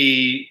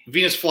a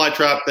Venus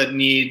flytrap that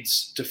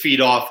needs to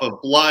feed off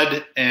of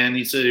blood, and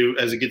needs to,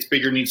 as it gets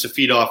bigger, needs to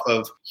feed off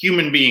of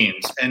human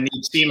beings, and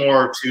needs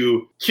Seymour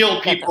to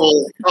kill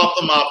people, chop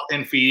them up,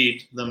 and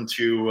feed them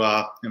to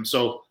him.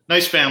 So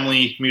nice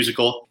family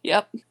musical.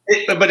 Yep.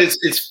 But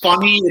it's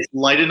funny. It's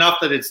light enough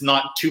that it's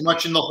not too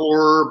much in the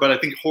horror. But I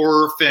think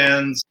horror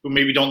fans who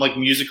maybe don't like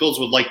musicals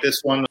would like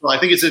this one. I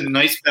think it's a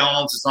nice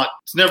balance.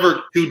 It's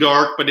never too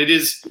dark, but it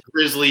is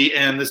grisly.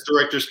 And this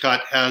director's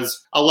cut has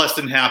a less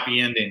than happy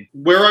ending.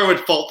 Where I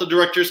would fault the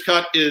director's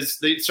cut is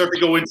they start to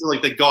go into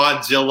like the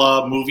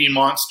Godzilla movie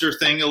monster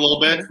thing a little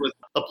bit, with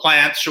the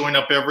plants showing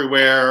up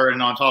everywhere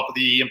and on top of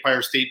the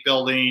Empire State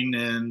Building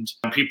and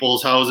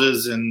people's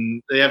houses.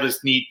 And they have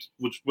this neat,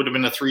 which would have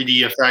been a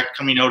 3D effect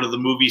coming out of the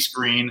movie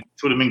screen,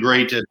 which would have been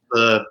great at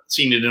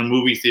seeing it in a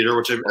movie theater,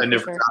 which I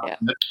never got.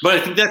 Yeah. But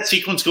I think that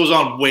sequence goes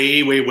on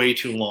way, way, way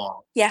too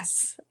long.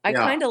 Yes. I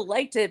kind of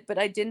liked it, but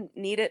I didn't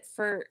need it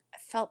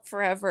felt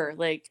forever.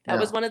 Like that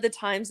was one of the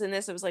times in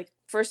this, it was like,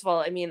 first of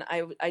all, I mean,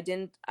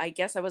 I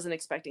guess I wasn't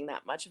expecting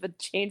that much of a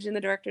change in the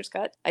director's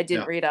cut. I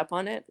didn't read up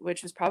on it,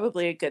 which was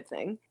probably a good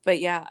thing. But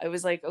yeah, I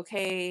was like,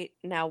 okay,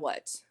 now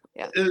what?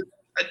 Yeah.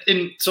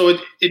 And so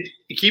it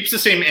keeps the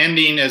same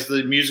ending as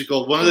the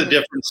musical. One of the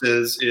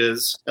differences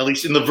is, at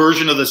least in the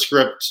version of the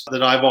script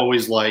that I've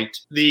always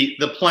liked, the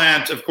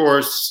plant, of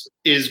course,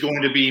 is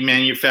going to be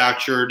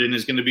manufactured and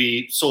is going to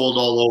be sold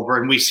all over.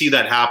 And we see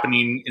that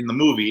happening in the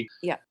movie.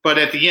 Yeah. But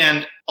at the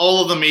end,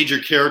 all of the major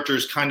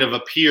characters kind of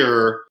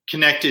appear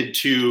connected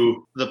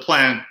to the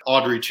plant,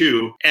 Audrey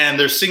too. And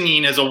they're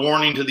singing as a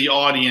warning to the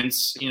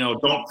audience,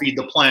 don't feed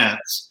the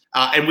plants.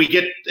 And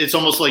it's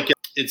almost like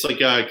it's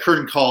like a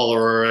curtain call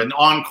or an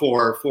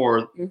encore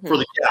for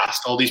the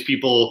cast, all these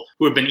people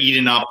who have been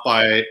eaten up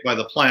by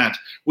the plant.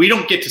 We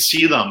don't get to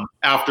see them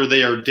after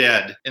they are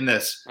dead in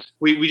this.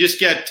 We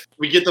get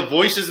the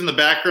voices in the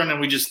background, and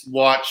we just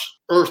watch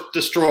Earth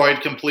destroyed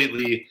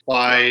completely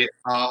by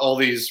all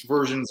these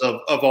versions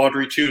of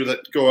Audrey 2 that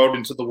go out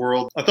into the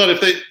world. I thought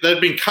if that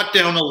had been cut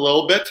down a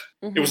little bit,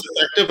 it was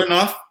effective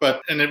enough,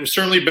 and it was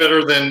certainly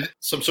better than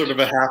some sort of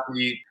a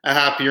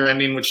happier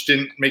ending, which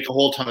didn't make a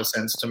whole ton of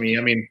sense to me.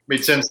 I mean,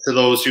 made sense to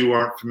those who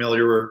aren't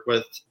familiar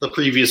with the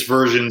previous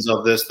versions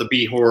of this, the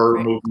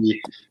B-horror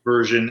movie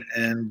version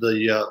and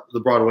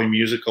the Broadway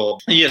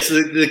musical. Yes,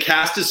 the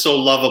cast is so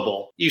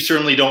lovable. You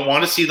certainly don't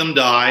want to see them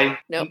die.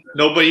 Nope.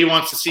 Nobody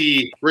wants to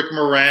see Rick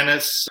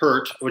Moranis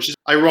hurt, which is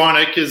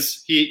ironic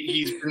because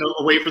he's been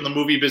away from the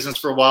movie business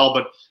for a while,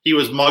 but he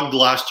was mugged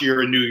last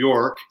year in New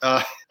York,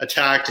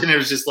 attacked, and it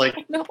was just like,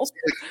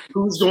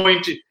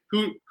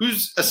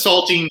 who's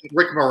assaulting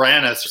Rick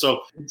Moranis?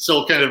 So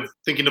still kind of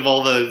thinking of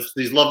all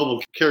these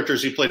lovable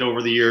characters he played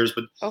over the years.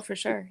 But for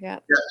sure, yeah,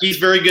 he's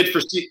very good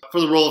for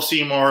the role of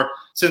Seymour.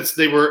 Since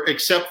they were,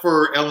 except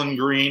for Ellen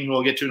Greene, who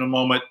I'll get to in a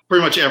moment,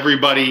 pretty much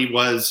everybody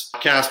was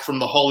cast from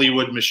the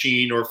Hollywood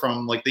machine or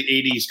from like the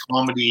 80s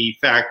comedy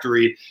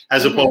factory,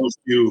 as opposed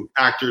to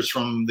actors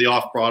from the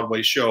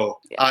off-Broadway show.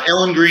 Yeah.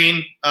 Ellen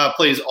Greene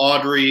plays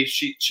Audrey.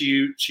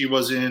 She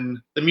was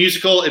in the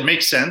musical. It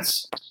makes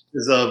sense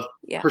because of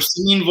her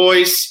singing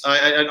voice.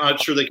 I'm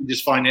not sure they could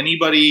just find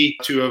anybody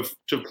to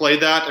play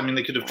that. I mean,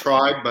 they could have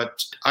tried,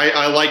 but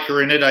I like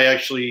her in it. I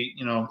actually,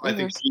 I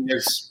think she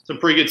has some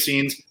pretty good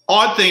scenes.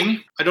 Odd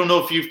thing, I don't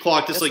know if you've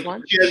clocked this, like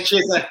she has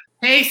a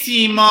 "Hey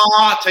Seymour"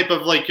 type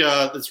of like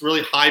this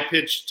really high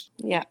pitched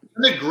Yeah.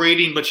 Kind of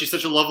grating, but she's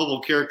such a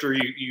lovable character.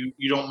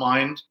 You don't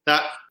mind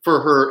that for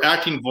her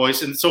acting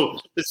voice. And so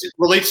this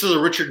relates to the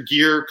Richard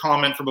Gere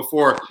comment from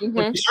before. Mm-hmm.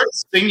 When she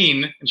starts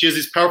singing, and she has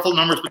these powerful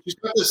numbers, but she's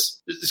got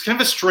this kind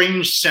of a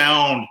strange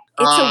sound.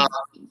 It's a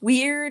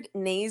weird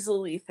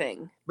nasally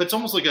thing. But it's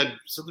almost like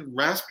something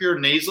raspy or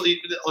nasally.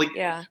 Like,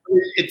 yeah.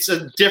 It's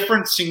a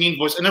different singing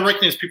voice. And I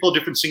recognize people have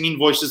different singing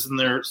voices than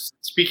their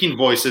speaking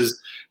voices.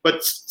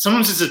 But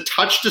sometimes it's a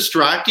touch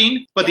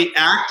distracting. But the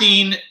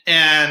acting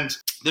and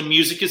the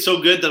music is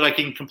so good that I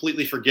can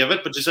completely forgive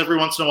it. But just every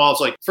once in a while, it's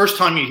like, first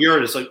time you hear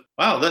it, it's like,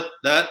 wow,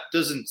 that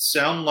doesn't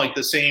sound like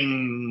the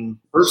same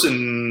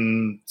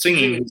person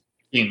singing,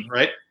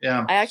 right?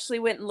 Yeah. I actually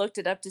went and looked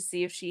it up to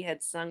see if she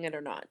had sung it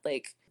or not.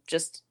 Like,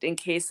 just in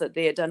case that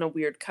they had done a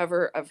weird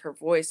cover of her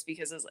voice,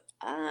 because I was like,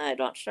 I'm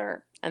not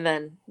sure. And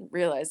then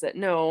realized that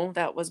no,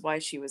 that was why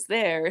she was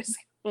there.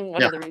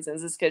 One of the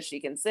reasons is because she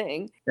can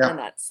sing, and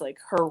that's like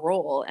her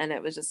role. And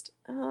it was just,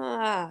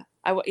 I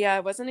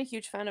wasn't a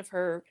huge fan of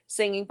her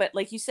singing, but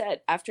like you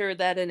said, after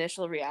that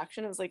initial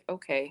reaction, I was like,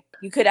 okay,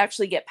 you could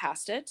actually get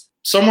past it.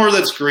 Somewhere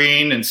That's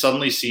Green and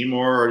Suddenly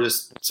Seymour are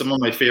just some of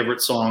my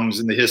favorite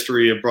songs in the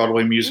history of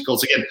Broadway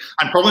musicals. Again,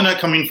 I'm probably not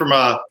coming from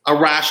a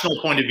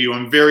rational point of view.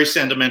 I'm very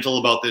sentimental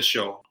about this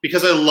show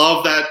because I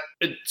love that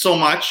so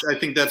much. I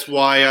think that's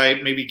why I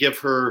maybe give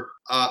her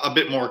a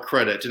bit more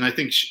credit. And I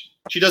think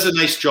she does a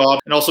nice job,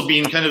 and also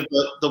being kind of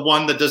the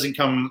one that doesn't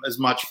come as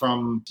much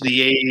from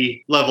the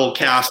A-level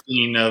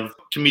casting of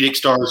comedic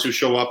stars who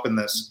show up in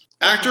this.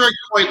 Actor I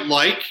quite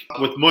like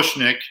with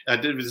Mushnik.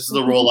 This is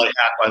the role I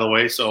had, by the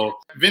way. So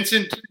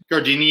Vincent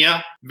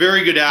Gardenia,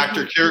 very good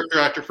actor, character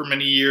actor for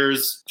many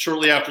years.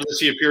 Shortly after this,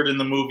 he appeared in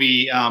the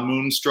movie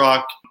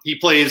Moonstruck. He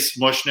plays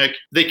Mushnik.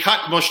 They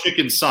cut Mushnik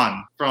and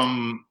Son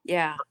from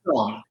the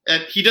film,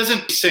 and he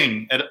doesn't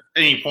sing at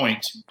any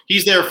point.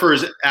 He's there for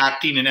his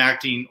acting and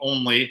acting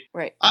only.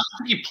 Right. I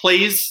think he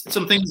plays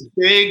some things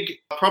big,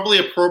 probably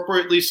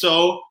appropriately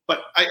so,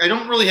 but I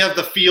don't really have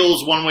the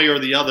feels one way or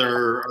the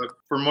other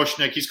for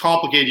Mushnik. He's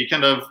complicated. You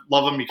kind of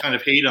love him, you kind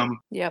of hate him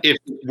if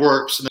it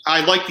works. And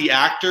I like the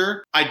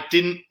actor. I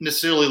didn't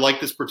necessarily like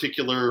this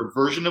particular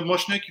version of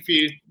Mushnik, if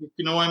you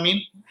know what I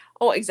mean.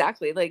 Oh,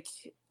 exactly. Like,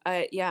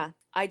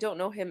 I don't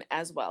know him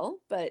as well,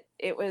 but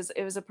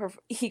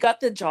he got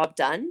the job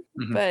done,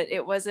 but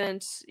it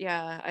wasn't,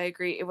 I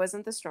agree. It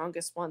wasn't the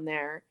strongest one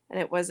there, and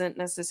it wasn't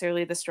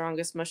necessarily the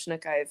strongest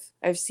Mushnik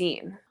I've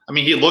seen. I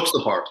mean, he looks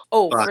the part.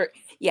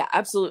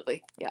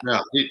 Absolutely. Yeah,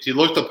 he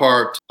looked the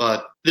part,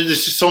 but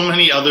there's just so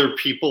many other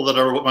people that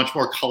are much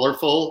more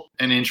colorful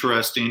and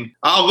interesting.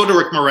 I'll go to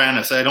Rick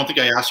Moranis. I don't think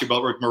I asked you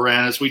about Rick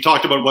Moranis. We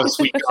talked about what a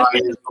sweet guy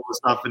is and all this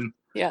stuff, and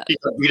he got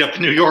beat up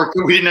in New York.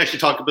 We didn't actually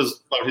talk about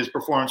his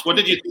performance. What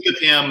did you think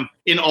of him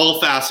in all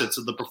facets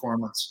of the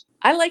performance?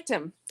 I liked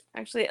him.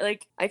 Actually,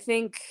 like,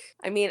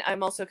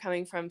 I'm also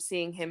coming from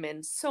seeing him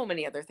in so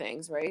many other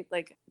things, right?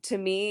 Like, to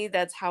me,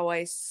 that's how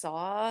I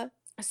saw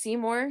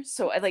Seymour.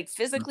 So I like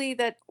physically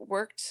that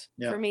worked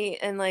for me,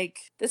 and like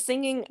the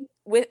singing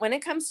when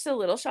it comes to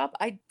Little Shop,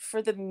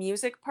 for the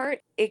music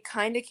part, it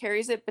kind of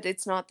carries it, but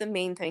it's not the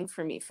main thing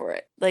for me for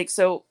it. Like,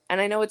 so, and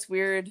I know it's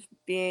weird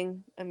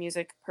being a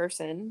music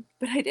person,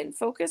 but I didn't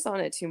focus on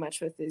it too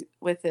much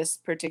with this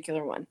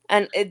particular one.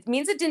 And it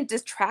means it didn't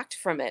detract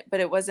from it,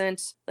 but it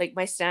wasn't like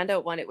my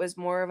standout one. It was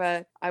more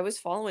of I was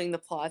following the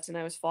plot, and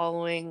I was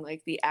following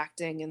like the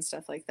acting and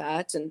stuff like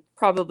that, and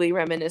probably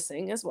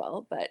reminiscing as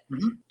well. But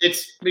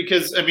it's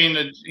because, I mean,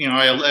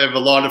 I have a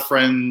lot of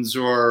friends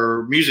who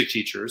are music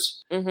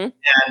teachers. And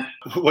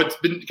what's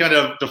been kind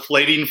of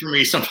deflating for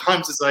me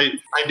sometimes is I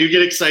do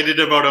get excited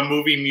about a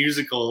movie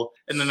musical,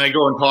 and then I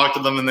go and talk to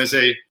them, and they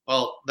say,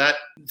 well,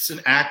 that's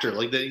an actor.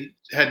 Like, they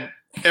had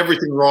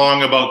everything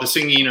wrong about the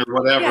singing or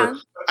whatever. Yeah.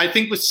 I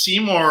think with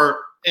Seymour,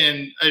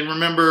 and I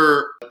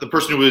remember the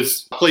person who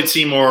played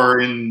Seymour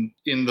in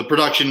the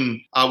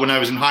production when I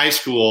was in high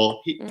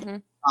school,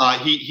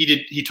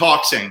 he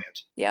talk sang it.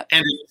 Yep.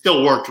 And it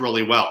still worked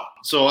really well.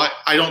 So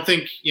I don't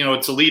think,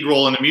 it's a lead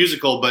role in a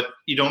musical, but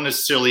you don't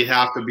necessarily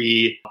have to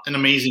be an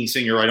amazing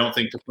singer, I don't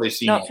think, to play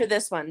Seymour. Not for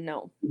this one,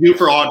 no. You do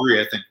for Audrey,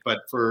 I think,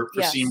 but for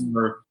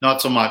Seymour,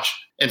 not so much.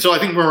 And so I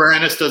think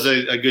Moranis does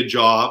a good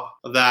job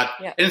of that.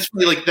 Yeah. And it's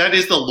really like, that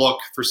is the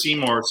look for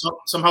Seymour. So,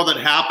 somehow that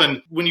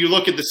happened. When you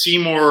look at the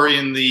Seymour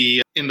in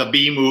the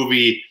B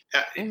movie,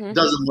 it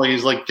doesn't look,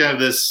 he's like kind of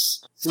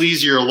this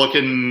sleazier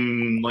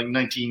looking, like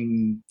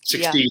 1960s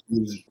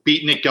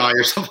beatnik guy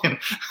or something.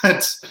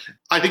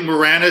 I think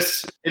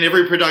Moranis in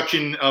every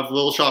production of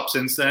Little Shop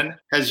since then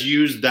has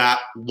used that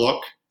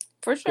look.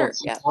 For sure,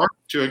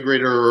 to a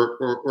greiter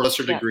or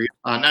lesser degree.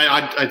 And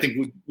I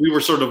think we were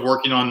sort of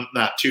working on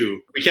that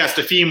too. We cast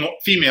a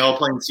female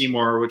playing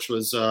Seymour, which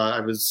was I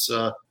wish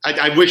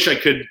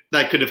that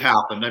could have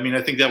happened. I mean,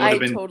 I think that would have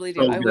been. I totally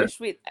do.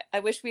 I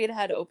wish we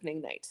had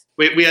opening night.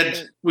 We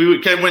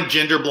kind of went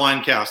gender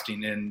blind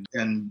casting,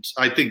 and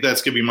I think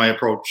that's gonna be my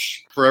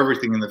approach for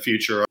everything in the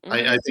future.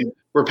 I think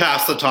we're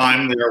past the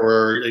time there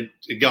where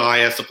a guy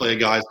has to play a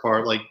guy's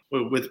part, like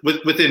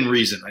within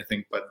reason, I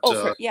think. But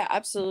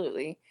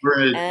absolutely.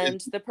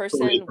 And the person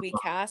person we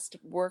cast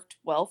worked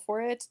well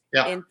for it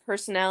in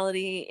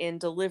personality, in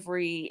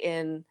delivery,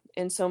 in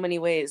so many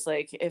ways.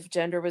 Like if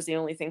gender was the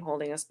only thing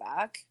holding us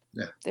back,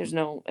 there's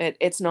no,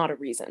 it's not a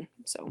reason.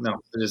 So no,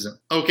 it isn't.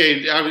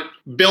 Okay,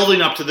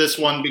 building up to this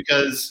one,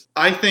 because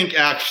I think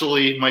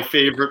actually my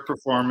favorite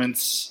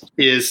performance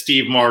is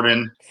Steve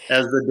Martin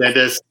as the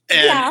dentist.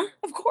 And, yeah,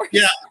 of course.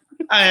 Yeah,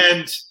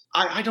 and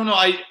I don't know.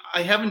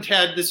 I haven't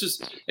had, this was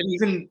an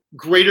even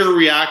greater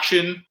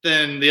reaction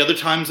than the other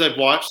times I've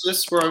watched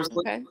this, where I was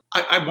like,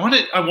 I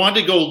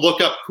wanted to go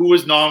look up who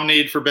was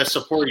nominated for Best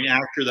Supporting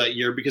Actor that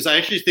year, because I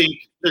actually think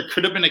there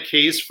could have been a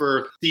case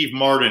for Steve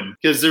Martin,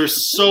 because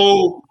there's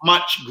so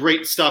much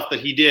great stuff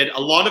that he did.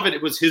 A lot of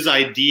it was his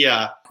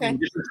idea, and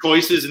different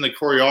choices in the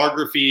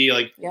choreography,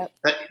 like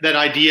that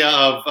idea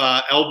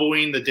of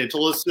elbowing the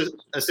dental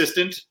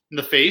assistant in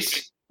the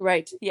face.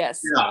 Right.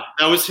 Yes. Yeah,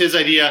 that was his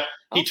idea.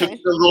 He took the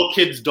little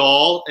kid's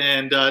doll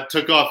and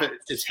took off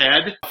its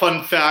head.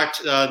 Fun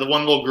fact: the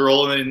one little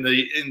girl in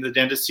the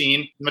dentist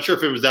scene, I'm not sure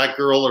if it was that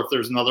girl or if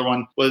there's another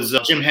one, was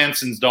Jim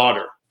Henson's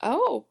daughter.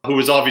 Oh. Who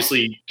was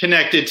obviously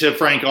connected to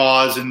Frank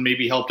Oz and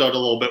maybe helped out a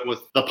little bit with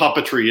the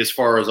puppetry as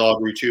far as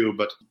Audrey too.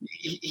 But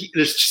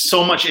there's just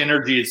so much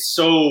energy. It's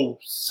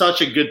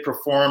such a good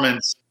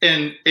performance,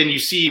 and you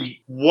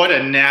see what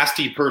a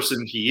nasty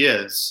person he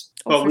is.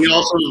 But we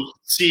also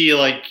see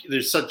like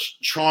there's such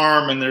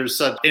charm and there's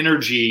such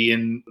energy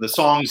in the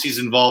songs he's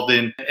involved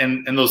in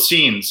and those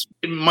scenes.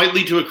 It might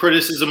lead to a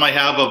criticism I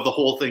have of the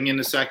whole thing in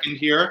a second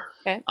here.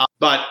 Okay.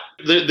 But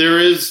there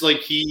is, like,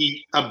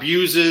 he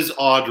abuses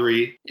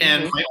Audrey.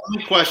 And my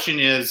only question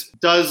is,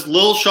 does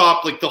Lil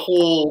Shop, like the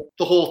whole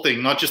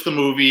thing, not just the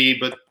movie,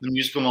 but the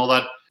musical and all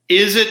that,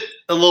 is it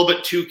a little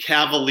bit too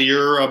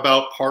cavalier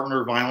about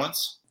partner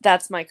violence?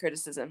 That's my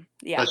criticism.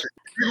 Yeah. That's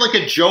like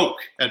a joke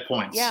at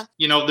points. Yeah.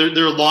 You know,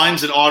 there are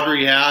lines that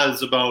Audrey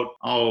has about,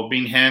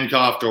 being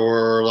handcuffed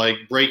or like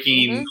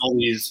breaking all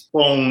these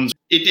bones.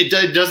 It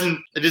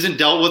isn't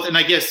dealt with. And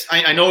I guess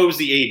I know it was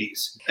the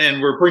 80s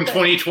and we're putting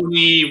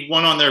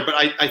 2021 on there, but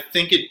I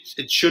think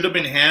it should have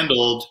been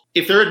handled.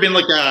 If there had been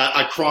like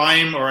a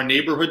crime or a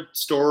neighborhood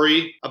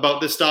story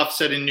about this stuff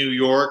set in New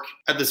York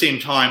at the same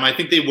time, I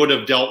think they would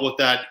have dealt with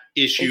that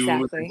issue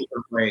in a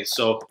different way.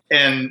 So,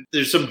 and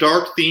there's some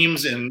dark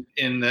themes in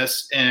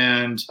this,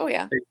 and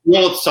they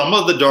deal with some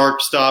of the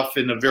dark stuff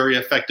in a very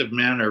effective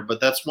manner,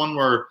 but that's one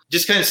where it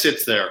just kind of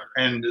sits there,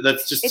 and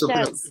that's just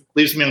something that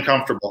leaves me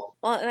uncomfortable.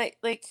 Well, and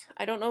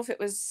I don't know if it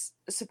was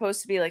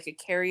supposed to be like a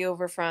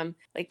carryover from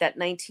like that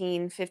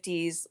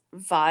 1950s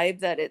vibe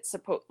that it's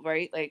supposed,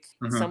 right? Like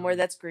somewhere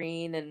that's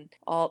green and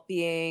all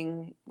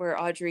being where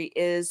Audrey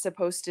is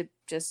supposed to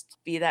just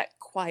be that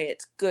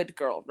quiet, good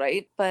girl,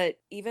 right? But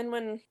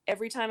even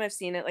every time I've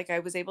seen it, like I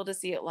was able to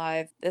see it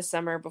live this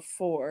summer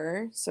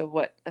before.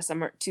 So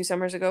 2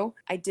 summers ago,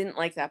 I didn't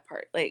like that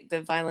part. Like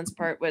the violence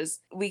part was,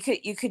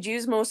 you could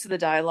use most of the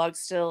dialogue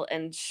still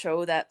and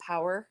show that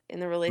power in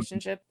the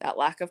relationship, that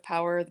lack of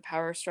power, the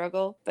power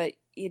struggle, but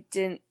you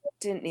didn't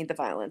need the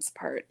violence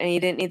part, and you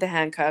didn't need the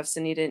handcuffs,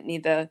 and you didn't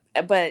need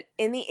but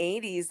in the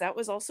 80s, that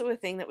was also a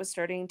thing that was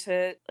starting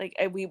to, like,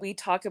 we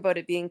talk about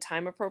it being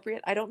time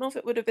appropriate. I don't know if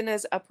it would have been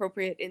as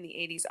appropriate in the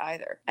 80s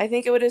either. I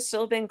think it would have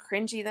still been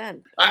cringy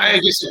then. I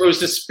guess if it was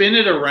to spin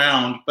it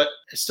around, but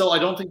still, I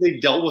don't think they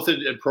dealt with it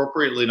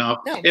appropriately enough.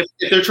 No. If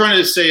they're trying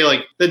to say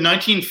like the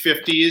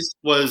 1950s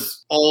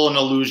was all an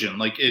illusion,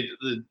 like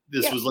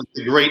this was like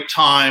the great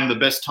time, the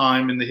best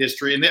time in the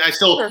history, and I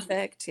still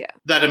perfect,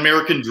 that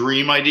American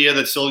dream idea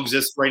that still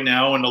exists right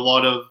now, and a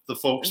lot of the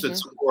folks that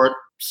support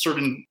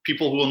certain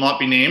people who will not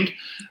be named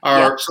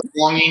are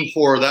longing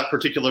for that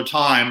particular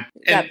time.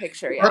 That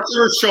picture,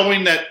 they're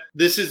showing that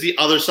this is the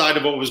other side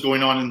of what was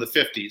going on in the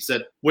 50s,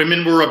 that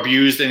women were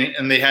abused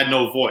and they had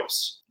no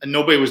voice. And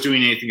nobody was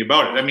doing anything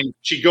about it. I mean,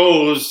 she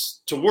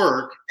goes to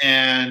work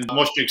and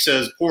Moshnik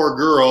says, poor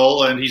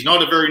girl, and he's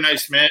not a very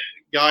nice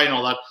guy and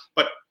all that.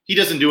 But he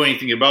doesn't do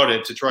anything about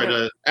it to try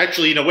to,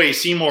 actually, in a way,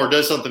 Seymour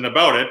does something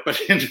about it,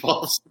 but it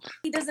involves.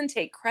 He doesn't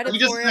take credit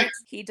for it.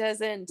 He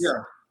doesn't.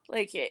 Yeah.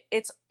 Like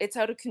it's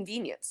out of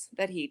convenience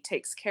that he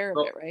takes care of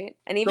it, right?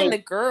 And even the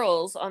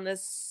girls on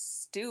this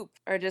stoop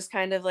are just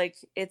kind of like,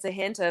 it's a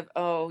hint of,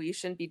 you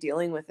shouldn't be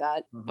dealing with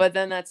that, but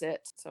then that's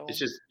it. So it's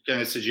just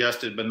kind of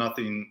suggested, but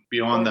nothing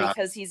beyond that.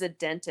 Because he's a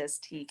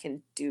dentist, he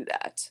can do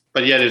that.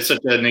 But yet, it's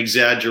such an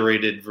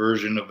exaggerated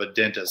version of a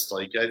dentist.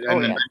 Like, I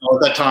know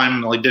at that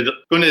time, like,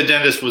 going to the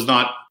dentist was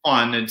not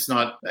fun. It's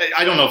not.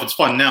 I don't know if it's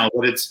fun now,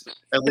 but it's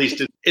at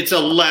least it's a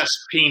less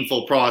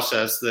painful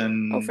process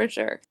than. Oh, for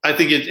sure. I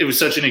think it was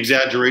such an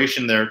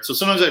exaggeration there. So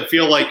sometimes I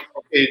feel like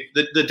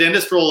the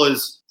dentist role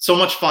is so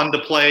much fun to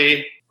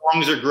play.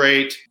 Songs are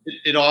great.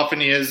 It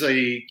often is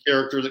a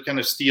character that kind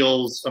of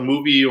steals a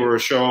movie or a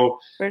show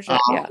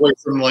away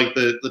from like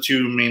the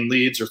two main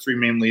leads or three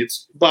main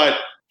leads. But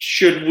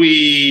should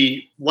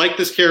we like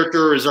this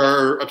character? Is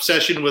our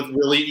obsession with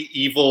really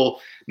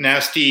evil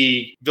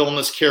nasty,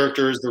 villainous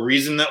characters. The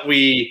reason that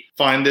we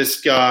find this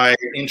guy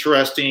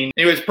interesting.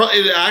 Anyway,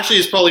 it actually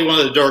is probably one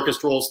of the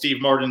darkest roles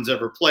Steve Martin's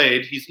ever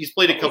played. He's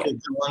played a couple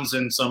of villains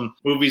in some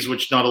movies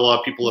which not a lot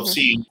of people have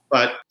seen,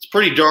 but it's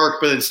pretty dark.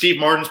 But then Steve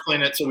Martin's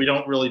playing it, so we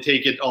don't really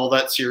take it all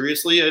that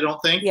seriously, I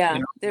don't think. Yeah,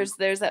 there's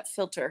that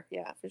filter.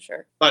 Yeah, for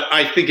sure. But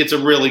I think it's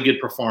a really good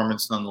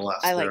performance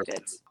nonetheless. I liked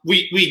it.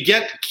 We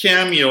get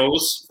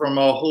cameos from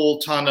a whole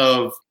ton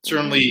of,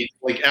 certainly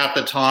like at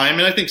the time,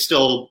 and I think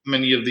still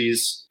many of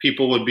these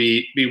people would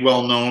be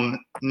well known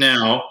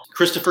now.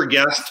 Christopher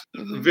Guest,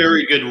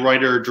 very good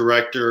writer,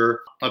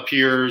 director,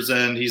 appears,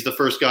 and he's the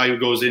first guy who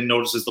goes in,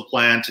 notices the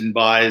plant, and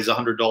buys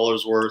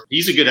 $100 worth.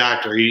 He's a good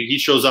actor. He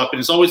shows up, and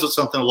it's always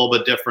something a little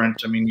bit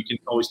different. I mean, you can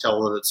always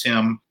tell that it's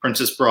him.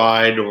 Princess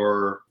Bride,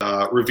 or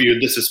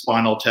reviewed This Is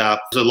Spinal Tap.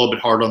 It's a little bit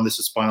hard on This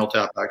Is Spinal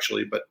Tap,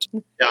 actually, but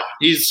yeah,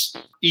 he's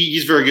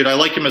very good. I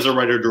like him as a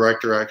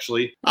writer-director,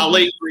 actually.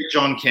 Late great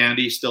John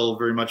Candy, still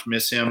very much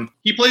miss him.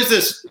 He plays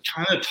this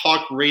kind of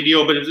talk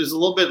radio, but it's a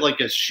little bit like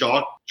a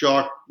shock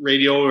jock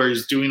radio, where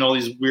he's doing all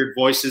these weird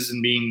voices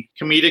and being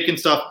comedic and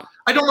stuff.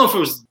 I don't know if it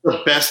was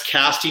the best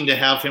casting to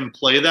have him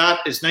play that.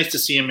 It's nice to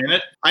see him in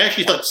it. I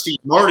actually thought Steve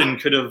Martin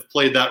could have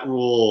played that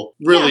role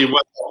really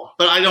well.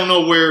 But I don't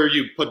know where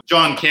you put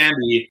John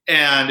Candy.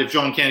 And if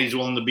John Candy's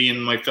willing to be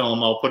in my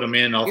film, I'll put him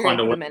in. I'll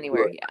find a way.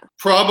 Anywhere,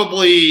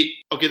 Probably,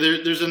 okay,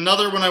 there's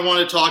another one I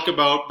want to talk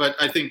about, but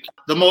I think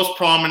the most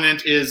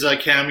prominent is a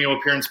cameo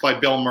appearance by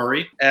Bill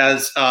Murray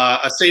as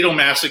a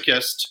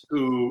sadomasochist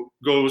who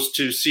goes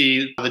to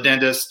see the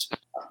dentist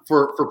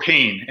for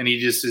pain, and he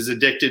just is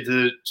addicted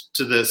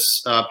to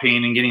this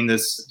pain and getting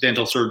this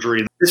dental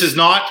surgery. This is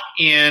not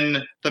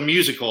in the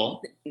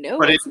musical,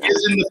 but it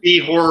is in the B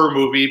horror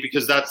movie,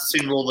 because that's the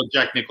same role that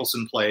Jack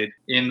Nicholson played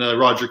in the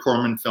Roger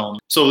Corman film.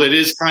 So it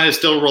is kind of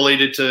still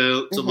related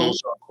to Little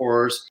Shop of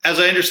Horrors. As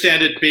I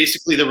understand it,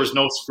 basically there was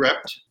no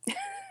script.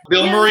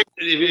 Bill Murray,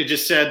 it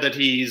just said that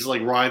he's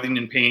like writhing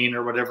in pain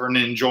or whatever and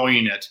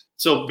enjoying it.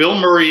 So Bill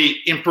Murray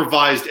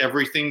improvised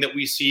everything that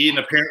we see, and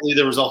apparently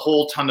there was a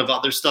whole ton of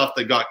other stuff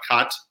that got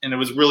cut, and it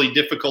was really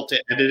difficult to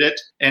edit it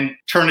and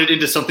turn it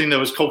into something that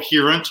was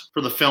coherent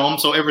for the film.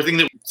 So everything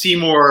that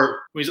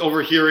Seymour was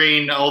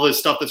overhearing, all this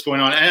stuff that's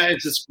going on, and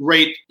it's this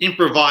great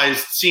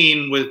improvised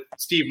scene with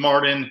Steve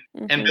Martin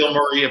and Bill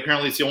Murray.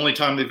 Apparently it's the only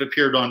time they've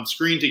appeared on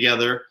screen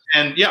together.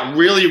 And yeah,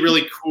 really,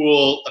 really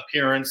cool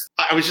appearance.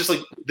 I was just like,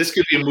 this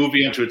could be a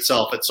movie unto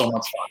itself. It's so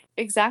much fun.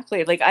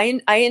 Exactly. Like I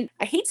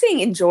hate saying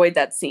enjoyed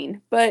that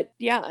scene, but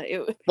yeah,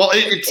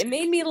 it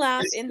made me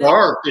laugh. It's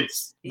dark.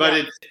 It's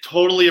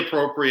totally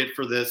appropriate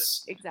for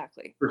this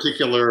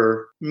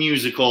particular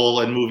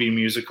musical and movie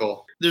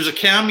musical. There's a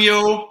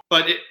cameo,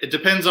 but it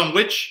depends on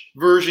which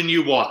version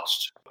you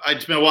watched.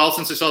 It's been a while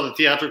since I saw the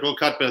theatrical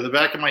cut, but at the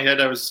back of my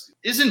head,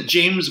 isn't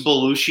James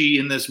Belushi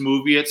in this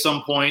movie at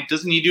some point?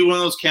 Doesn't he do one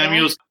of those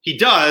cameos? He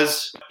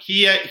does.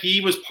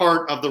 He was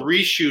part of the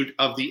reshoot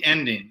of the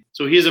ending.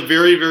 So he has a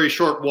very, very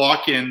short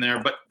walk in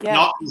there, but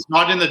he's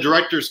not in the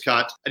director's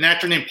cut. An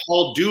actor named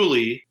Paul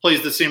Dooley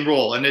plays the same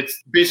role, and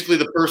it's basically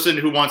the person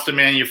who wants to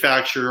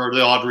manufacture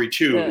the Audrey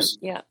 2s.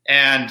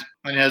 And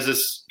has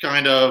this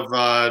kind of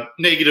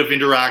negative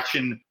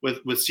interaction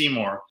with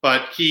Seymour.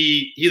 But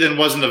he then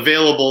wasn't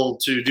available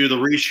to do the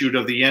reshoot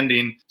of the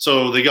ending,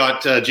 so they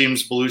got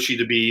James Belushi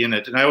to be in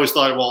it. And I always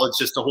thought, well, it's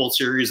just a whole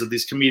series of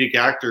these comedic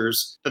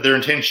actors that they're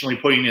intentionally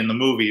putting in the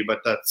movie,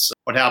 but that's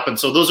what happened.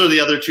 So those are the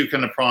other two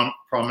kind of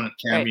prominent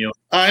cameos.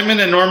 Right. I'm an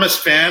enormous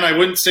fan. I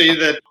wouldn't say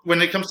that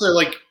when it comes to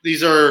like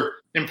these are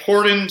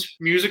important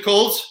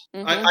musicals.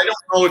 I don't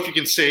know if you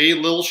can say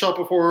Little Shop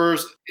of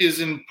Horrors is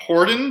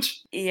important.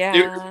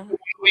 Yeah.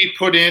 We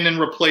put in and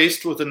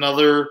replaced with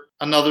another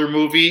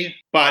movie,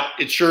 but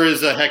it sure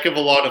is a heck of a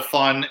lot of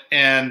fun,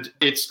 and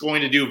it's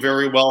going to do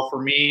very well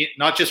for me,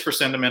 not just for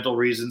sentimental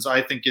reasons.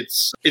 I think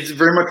it's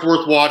very much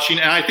worth watching,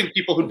 and I think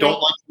people who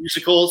don't like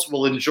musicals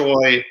will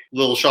enjoy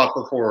Little Shop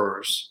of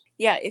Horrors.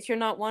 Yeah, if you're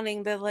not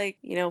wanting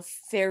the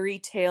fairy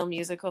tale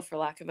musical, for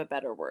lack of a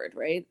better word,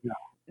 right? Yeah.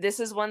 This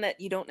is one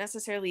that you don't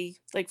necessarily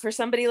like. For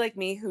somebody like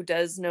me who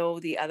does know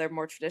the other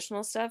more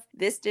traditional stuff,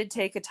 this did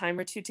take a time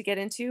or two to get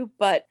into,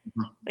 but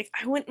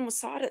I went and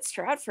saw it at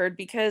Stratford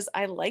because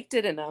I liked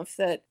it enough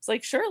that it's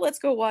like, sure, let's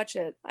go watch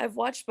it. I've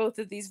watched both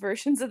of these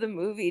versions of the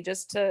movie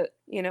just to,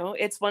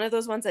 it's one of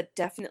those ones that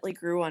definitely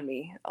grew on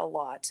me a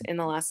lot in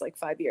the last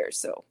 5 years.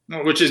 So,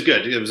 which is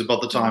good. It was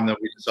about the time that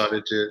we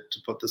decided to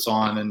put this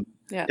on, and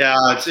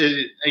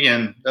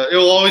it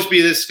will always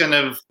be this kind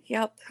of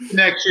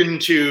connection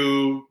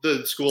to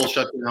the school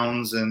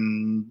shutdowns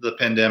and the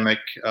pandemic,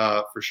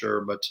 for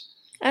sure. But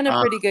and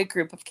a pretty good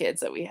group of kids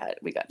that we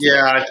got.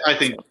 I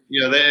think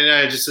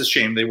it's just a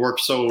shame they worked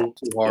so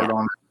hard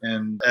on it.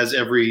 and as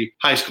every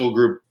high school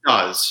group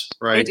does,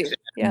 right? They do.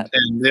 Yeah.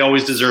 And they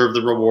always deserve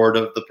the reward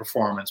of the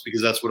performance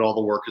because that's what all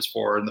the work is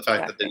for. And the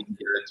fact that they didn't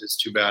get it is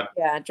too bad.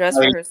 Yeah, dress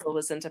rehearsal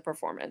was into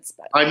performance.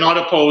 But I'm not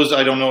opposed.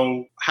 I don't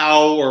know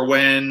how or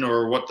when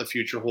or what the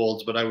future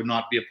holds, but I would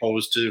not be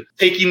opposed to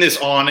taking this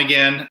on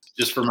again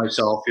just for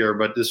myself here.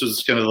 But this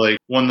was kind of like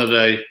one that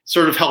I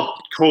sort of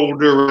helped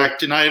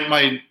co-direct, and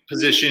my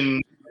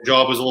position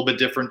job was a little bit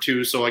different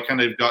too, so I kind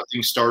of got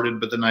things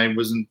started, but then I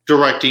wasn't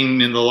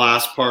directing in the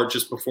last part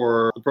just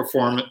before the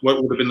performance,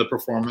 what would have been the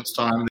performance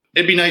time.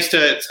 It'd be nice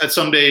to at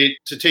someday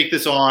to take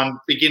this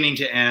on beginning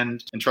to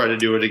end and try to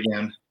do it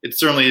again. It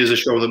certainly is a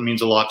show that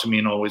means a lot to me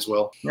and always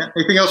will. Yeah.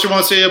 Anything else you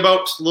want to say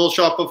about Little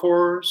Shop of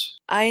Horrors?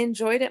 I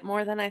enjoyed it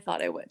more than I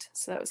thought I would,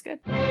 so that was good.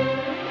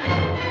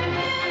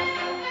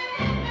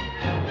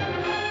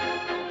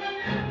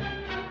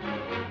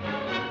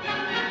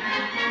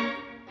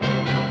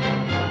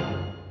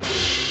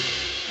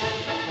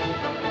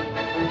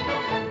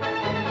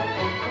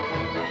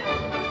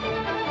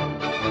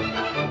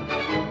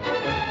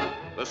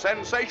 The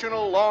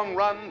sensational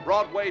long-run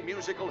Broadway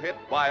musical hit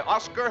by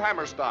Oscar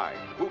Hammerstein,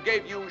 who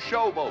gave you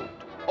Showboat,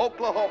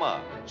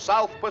 Oklahoma,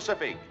 South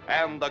Pacific,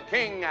 and The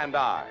King and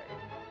I.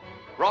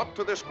 Brought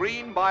to the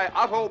screen by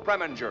Otto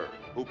Preminger,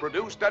 who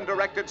produced and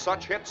directed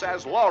such hits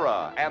as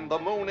Laura and The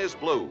Moon is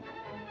Blue.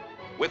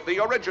 With the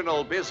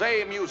original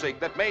Bizet music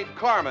that made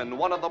Carmen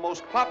one of the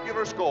most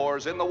popular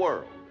scores in the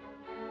world.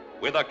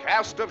 With a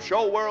cast of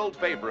show world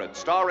favorites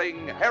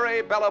starring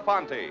Harry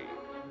Belafonte,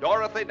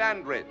 Dorothy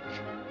Dandridge,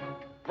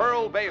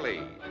 Pearl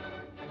Bailey,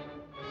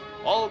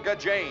 Olga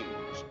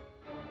James,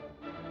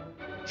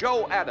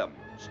 Joe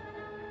Adams,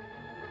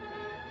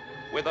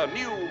 with a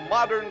new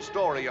modern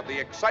story of the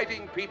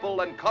exciting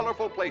people and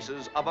colorful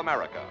places of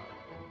America.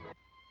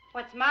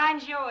 What's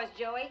mine's yours,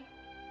 Joey.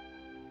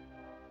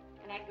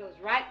 And that goes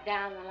right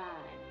down the line.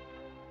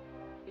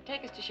 You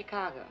take us to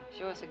Chicago,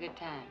 show us a good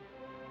time.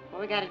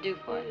 What we got to do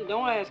for it?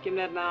 Don't ask him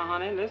that now,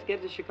 honey. Let's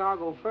get to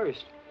Chicago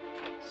first.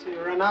 So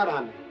you run out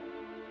on me.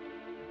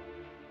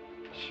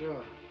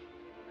 Sure.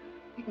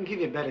 We can give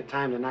you a better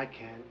time than I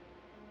can.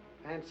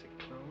 Fancy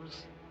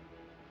clothes,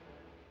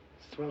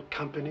 swell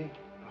company,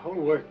 the whole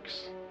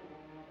works.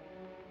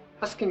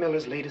 Husky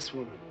Miller's latest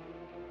woman.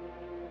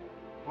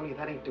 Only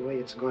that ain't the way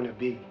it's gonna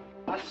be.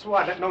 I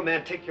swear, let no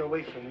man take you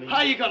away from me.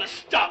 How you gonna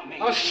stop me?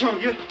 I'll show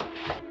you.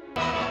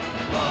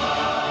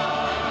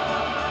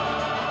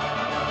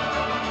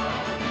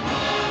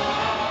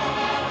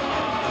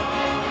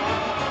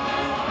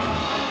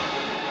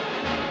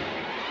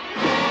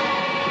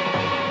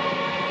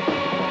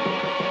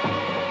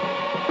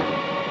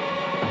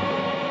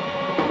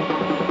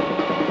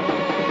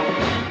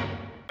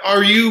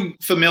 Are you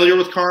familiar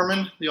with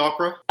Carmen, the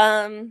opera?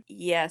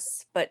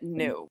 Yes, but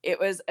no. It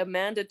was a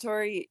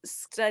mandatory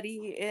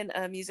study in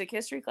a music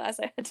history class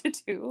I had to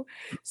do.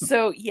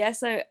 So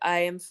yes, I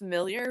am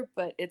familiar,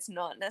 but it's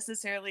not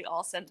necessarily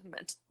all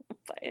sentimental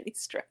by any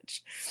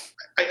stretch.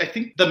 I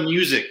think the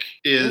music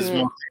is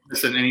more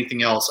famous than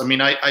anything else. I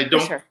mean, I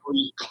don't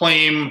really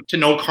claim to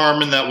know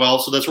Carmen that well,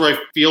 so that's where I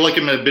feel like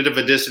I'm at a bit of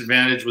a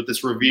disadvantage with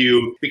this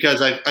review,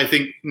 because I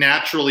think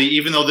naturally,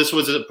 even though this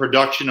was a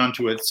production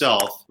unto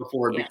itself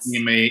before it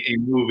became a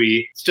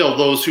movie, still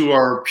those who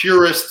are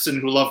purists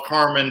and who love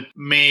Carmen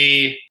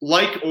may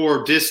like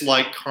or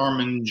dislike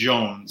Carmen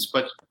Jones.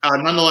 But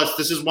nonetheless,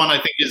 this is one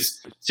I think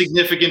is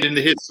significant in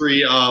the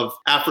history of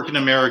African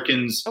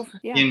Americans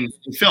in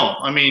film.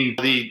 I mean,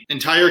 the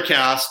entire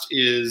cast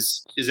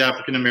is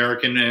African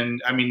American,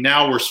 and I mean,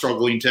 now we're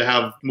struggling to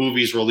have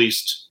movies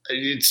released.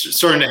 It's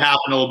starting to happen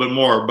a little bit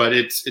more, but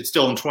it's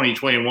still in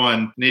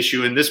 2021 an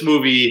issue. And this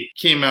movie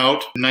came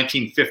out in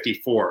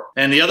 1954.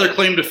 And the other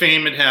claim to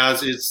fame it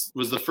has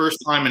was the first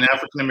time an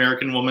African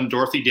American woman,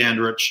 Dorothy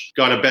Dandridge,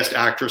 got a Best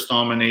Actress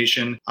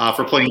nomination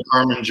for playing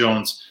Carmen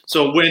Jones.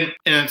 So and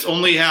it's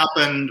only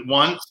happened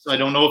once. I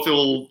don't know if it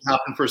will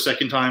happen for a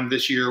second time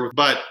this year.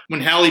 But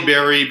when Halle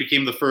Berry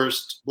became the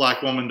first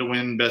Black woman to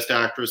win Best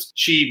Actress,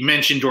 she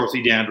mentioned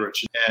Dorothy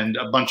Dandridge and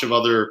a bunch of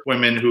other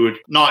women who had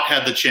not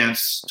had the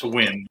chance to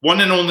win.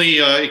 One and only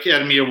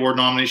Academy Award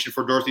nomination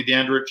for Dorothy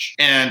Dandridge,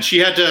 and she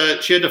had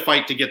to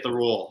fight to get the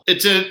role.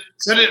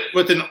 Set it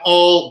with an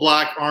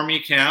all-Black army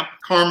camp.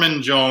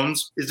 Carmen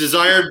Jones is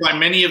desired by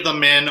many of the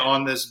men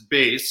on this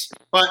base,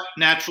 but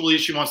naturally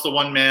she wants the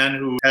one man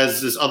who has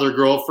this other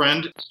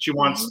girlfriend. She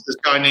wants this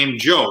guy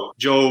named Joe.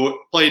 Joe,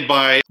 played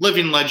by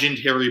living legend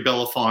Harry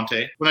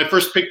Belafonte. When I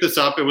first picked this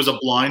up, it was a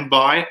blind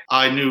buy.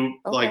 I knew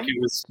like it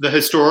was the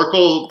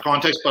historical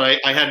context, but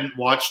I hadn't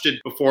watched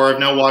it before. I've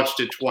now watched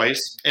it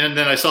twice, and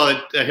then I saw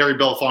that Harry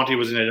Belafonte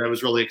was in it. I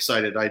was really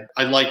excited.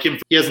 I like him.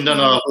 He hasn't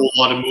done a whole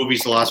lot of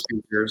movies the last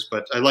few years,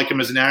 but I like him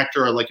as an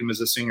actor. I like him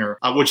as a singer,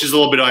 which is a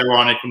little bit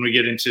ironic when we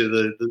get into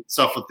the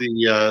stuff with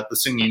the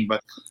singing.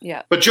 But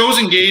Joe's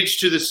engaged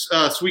to this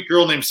sweet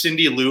girl named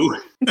Cindy Lou.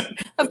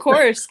 Of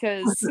course,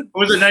 because it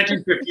was a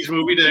 1950s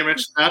movie. Did I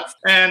mention that?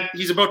 And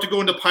he's about to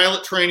go into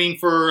pilot training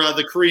for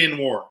the Korean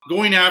War.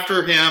 Going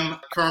after him,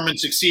 Carmen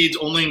succeeds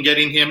only in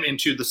getting him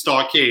into the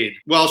stockade.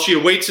 While she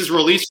awaits his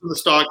release from the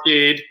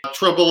stockade,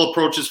 trouble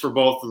approaches for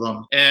both of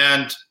them.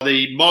 And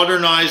they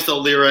modernize the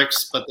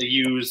lyrics, but they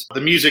use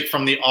the music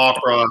from the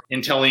opera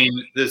in telling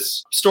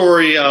this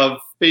story of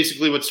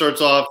basically what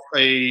starts off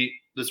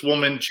this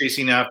woman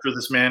chasing after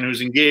this man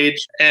who's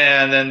engaged,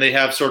 and then they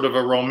have sort of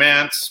a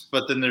romance,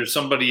 but then there's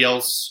somebody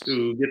else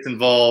who gets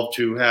involved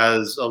who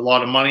has a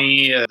lot of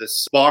money.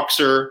 This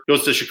boxer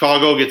goes to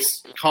Chicago,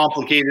 gets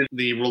complicated.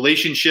 The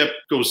relationship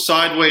goes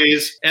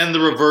sideways, and the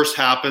reverse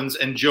happens,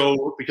 and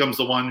Joe becomes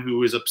the one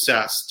who is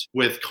obsessed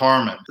with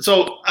Carmen.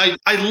 So I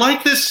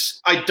like this.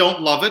 I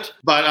don't love it,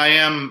 but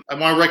I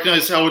want to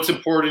recognize how it's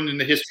important in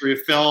the history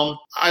of film.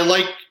 I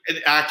like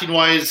it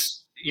acting-wise.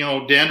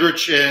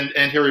 Dandridge and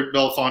Harry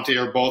Belafonte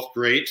are both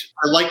great.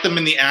 I like them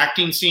in the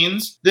acting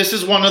scenes. This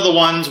is one of the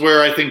ones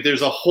where I think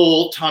there's a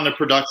whole ton of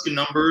production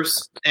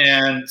numbers,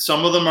 and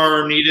some of them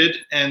are needed,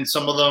 and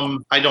some of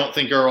them I don't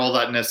think are all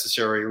that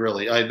necessary,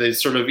 really. They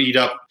sort of eat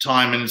up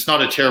time, and it's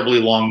not a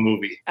terribly long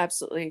movie.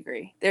 Absolutely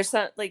agree. There's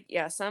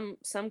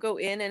some go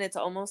in, and it's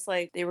almost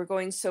like they were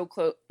going so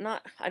close.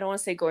 I don't want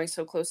to say going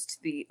so close to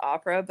the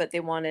opera, but they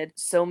wanted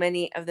so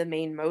many of the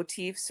main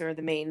motifs or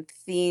the main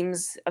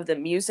themes of the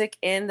music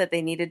in that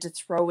they needed to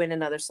throw in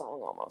another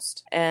song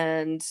almost.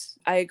 And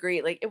I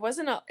agree, like it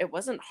wasn't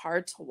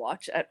hard to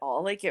watch at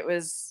all. Like it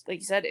was, like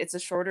you said, it's a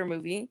shorter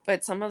movie,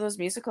 but some of those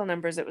musical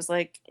numbers, it was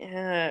like,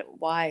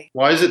 why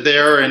is it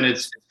there? And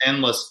it's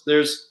endless.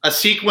 There's a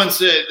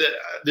sequence,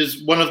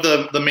 there's one of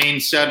the main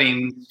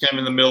settings kind of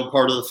in the middle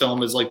part of the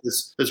film is like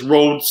this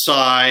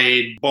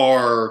roadside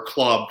bar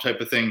club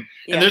type of thing.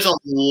 Yeah. And there's a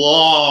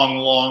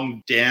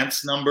long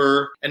dance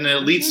number, and then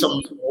it leads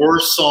to more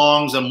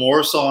songs.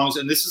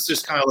 And this is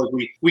just kind of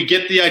like we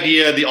get the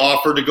idea, the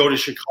offer to go to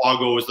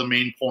Chicago is the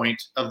main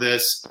point of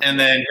this. And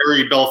then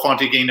Harry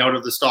Belafonte getting out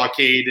of the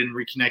stockade and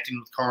reconnecting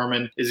with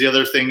Carmen is the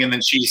other thing. And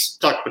then she's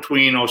stuck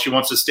between, she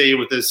wants to stay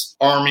with this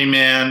army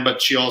man,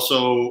 but she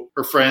also,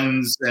 her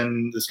friends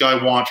and this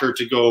guy want her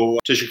to go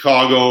to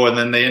Chicago. And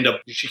then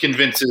she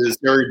convinces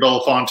Harry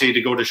Belafonte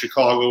to go to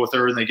Chicago with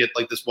her, and they get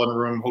like this one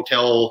room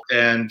hotel,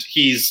 and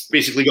he's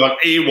basically got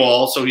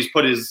AWOL. So he's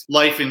put his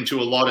life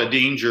into a lot of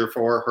danger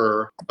for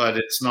her, but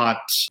it's not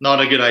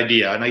a good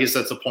idea. And I guess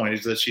that's the point,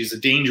 is that she's a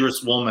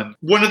dangerous woman.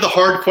 One of the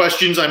hard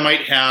questions I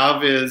might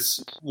have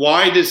is,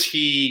 why does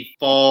he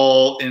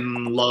fall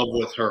in love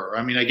with her?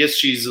 I mean, I guess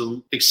she's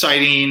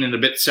exciting and a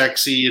bit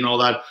sexy and all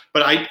that,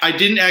 but I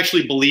didn't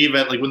actually believe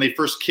it. Like when they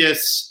first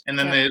kiss, and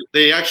then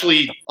they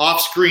actually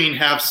off screen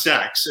have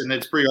sex, and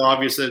it's pretty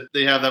obvious that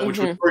they have that, which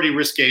was pretty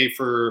risque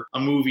for a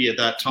movie at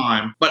that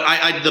time. But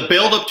the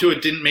build up to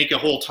it didn't make a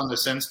whole ton of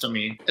sense to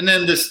me. And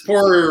then this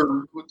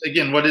poor,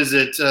 again, what is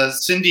it?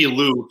 Cindy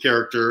Lou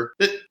character.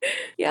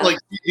 Like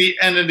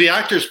the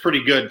actor's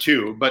pretty good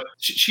too, but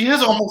she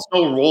has almost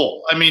no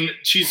role. I mean,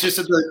 she's just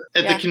at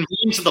the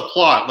convenience of the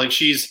plot. Like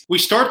we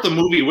start the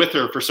movie with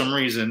her for some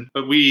reason,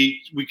 but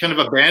we kind of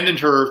abandoned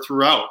her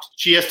throughout.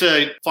 She has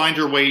to find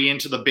her way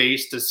into the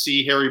base to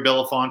see Harry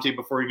Belafonte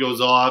before he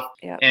goes off,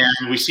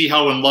 and we see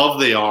how in love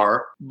they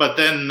are. But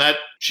then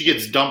she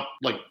gets dumped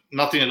like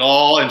nothing at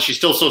all, and she's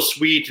still so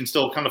sweet and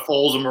still kind of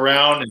follows him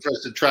around and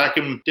tries to track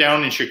him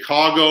down in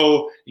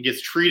Chicago and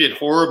gets treated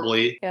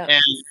horribly.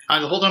 And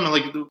hold on,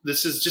 like,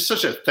 this is just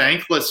such a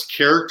thankless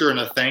character and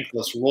a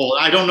thankless role.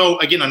 I don't know,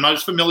 again, I'm not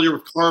as familiar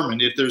with Carmen,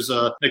 if there's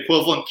an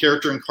equivalent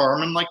character in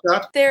Carmen like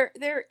that.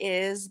 There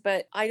is,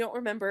 but I don't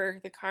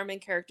remember the Carmen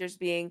characters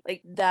being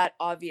like that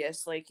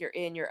obvious, like you're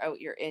in, you're out,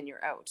 you're in,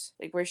 you're out.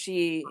 Like where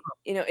she,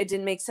 it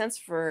didn't make sense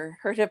for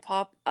her to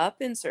pop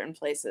up in certain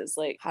places.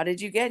 Like, how did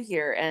you get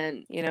here?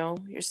 And,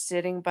 you're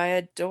sitting by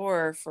a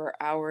door for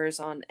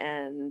hours on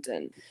end,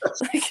 and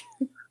like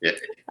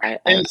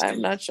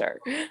I'm not sure.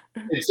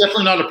 It's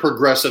definitely not a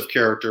progressive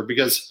character,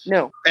 because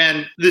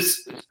and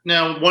this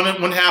now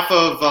one half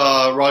of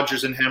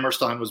Rodgers and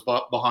Hammerstein was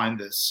behind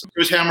this. It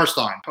was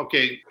Hammerstein.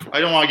 Okay,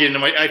 I don't want to get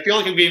into I feel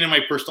like I'm getting into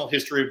my personal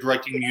history of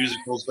directing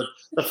musicals, but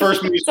the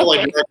first musical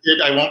I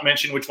directed, I won't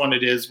mention which one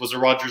it is, was a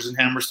Rodgers and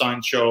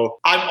Hammerstein show.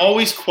 I'm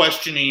always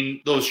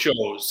questioning those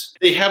shows.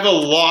 They have a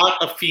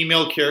lot of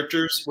female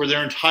characters where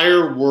their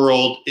entire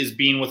world is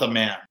being with a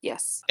man.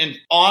 Yes. And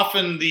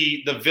often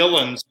the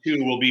villains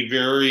too will be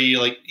very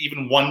like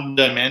even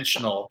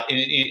one-dimensional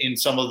in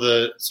some of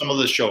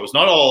the shows.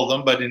 Not all of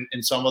them, but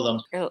in some of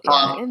them.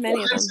 In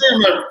many of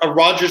them. I'm a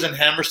Rodgers and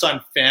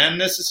Hammerstein fan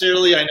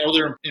necessarily. I know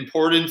their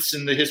importance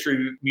in the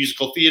history of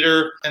musical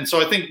theater, and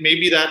so I think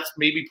maybe that's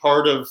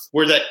part of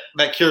where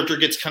that character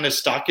gets kind of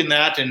stuck in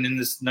that, and in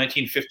this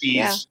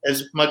 1950s,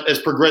 as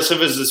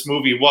progressive as this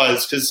movie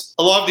was, because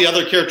a lot of the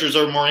other characters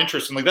are more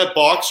interesting, like that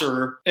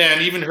boxer,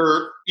 and even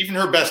her even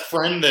her best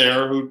friend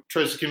there, who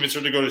tries to convince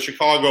her to go to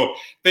Chicago,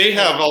 they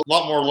have a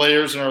lot more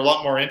layers and are a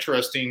lot more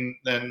interesting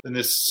than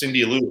this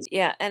Cindy Lou.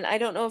 Yeah, and I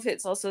don't know if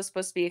it's also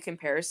supposed to be a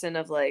comparison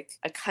of like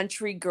a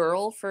country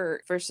girl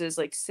versus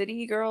like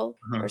city girl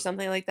or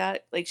something like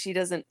that. Like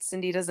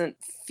Cindy doesn't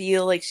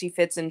feel like she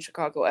fits in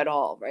Chicago at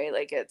all, right?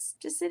 Like it's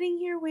just sitting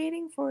here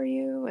waiting for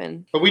you.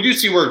 But we do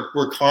see where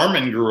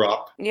Carmen grew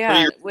up.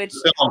 Yeah, which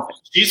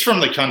she's from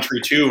the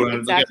country too, and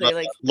exactly,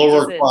 like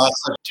lower class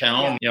of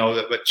town,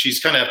 but she's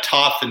kind of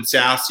tough and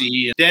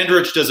sassy.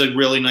 Dandridge does a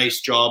really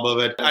nice job of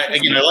it. I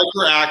like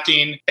her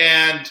acting,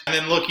 and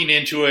then looking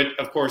into it,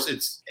 of course,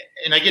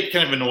 and I get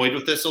kind of annoyed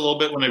with this a little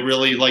bit when I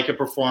really like a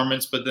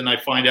performance, but then I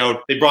find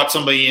out they brought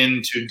somebody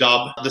in to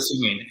dub the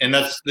singing. And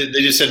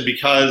they just said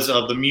because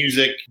of the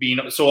music being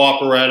so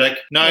operatic,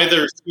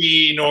 neither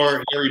she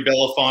nor Harry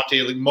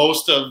Belafonte, like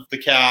most of the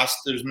cast,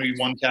 there's maybe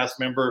one cast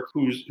member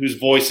whose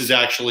voice is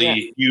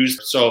actually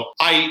used. So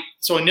I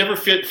never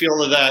feel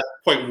that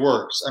quite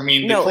works. I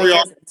mean, the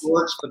choreography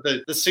works, but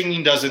the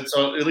singing doesn't.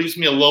 So it leaves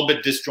me a little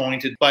bit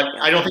disjointed. But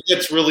I don't think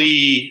that's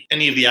really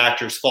any of the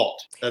actors'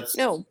 fault. That's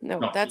no.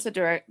 That's a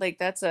direct, like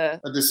that's a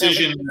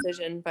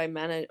decision by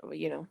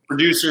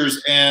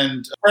producers.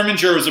 And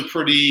Preminger is a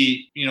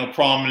pretty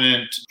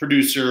prominent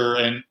producer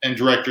and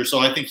director. So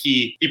I think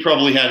he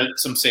probably had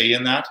some say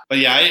in that. But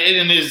yeah,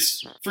 it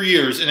is for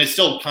years, and it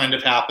still kind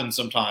of happens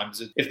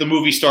sometimes. If the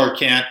movie star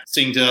can't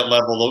sing to that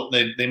level,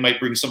 they might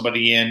bring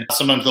somebody in.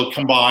 Sometimes they'll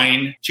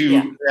combine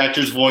the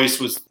actor's voice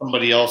with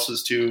somebody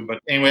else's too. But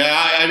anyway,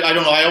 I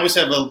don't know. I always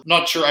have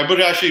not sure. I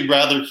would actually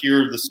rather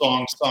hear the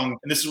song sung,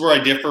 and this is where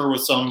I differ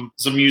with some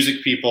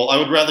music people. I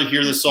would rather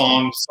hear the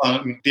song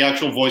sung, the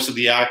actual voice of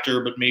the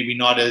actor, but maybe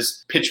not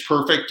as pitch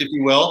perfect, if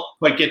you will,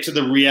 but get to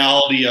the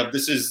reality of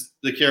this is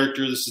the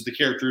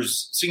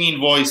character's singing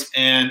voice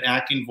and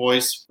acting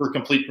voice for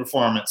complete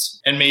performance.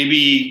 And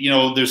maybe,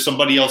 there's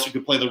somebody else who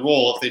could play the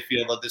role if they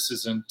feel that this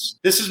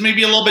is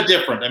maybe a little bit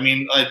different. I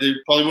mean, there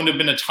probably wouldn't have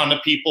been a ton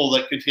of people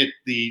that could hit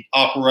the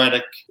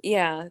operatic.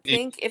 Yeah, I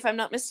think if I'm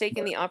not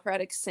mistaken, the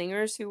operatic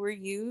singers who were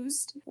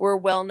used were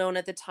well known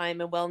at the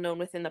time and well known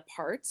within the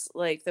parts.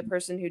 Like the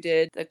person who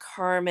did the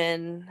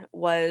Carmen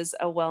was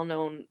a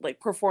well-known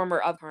performer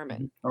of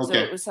Carmen. Okay. So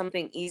it was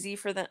something easy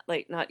for them,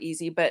 not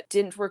easy, but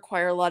didn't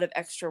require a lot of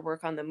extra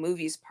work on the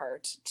movie's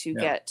part to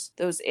get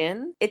those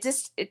in.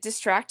 It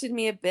distracted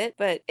me a bit,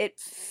 but it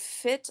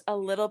fit a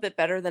little bit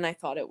better than I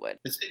thought it would.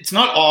 It's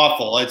not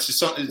awful. It's just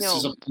something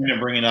I'm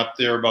bringing up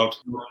there about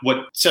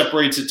what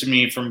separates it to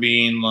me from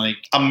being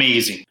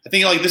amazing. I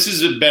think this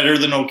is better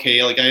than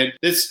okay.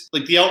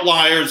 The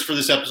outliers for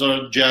this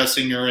episode, Jazz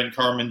Singer and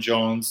Carmen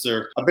Jones,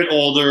 they're a bit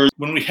older.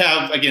 When we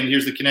have, again,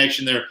 here's the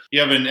connection there. You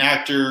have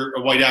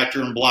a white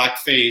actor in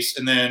blackface,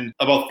 and then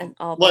about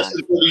less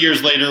than 40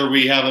 years later,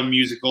 we have a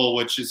musical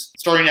which is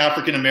starring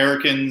African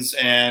Americans,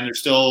 and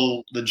there's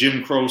still the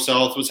Jim Crow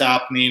South was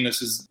happening.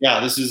 This is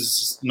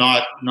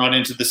not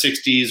into the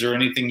 60s or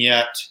anything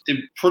yet.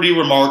 It's pretty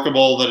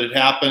remarkable that it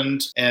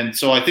happened, and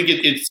so I think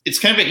it's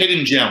kind of a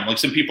hidden gem.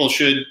 Some people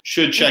should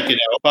check it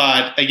out.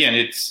 But again,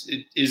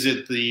 is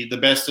it the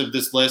best of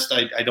this list?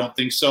 I don't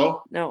think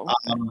so. No.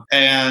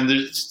 And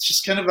there's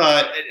just kind of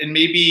and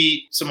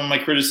maybe some of my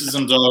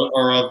criticisms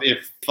are of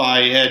if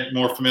I had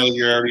more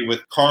familiarity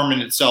with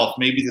Carmen itself.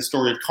 Maybe the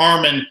story of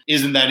Carmen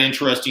isn't that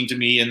interesting to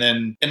me, and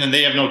then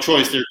they have no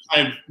choice. They're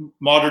kind of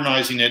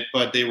modernizing it,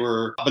 but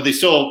they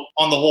still,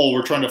 on the whole,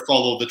 were trying to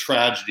follow the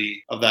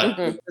tragedy of that.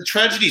 Mm-hmm. The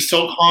tragedy is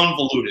so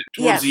convoluted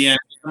towards the end.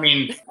 I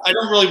mean, I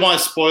don't really want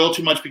to spoil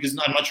too much because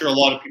I'm not sure a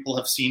lot of people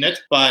have seen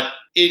it, but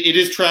it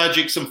is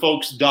tragic. Some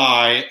folks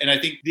die, and I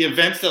think the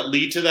events that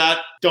lead to that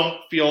don't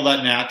feel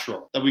that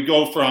natural. That we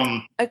go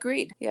from...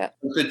 Agreed, yeah.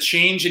 The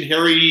change in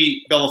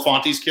Harry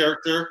Belafonte's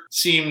character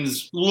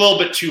seems a little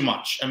bit too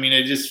much. I mean,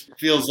 it just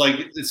feels like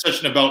it's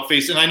such an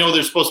about-face, and I know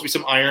there's supposed to be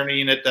some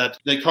irony in it that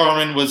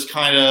Carmen was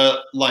kind of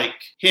like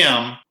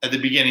him at the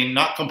beginning,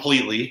 not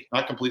completely,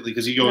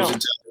 because he goes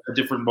into a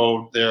different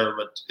mode there,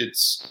 but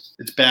it's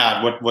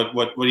bad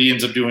what he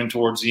ends up doing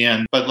towards the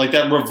end. But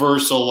that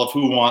reversal of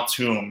who wants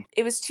whom.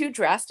 It was too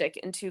drastic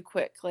and too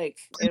quick.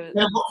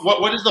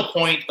 What is the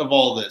point of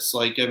all this?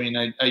 I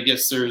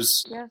guess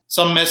there's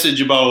some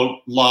message about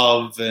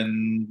love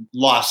and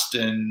lust,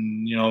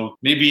 and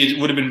maybe it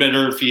would have been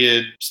better if he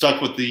had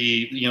stuck with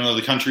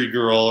the country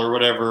girl or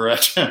whatever.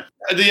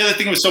 The other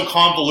thing that was so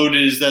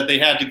convoluted is that they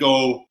had to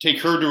go take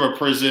her to a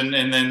prison,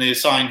 and then they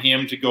assigned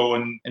him to go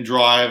and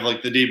drive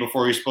the day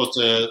before he's supposed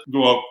to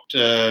go up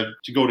to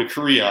go to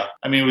Korea.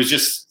 I mean, it was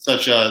just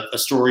such a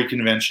story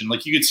convention.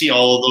 You could see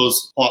all of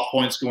those plot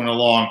points going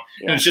along.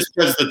 Yeah. And it's just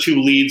because the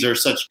two leads are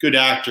such good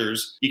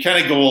actors, you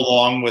kind of go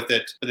along with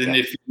it. But then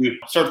if you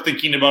start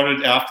thinking about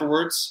it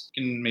afterwards,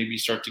 you can maybe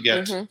start to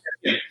get...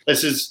 Mm-hmm.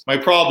 This is my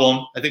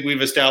problem. I think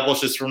we've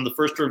established this from the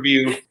first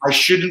review. I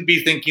shouldn't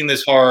be thinking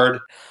this hard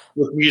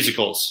with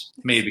musicals,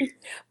 maybe.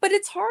 But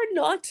it's hard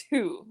not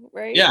to,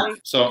 right? Yeah.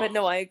 But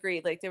no, I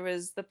agree.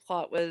 The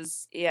plot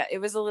was,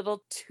 it was a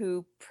little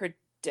too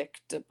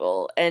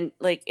predictable, and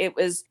like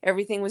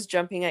everything was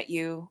jumping at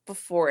you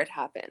before it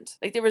happened.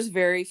 Like there was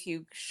very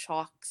few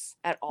shocks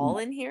at all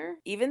in here.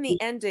 Even the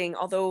ending,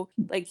 although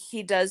like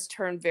he does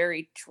turn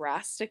very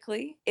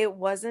drastically, it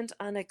wasn't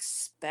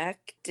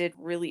unexpected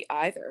really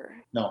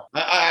either. No,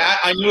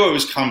 I knew it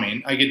was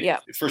coming.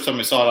 First time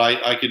I saw it,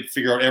 I could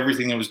figure out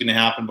everything that was going to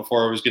happen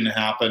before it was going to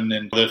happen,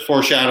 and the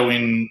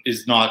foreshadowing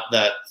is not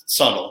that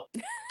subtle.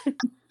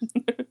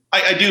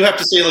 I do have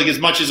to say, like, as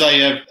much as I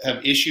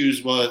have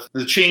issues with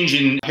the change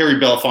in Harry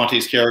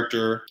Belafonte's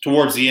character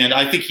towards the end,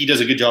 I think he does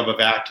a good job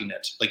of acting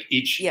it. Like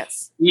each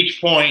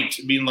point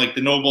being like the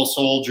noble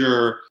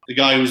soldier, the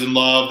guy who's in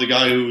love, the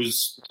guy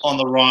who's on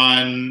the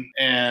run,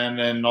 and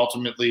then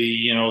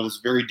ultimately,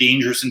 this very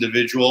dangerous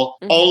individual.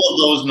 Mm-hmm. All of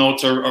those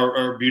notes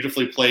are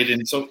beautifully played.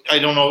 And so I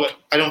don't know.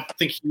 I don't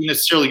think he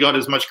necessarily got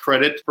as much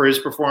credit for his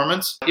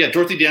performance. Yeah,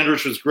 Dorothy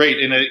Dandridge was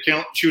great. And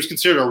she was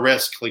considered a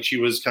risk. Like she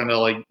was kind of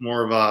like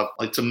more of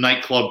some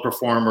nightclub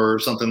performer or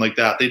something like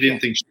that. They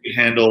didn't think she could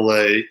handle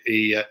a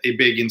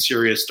big and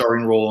serious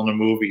starring role in a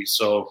movie.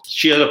 So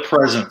she had a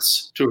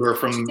presence to her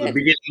from the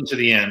beginning to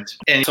the end.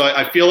 And so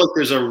I feel like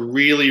there's a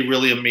really,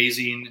 really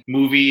amazing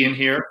movie in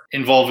here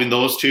involving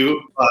those two.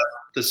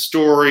 The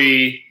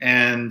story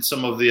and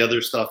some of the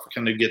other stuff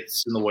kind of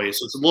gets in the way.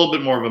 So it's a little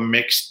bit more of a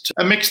mixed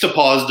to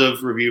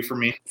positive review for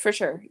me. For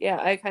sure. Yeah,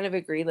 I kind of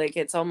agree. Like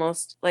it's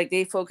almost like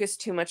they focus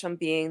too much on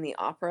being the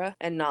opera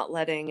and not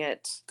letting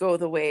it go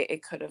the way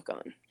it could have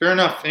gone. Fair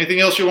enough. Anything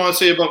else you want to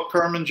say about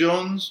Carmen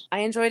Jones?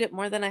 I enjoyed it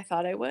more than I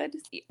thought I would.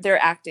 They're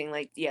acting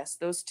like, yes,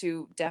 those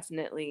two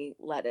definitely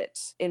let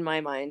it. In my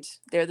mind,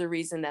 they're the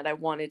reason that I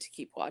wanted to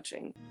keep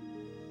watching.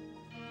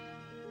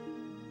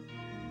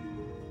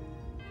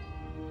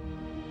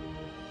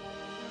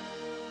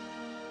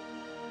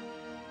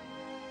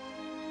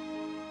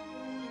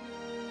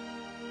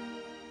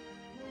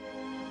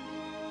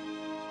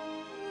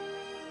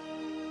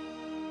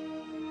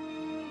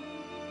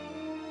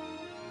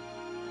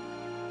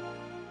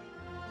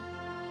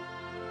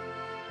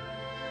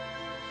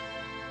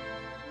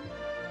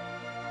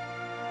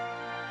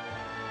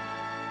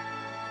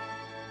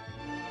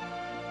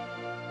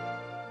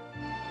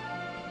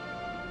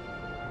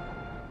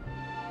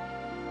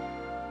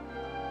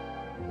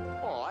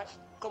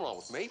 Come on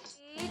with me.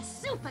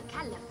 It's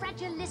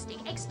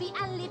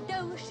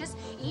supercalifragilisticexpialidocious,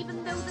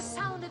 even though the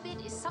sound of it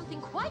is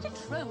something quite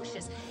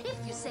atrocious. If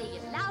you say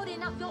it loud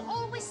enough, you'll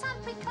always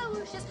sound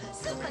precocious.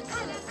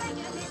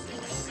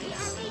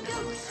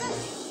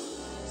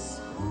 Supercalifragilisticexpialidocious.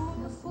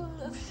 Spoonful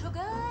of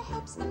sugar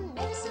helps the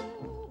medicine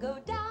go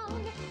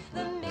down.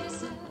 The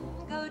medicine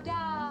go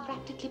down.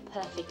 Practically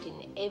perfect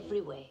in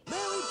every way.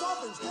 Mary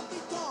Poppins, step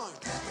it on.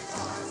 Step it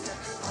on, step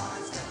it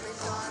on, step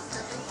it on,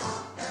 step it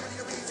on. Never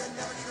need a reason,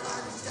 never need a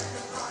rhyme. Step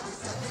it on,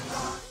 step it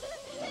on.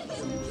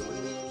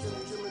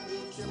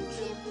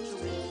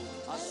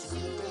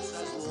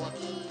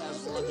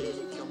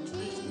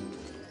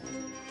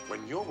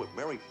 When you're with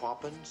Mary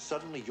Poppins,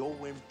 suddenly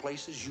you're in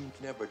places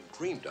you've never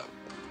dreamed of.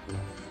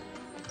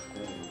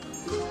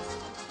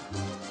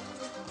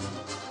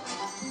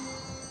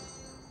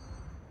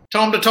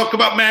 Time to talk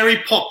about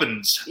Mary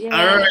Poppins. Yeah.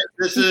 All right,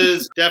 this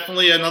is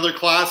definitely another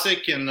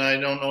classic, and I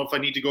don't know if I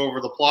need to go over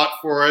the plot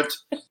for it.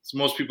 So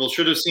most people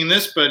should have seen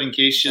this, but in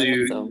case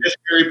you missed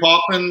Mary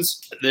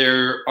Poppins,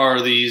 there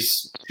are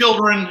these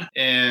children,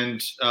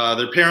 and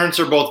their parents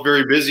are both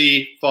very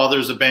busy.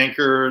 Father's a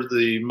banker,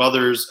 the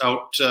mother's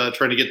out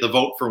trying to get the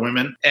vote for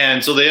women,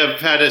 and so they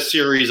have had a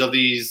series of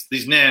these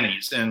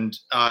nannies, and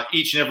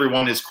each and every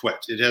one has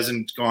quit. It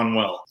hasn't gone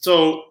well.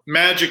 So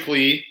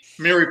magically,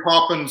 Mary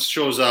Poppins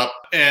shows up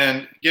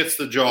and gets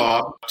the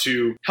job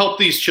to help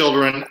these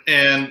children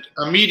and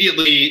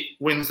immediately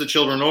wins the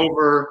children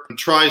over and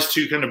tries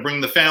to kind of bring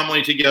the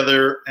family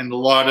together. And a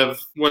lot of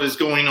what is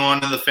going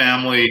on in the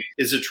family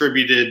is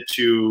attributed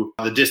to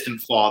the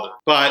distant father.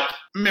 But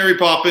Mary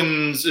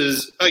Poppins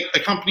is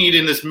accompanied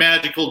in this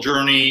magical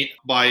journey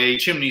by a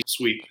chimney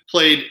sweep,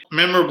 played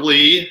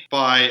memorably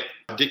by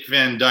Dick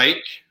Van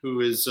Dyke,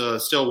 who is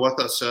still with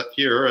us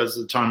here as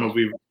the time of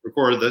we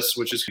recorded this,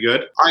 which is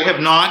good. I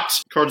have not,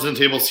 Cards on the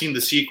Table, seen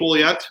the sequel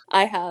yet.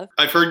 I have.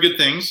 I've heard good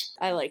things.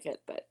 I like it,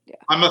 but yeah.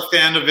 I'm a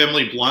fan of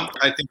Emily Blunt.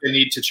 I think I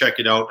need to check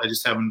it out. I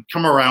just haven't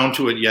come around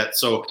to it yet.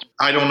 So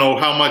I don't know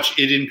how much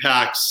it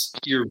impacts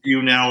your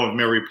view now of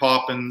Mary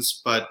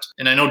Poppins,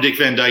 and I know Dick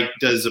Van Dyke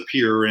does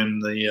appear in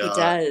the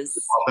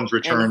Poppins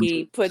Return. And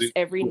he puts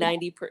every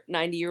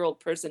 90-year-old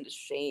person to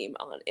shame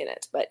in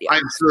it. But yeah.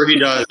 I'm sure he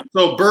does.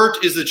 So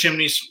Bert is the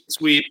chimney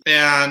sweep,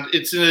 and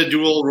it's in a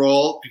dual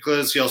role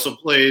because he also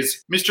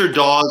plays Mr.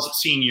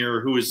 Dawes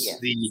Sr., who is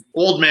the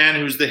old man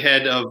who's the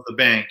head of the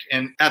bank.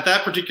 And at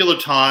that particular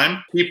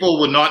time, people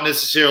would not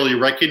necessarily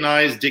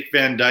recognize Dick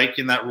Van Dyke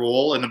in that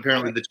role. And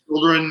apparently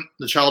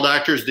the child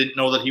actors didn't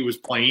know that he was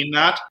playing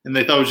that. And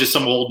they thought it was just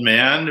some old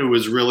man who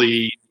was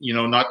really,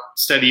 not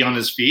steady on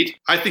his feet.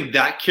 I think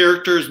that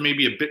character is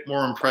maybe a bit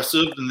more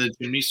impressive than the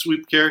chimney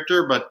sweep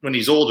character. But when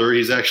he's older,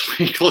 he's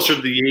actually closer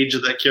to the age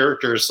of that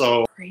character.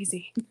 So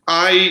crazy.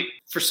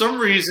 For some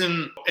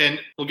reason, and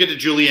we'll get to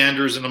Julie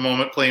Andrews in a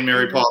moment playing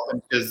Mary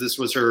Poppins, because this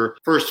was her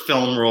first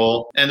film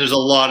role. And there's a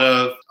lot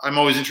of, I'm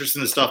always interested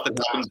in the stuff that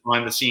happens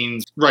behind the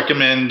scenes.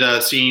 Recommend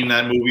seeing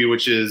that movie,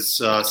 which is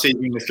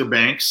Saving Mr.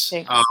 Banks,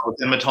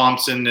 with Emma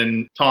Thompson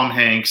and Tom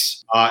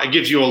Hanks. It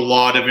gives you a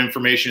lot of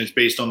information. It's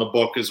based on the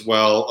book as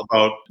well,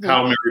 about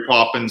how Mary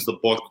Poppins, the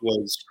book,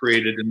 was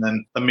created, and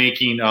then the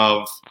making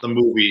of the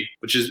movie,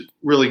 which is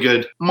really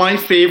good. My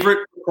favorite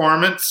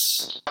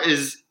performance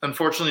is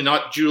unfortunately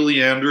not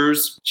Julie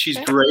Andrews. She's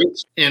great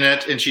in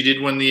it, and she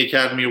did win the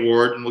Academy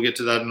Award, and we'll get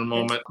to that in a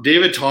moment.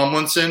 David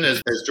Tomlinson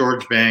as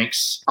George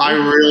Banks. I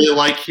really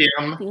like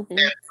him.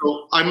 And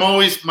so I'm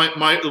always,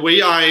 the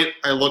way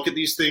I look at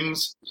these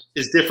things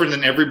is different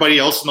than everybody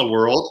else in the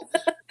world.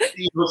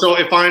 So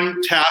if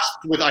I'm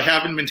tasked with, I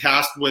haven't been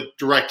tasked with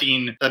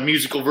directing a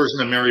musical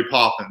version of Mary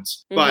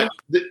Poppins, but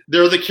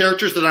they're the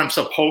characters that I'm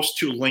supposed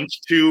to link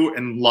to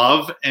and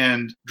love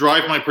and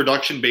drive my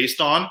production based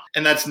on,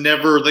 and that's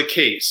never the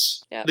case.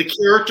 The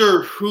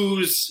character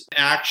whose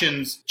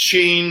actions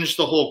change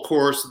the whole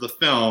course of the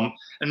film,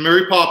 and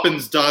Mary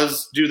Poppins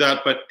does do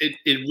that, but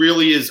it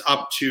really is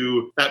up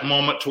to that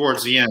moment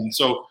towards the end.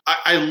 So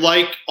I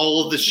like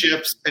all of the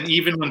shifts, and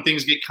even when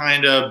things get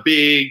kind of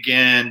big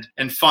and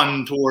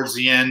fun towards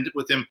the end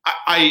with him,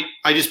 I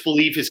just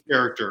believe his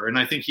character, and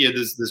I think he had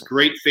this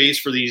great face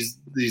for these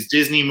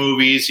Disney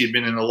movies. He'd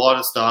been in a lot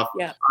of stuff.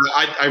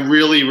 I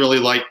really, really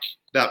like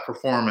that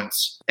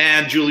performance.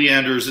 And Julie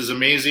Andrews is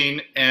amazing.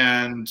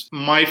 And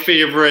my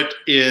favorite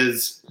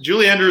is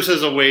Julie Andrews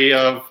has a way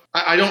of,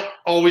 I don't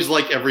always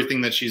like everything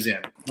that she's in,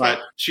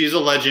 but she's a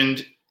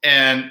legend.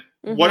 And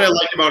what I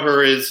like about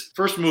her is,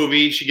 first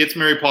movie, she gets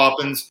Mary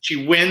Poppins,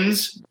 she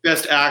wins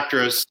Best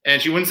Actress, and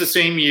she wins the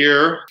same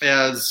year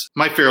as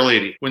My Fair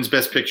Lady, wins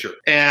Best Picture.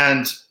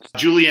 And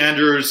Julie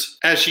Andrews,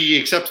 as she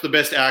accepts the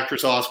Best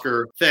Actress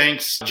Oscar,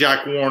 thanks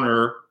Jack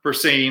Warner for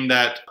saying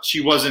that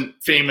she wasn't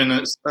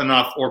famous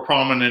enough or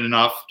prominent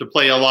enough to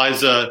play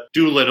Eliza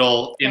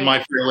Doolittle in My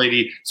Fair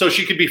Lady, so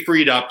she could be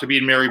freed up to be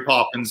in Mary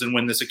Poppins and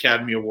win this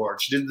Academy Award.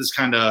 She did this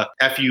kind of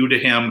FU to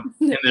him.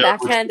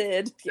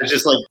 Backhanded. It's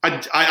just like,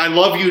 I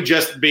love you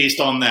just based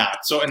on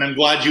that. So, and I'm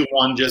glad you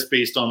won just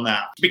based on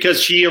that,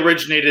 because she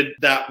originated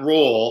that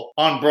role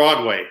on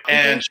Broadway,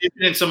 and she's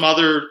been in some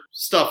other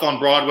stuff on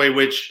Broadway,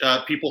 which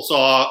people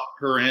saw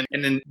her in,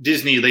 and then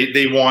Disney,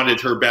 they wanted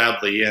her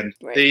badly, and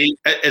they,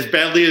 as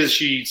badly as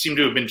she seemed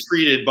to have been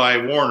treated by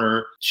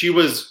Warner, she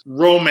was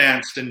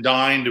romanced and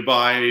dined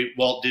by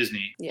Walt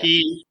Disney.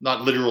 He,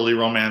 not literally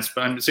romanced,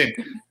 but I'm just saying,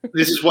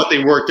 this is what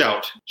they worked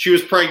out. She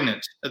was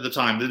pregnant at the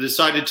time. They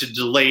decided to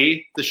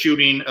delay the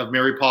shooting of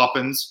Mary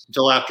Poppins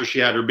until after she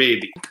had her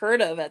baby.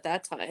 Heard of at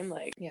that time,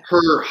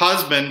 Her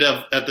husband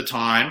at the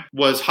time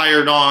was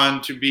hired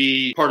on to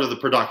be part of the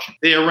production.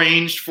 They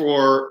arranged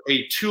for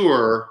a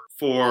tour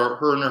for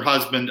her and her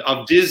husband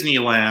of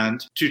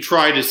Disneyland to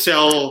try to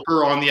sell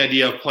her on the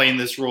idea of playing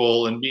this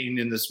role and being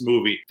in this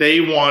movie.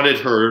 They wanted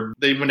her.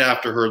 They went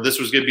after her. This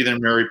was going to be their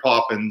Mary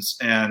Poppins,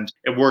 and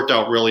it worked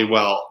out really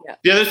well.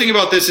 The other thing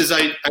about this is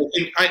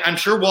I'm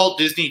sure Walt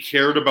Disney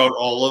cared about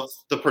all of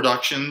the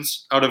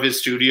productions out of his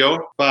studio,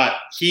 but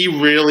he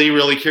really,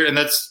 really cared. And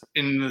that's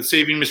in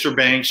Saving Mr.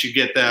 Banks, you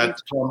get that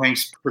Tom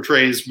Hanks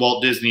portrays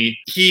Walt Disney.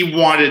 He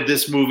wanted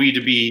this movie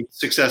to be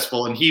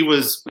successful, and he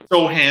was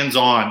so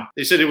hands-on.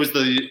 They said it was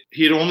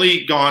he had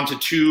only gone to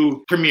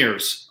 2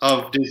 premieres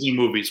of Disney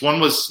movies. One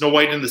was Snow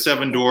White and the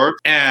Seven Dwarfs,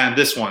 and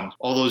this one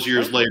all those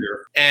years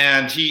later.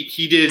 And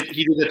he did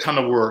a ton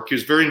of work. He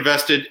was very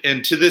invested,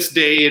 and to this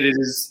day, it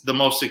is the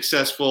most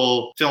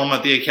successful film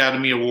at the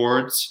Academy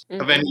Awards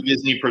of any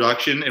Disney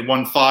production. It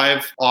won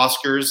 5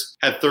 Oscars,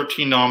 had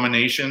 13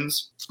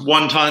 nominations,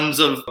 won tons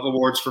of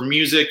awards for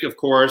music, of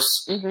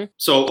course.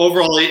 So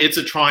overall, it's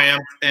a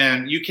triumph,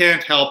 and you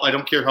can't help, I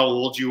don't care how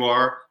old you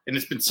are, and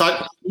it's been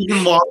such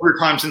even longer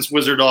time since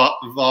Wizard of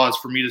Oz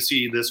for me to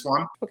see this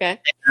one.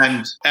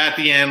 And at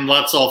the end,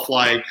 let's all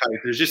fly kite.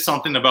 There's just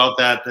something about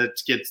that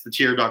gets the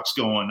tear ducts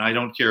going. I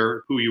don't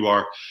care who you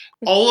are.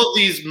 All of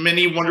these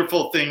many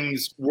wonderful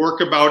things work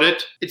about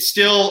it. It's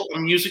still a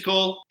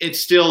musical. It's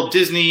still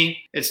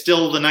Disney. It's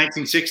still the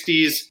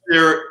 1960s.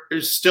 There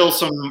is still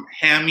some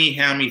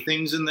hammy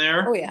things in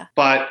there.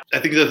 But I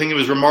think the thing that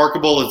was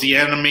remarkable is the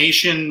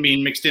animation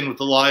being mixed in with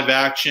the live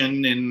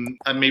action, and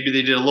maybe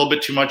they did a little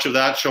bit too much of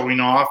that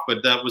showing off,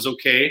 but that was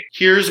okay.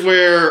 Here's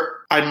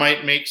where I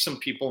might make some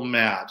people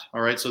mad.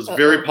 All right. So it's a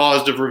very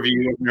positive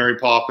review of Mary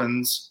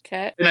Poppins.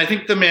 And I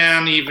think the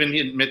man even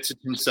admits it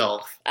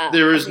himself.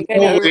 There is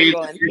no way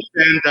that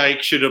Van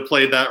Dyke should have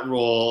played that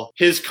role.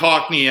 His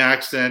Cockney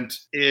accent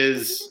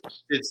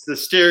it's the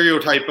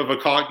stereotype of a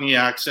Cockney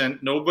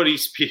accent. Nobody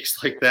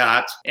speaks like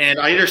that. And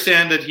I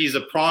understand that he's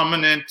a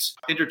prominent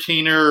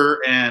entertainer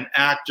and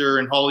actor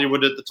in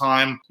Hollywood at the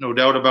time, no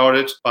doubt about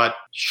it. But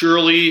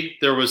surely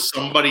there was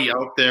somebody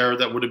out there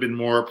that would have been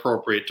more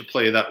appropriate to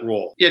play that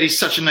role. Yet he's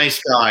such a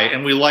nice guy,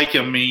 and we like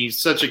him.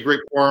 He's such a great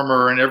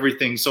performer and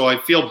everything. So I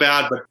feel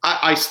bad, but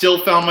I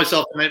still found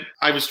myself in it.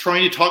 I was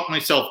trying to talk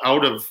myself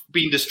out of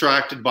being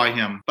distracted by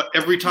him. But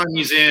every time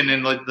he's in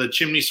and like the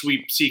chimney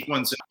sweep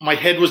sequence, my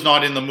head was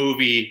not in the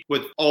movie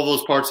with all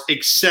those parts,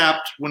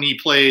 except when he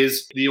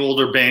plays the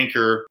older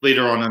banker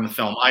later on in the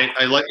film.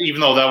 I like,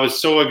 even though that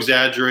was so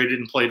exaggerated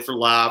and played for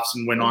laughs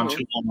and went on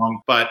too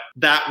long, but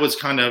that was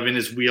kind of in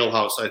his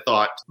wheelhouse, I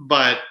thought.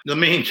 But the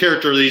main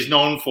character that he's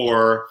known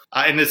for,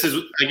 and this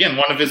is again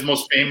one of his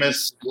most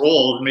famous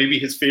roles, maybe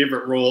his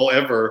favorite role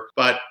ever.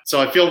 But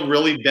so I feel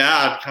really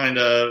bad kind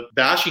of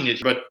bashing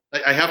it, but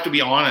I have to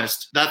be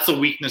honest, that's the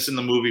weakness in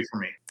the movie for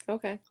me.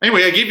 Okay.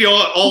 Anyway, I gave you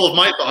all of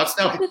my thoughts.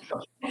 Now,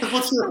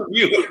 let's hear from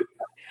you.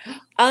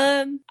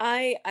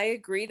 I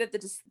agree that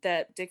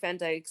that Dick Van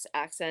Dyke's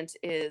accent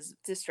is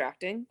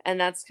distracting, and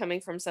that's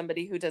coming from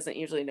somebody who doesn't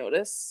usually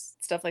notice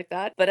stuff like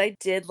that. But I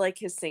did like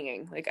his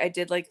singing. Like, I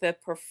did like the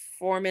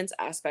performance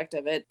aspect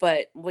of it.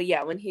 But well,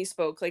 yeah, when he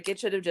spoke, like, it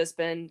should have just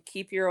been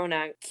keep your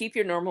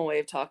normal way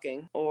of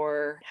talking,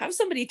 or have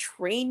somebody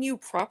train you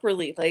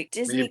properly. Like,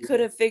 Disney could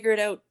have figured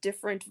out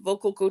different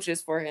vocal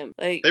coaches for him.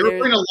 Like, they were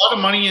putting a lot of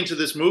money into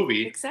this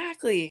movie.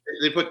 Exactly.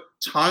 They put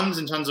tons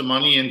and tons of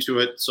money into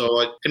it.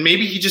 So, and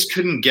maybe he just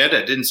couldn't get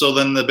it. And so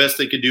then the best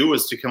they could do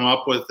was to come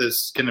up with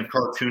this kind of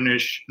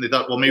cartoonish. They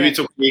thought, well, maybe it's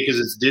okay because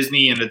it's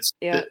Disney and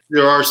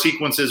there are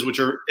sequences which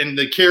are, and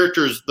the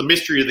characters, the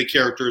mystery of the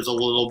character is a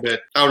little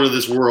bit out of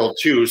this world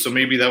too. So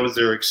maybe that was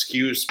their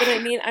excuse. But I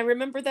mean, I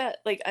remember that,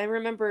 like, I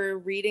remember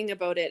reading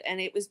about it,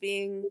 and it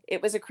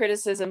was a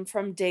criticism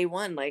from day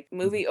one. Like,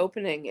 movie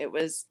opening, it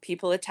was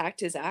people attacked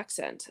his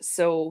accent.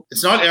 So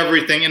it's not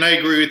everything. And I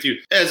agree with you.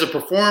 As a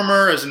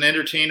performer, as an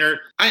entertainer,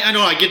 I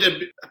know I get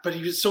it, but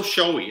he was so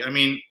showy. I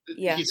mean,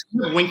 he's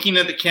kind of winking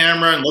at the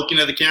camera and looking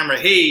at the camera.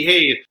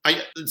 Hey.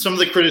 Some of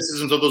the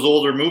criticisms of those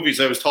older movies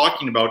I was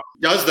talking about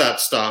does that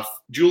stuff.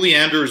 Julie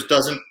Andrews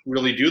doesn't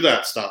really do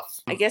that stuff.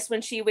 I guess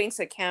when she winks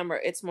at camera,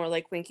 it's more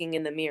like winking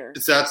in the mirror.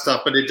 It's that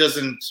stuff, but it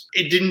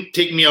didn't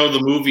take me out of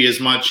the movie as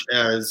much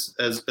as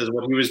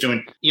what he was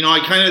doing. You know, I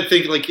kind of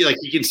think like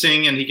he can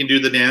sing and he can do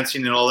the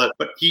dancing and all that,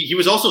 but he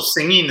was also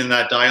singing in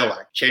that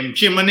dialect. Chim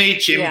chimney,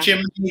 chim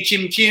chimney,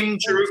 chim chim.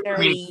 I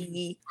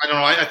mean, I don't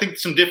know. I think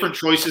some different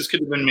choices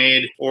could have been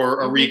made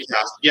or a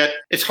recast. Yet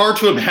it's hard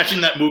to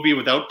imagine that movie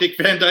without Dick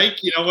Van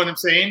Dyke. You know what I'm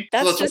saying?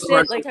 That's just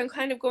it. Like, I'm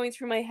kind of going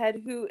through my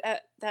head who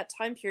at that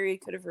time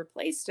period could have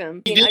replaced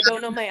him. I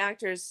don't know my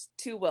actors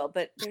too well,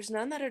 but there's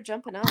none that are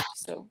jumping up.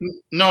 So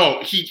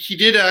no, he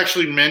did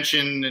actually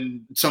mention,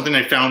 and something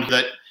I found,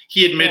 that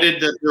he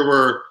admitted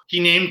that he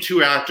named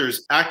two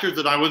actors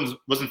that I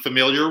wasn't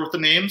familiar with the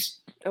names.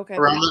 Okay.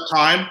 Around that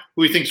time,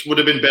 who he thinks would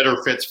have been better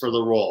fits for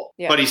the role.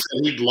 Yeah. But he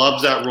said he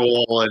loves that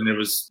role, and it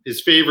was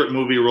his favorite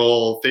movie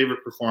role,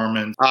 favorite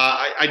performance.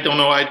 I don't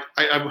know.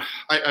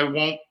 I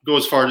won't go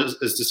as far as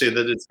to say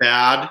that it's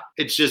bad.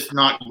 It's just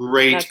not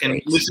great.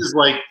 And this is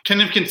like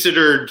kind of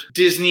considered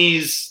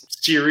Disney's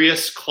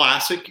serious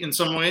classic in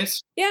some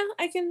ways. Yeah,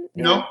 I can.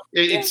 You know,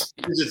 it's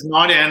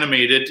not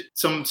animated.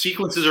 Some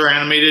sequences are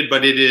animated,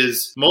 but it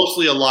is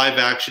mostly a live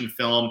action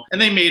film.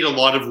 And they made a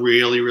lot of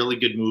really, really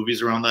good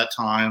movies around that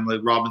time,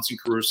 like Robinson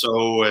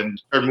Crusoe,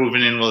 and they're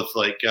moving in with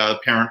like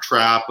Parent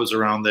Trap was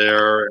around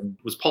there, and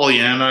was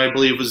Pollyanna, I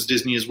believe, was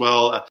Disney as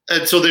well.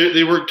 And so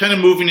they were kind of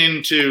moving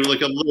into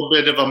like a little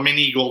bit of a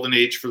mini golden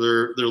age for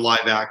their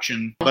live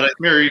action. But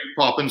Mary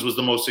Poppins was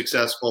the most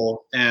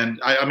successful, and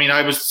I mean,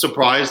 I was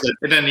surprised that.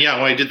 And then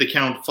when I did the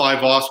count, 5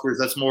 Oscars,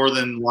 that's more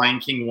than Lion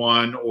King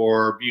won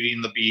or Beauty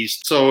and the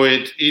Beast. So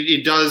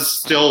it does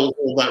still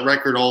hold that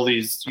record all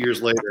these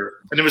years later.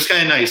 And it was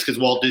kind of nice because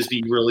Walt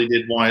Disney really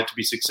did want it to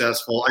be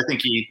successful.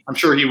 I'm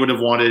sure he would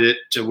have wanted it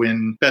to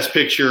win Best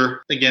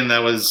Picture. Again,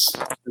 that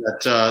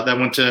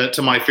went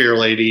to My Fair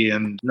Lady.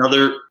 And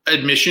another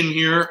admission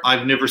here,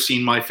 I've never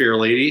seen My Fair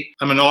Lady.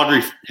 I'm an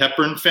Audrey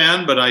Hepburn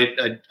fan, but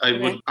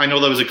I know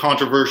that was a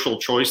controversial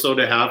choice though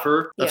to have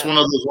her. That's one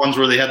of those ones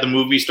where they had the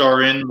movie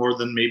star in more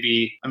than maybe.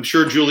 I'm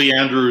sure Julie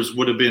Andrews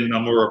would have been a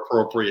more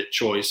appropriate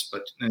choice,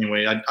 but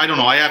anyway, I don't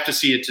know. I have to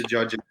see it to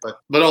judge it,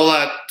 but all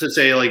that to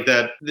say, like,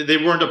 that they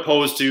weren't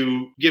opposed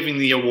to giving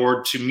the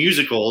award to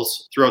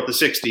musicals throughout the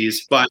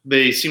 60s, but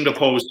they seemed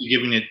opposed to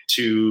giving it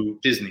to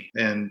Disney.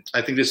 And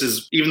I think this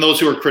is, even those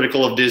who are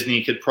critical of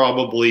Disney could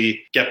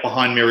probably get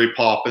behind Mary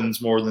Poppins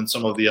more than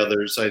some of the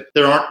others.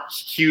 There aren't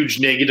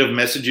huge negative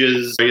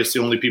messages. I guess the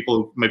only people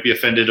who might be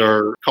offended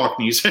are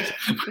Cockneys.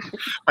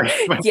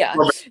 Yeah.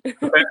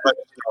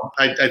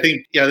 I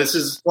think, this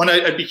is one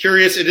I'd be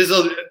curious. It is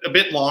a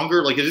bit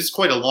longer. Like, it is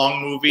quite a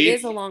long movie. It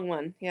is a long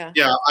one, yeah.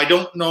 Yeah, I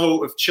don't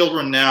know if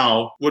children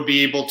now would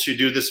be able to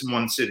do this in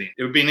one sitting.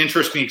 It would be an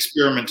interesting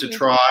experiment to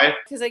try.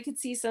 Because I could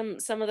see some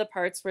of the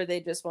parts where they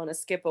just want to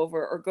skip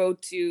over or go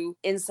to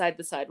inside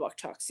the sidewalk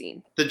chalk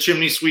scene. The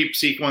chimney sweep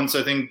sequence,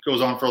 I think,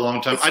 goes on for a long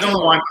time. It's I don't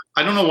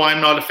know why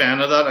I'm not a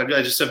fan of that.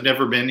 I just have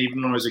never been.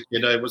 Even when I was a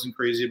kid, I wasn't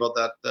crazy about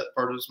that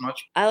part as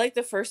much. I like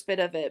the first bit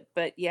of it,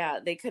 but yeah,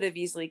 they could have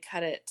easily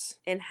cut it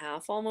in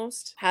half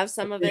almost. Have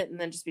some of it and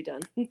then just be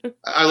done.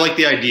 I like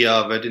the idea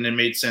of it, and it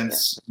made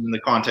sense in the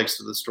context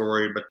of the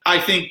story. But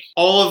I think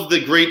all of the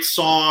great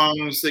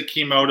songs that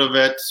came out of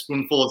it,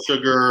 Spoonful of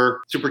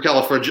Sugar,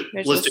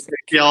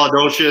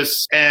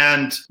 Supercalifragilisticexpialidocious,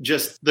 and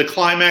just the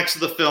climax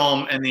of the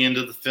film and the end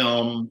of the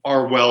film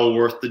are well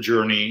worth the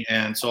journey.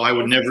 And so I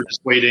would never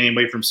dissuade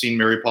anybody from seeing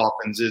Mary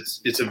Poppins.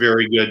 It's a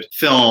very good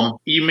film.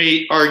 You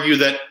may argue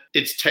that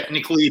it's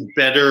technically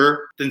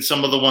better than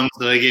some of the ones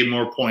that I gave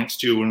more points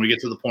to when we get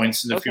to the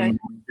points in a few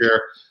minutes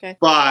here. Okay.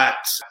 But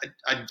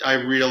I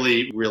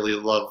really, really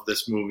love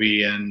this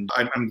movie, and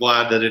I'm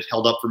glad that it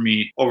held up for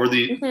me over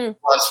the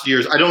last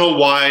years. I don't know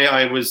why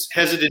I was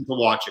hesitant to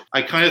watch it.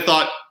 I kind of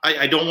thought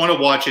I don't want to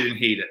watch it and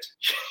hate it.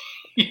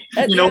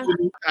 I don't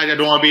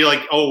want to be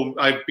like, oh,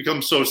 I've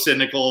become so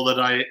cynical that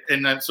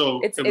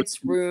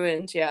it's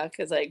ruined,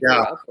 because I grew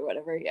up or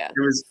whatever. Yeah,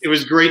 it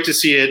was great to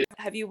see it.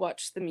 Have you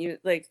watched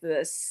the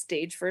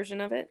stage version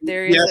of it?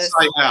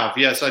 I have.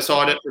 Yes, I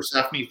saw it at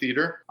Persephone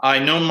Theater. I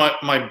know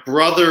my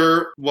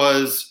brother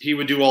he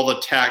would do all the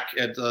tech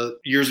at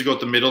years ago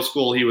at the middle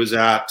school he was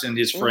at, and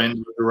his friend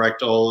would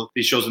direct all of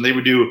these shows, and they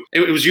would do.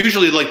 It was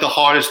usually like the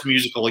hottest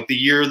musical, like the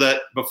year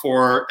that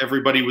before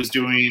everybody was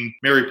doing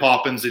Mary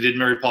Poppins, they did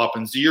Mary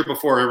Poppins. The year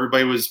before,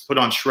 everybody was put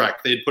on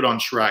Shrek. They'd put on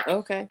Shrek.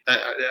 Okay.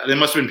 They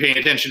must have been paying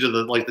attention to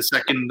the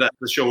second that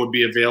the show would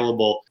be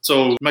available.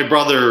 So my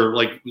brother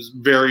was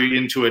very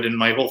into it, and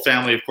my whole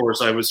family, of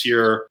course. I was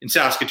here in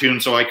Saskatoon,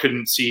 so I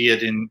couldn't see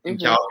it in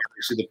Calgary,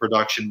 see the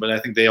production. But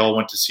I think they all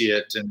went to see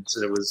it, and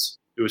said it was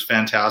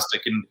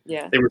fantastic. And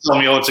they were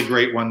telling me, oh, it's a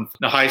great one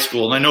in high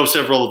school. And I know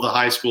several of the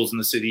high schools in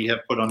the city have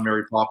put on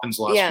Mary Poppins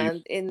last year. Yeah,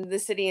 in the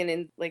city, and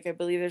in I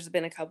believe there's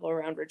been a couple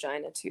around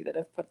Regina too that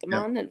have put them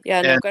on. And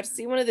I got to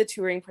see one of the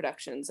touring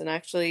productions and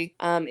actually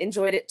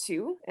enjoyed it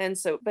too. And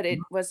so, but it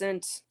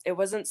wasn't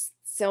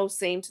so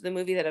same to the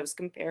movie that I was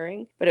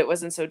comparing, but it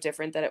wasn't so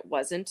different that it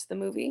wasn't the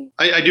movie.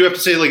 I do have to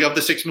say, of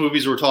the 6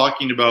 movies we're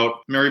talking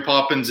about, Mary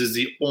Poppins is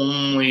the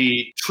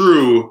only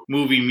true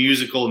movie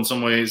musical in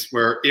some ways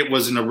where it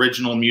was an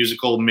original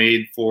musical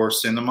made for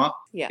cinema.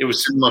 Yeah. It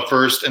was cinema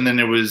first, and then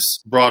it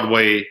was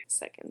Broadway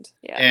second.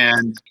 Yeah.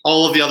 And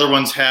all of the other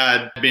ones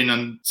had been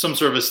on some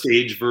sort of a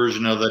stage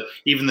version of it.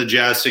 Even The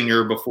Jazz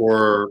Singer,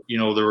 before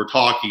there were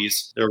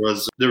talkies, there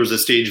was a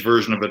stage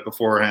version of it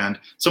beforehand.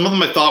 Some of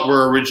them I thought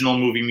were original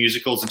movie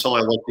musicals until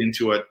I looked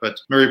into it, but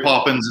Mary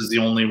Poppins is the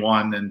only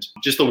one, and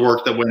just the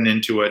work that went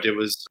into it. It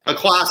was a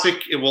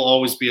classic. It will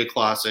always be a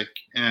classic.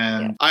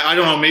 And I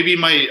don't know, maybe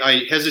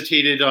I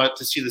hesitated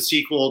to see the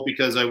sequel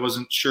because I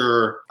wasn't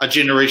sure a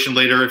generation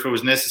later if it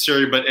was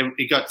necessary, but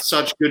it got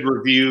such good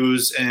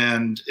reviews,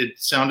 and it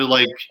sounded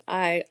like...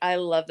 I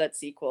love that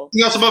sequel.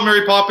 Anything else about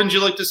Mary Poppins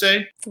you'd like to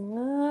say?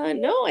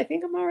 No, I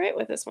think I'm all right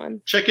with this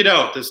one. Check it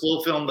out, this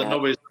little film that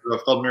nobody's heard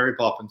of called Mary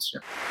Poppins.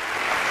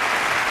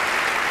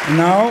 And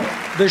now,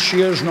 this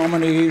year's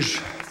nominees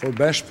for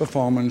Best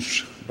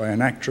Performance by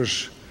an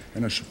Actress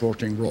in a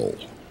Supporting Role.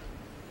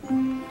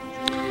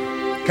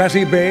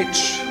 Kathy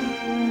Bates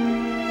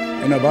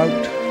in About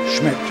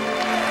Schmidt.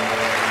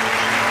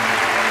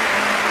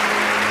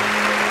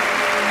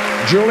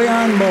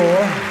 Julianne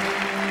Moore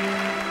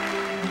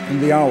in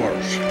The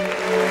Hours.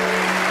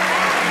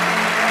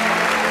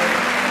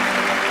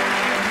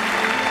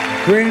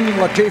 Queen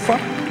Latifah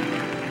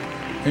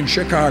in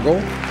Chicago.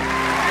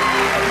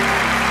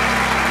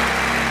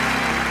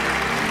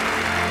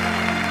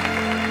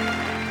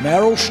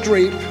 Meryl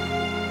Streep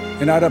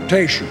in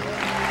Adaptation.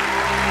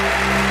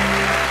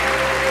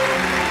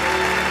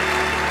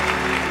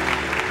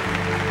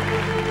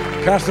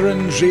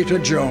 Catherine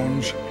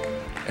Zeta-Jones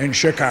in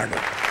Chicago.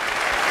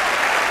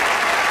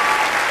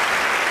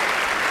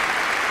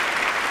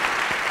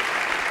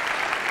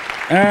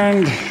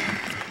 And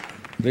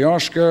the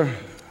Oscar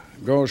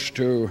goes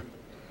to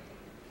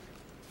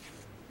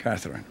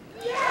Catherine.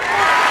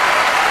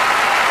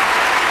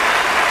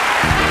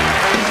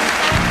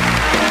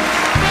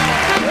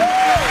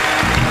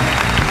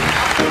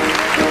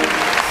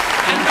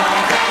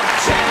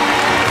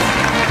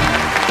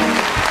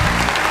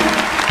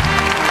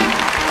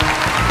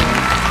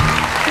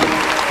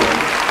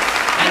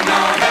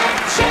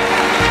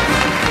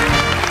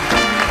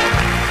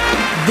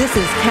 This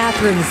is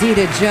Catherine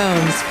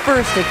Zeta-Jones'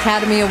 first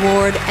Academy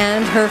Award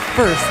and her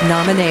first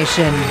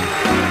nomination.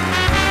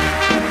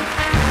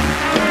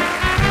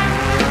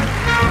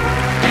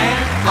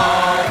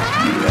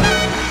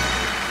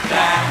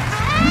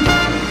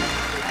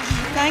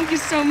 Thank you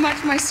so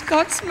much, my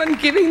Scotsman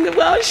giving the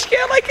Welsh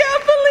girl. I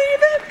can't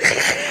believe it.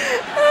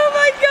 Oh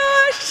my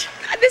gosh.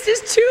 This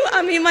is too,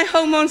 I mean, my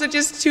hormones are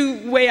just too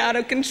way out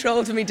of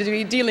control for me to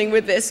be dealing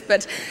with this,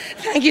 but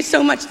thank you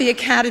so much, the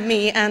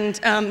Academy, and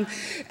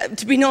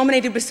to be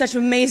nominated with such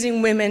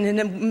amazing women, and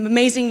an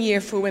amazing year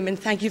for women.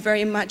 Thank you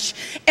very much.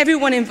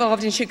 Everyone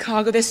involved in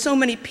Chicago, there's so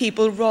many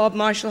people, Rob,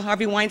 Marshall,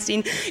 Harvey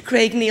Weinstein,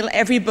 Craig Neal,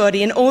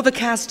 everybody, and all the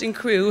cast and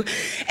crew.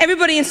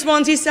 Everybody in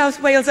Swansea,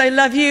 South Wales, I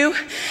love you.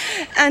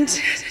 And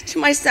to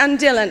my son,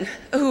 Dylan,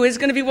 who is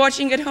going to be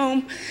watching at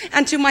home,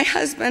 and to my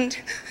husband,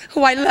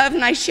 who I love,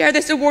 and I share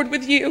this award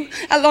with you,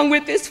 along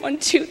with this one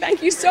too.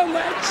 Thank you so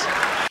much.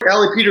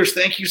 Allie Peters,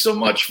 thank you so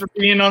much for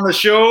being on the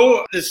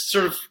show. This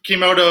sort of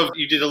came out of,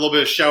 you did a little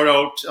bit of shout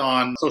out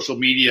on social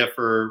media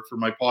for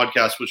my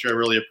podcast, which I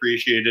really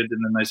appreciated.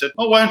 And then I said,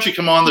 oh, why don't you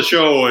come on the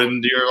show?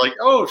 And you're like,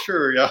 oh,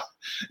 sure, yeah.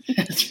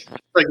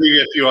 Like we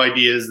get a few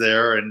ideas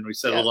there, and we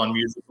settled on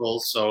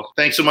musicals. So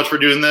thanks so much for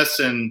doing this.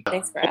 And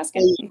thanks for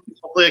asking.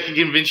 Hopefully I can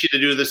convince you to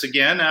do this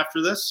again after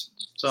this.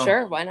 So,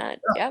 sure, why not?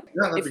 Yeah,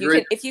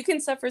 if you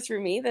can suffer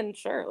through me, then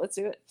sure, let's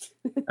do it.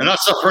 I'm not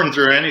suffering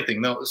through anything.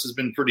 No, this has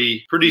been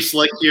pretty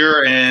slick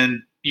here,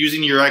 and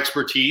using your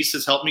expertise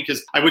has helped me,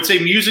 because I would say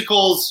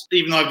musicals,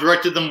 even though I've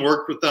directed them,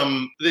 worked with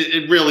them,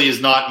 it really is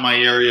not my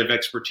area of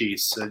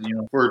expertise. And,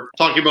 if we're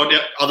talking about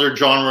other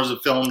genres of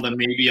film, then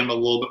maybe I'm a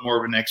little bit more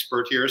of an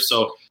expert here.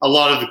 So a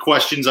lot of the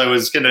questions I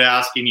was kind of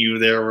asking you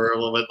there were a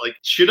little bit like,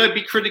 should I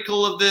be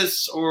critical of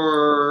this,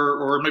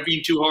 or am I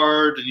being too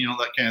hard, and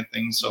that kind of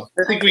thing. So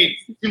I think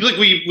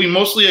we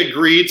mostly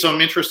agreed. So I'm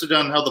interested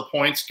on how the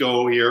points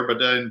go here,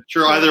 but I'm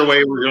sure either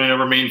way we're going to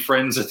remain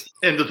friends at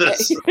the end of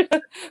this.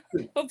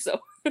 Hope so.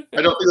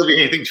 I don't think there'll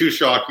be anything too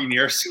shocking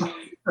here. So,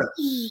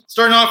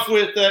 starting off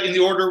with, in the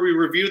order we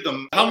reviewed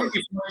them, how many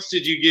points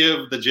did you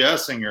give The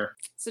Jazz Singer?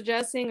 So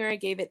Jazz Singer, I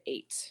gave it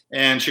 8.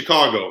 And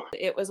Chicago?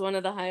 It was one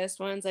of the highest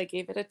ones. I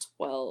gave it a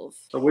 12.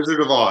 The Wizard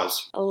of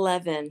Oz?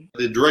 11.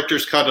 The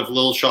director's cut of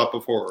Little Shop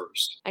of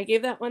Horrors? I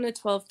gave that one a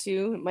 12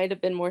 too. It might have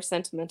been more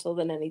sentimental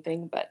than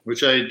anything, but...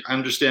 Which I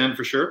understand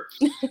for sure.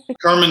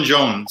 Carmen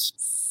Jones?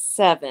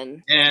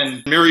 7.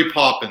 And Mary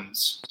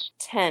Poppins?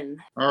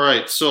 10. All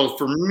right, so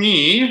for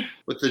me,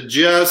 with The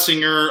Jazz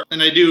Singer,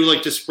 and I do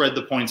like to spread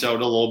the points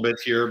out a little bit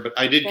here, but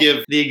I did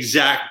give the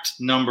exact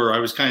number. I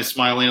was kind of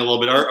smiling a little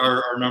bit.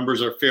 Our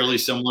numbers are fairly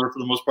similar for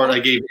the most part. I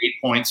gave 8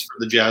 points for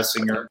The Jazz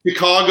Singer.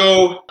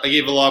 Chicago, I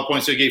gave a lot of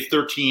points. I gave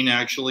 13,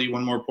 actually,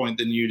 1 more point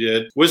than you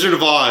did. Wizard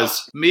of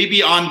Oz,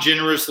 maybe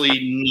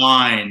ungenerously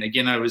 9.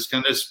 Again, I was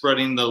kind of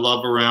spreading the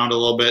love around a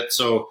little bit,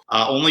 so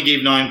only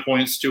gave 9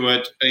 points to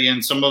it.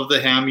 Again, some of the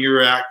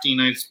hammier acting,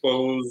 I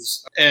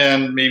suppose,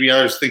 and maybe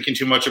I was thinking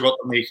too much about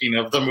the making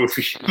of the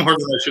movie more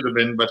than I should have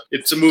been, but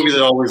it's a movie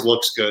that always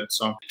looks good.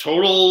 So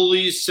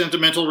totally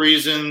sentimental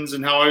reasons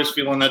and how I was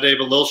feeling that day.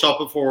 But Little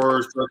Shop of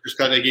Horrors, director's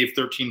cut, I gave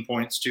 13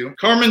 points to.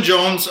 Carmen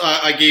Jones,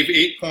 I gave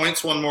 8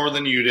 points, 1 more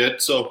than you did.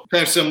 So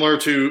kind of similar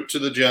to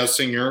The Jazz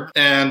Singer.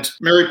 And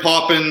Mary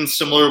Poppins,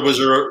 similar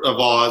Wizard of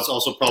Oz,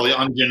 also probably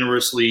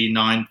ungenerously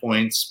 9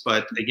 points.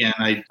 But again,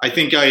 I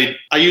think I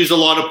used a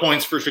lot of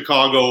points for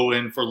Chicago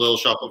and for Little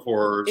Shop of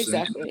Horrors.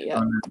 Exactly,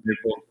 and, it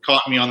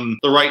caught me on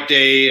the right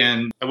day,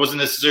 and I wasn't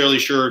necessarily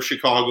sure if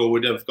Chicago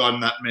would have gotten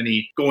that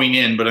many going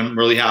in, but I'm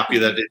really happy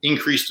that it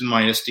increased in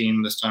my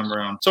esteem this time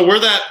around. So where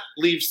that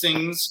leaves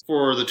things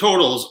for the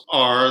totals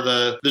are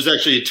there's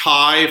actually a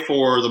tie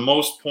for the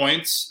most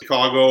points,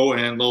 Chicago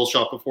and Little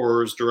Shop of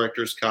Horrors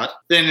director's cut.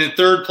 Then in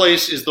third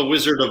place is The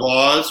Wizard of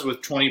Oz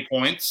with 20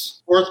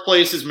 points. Fourth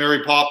place is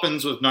Mary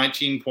Poppins with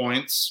 19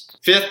 points.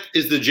 Fifth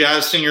is The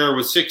Jazz Singer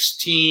with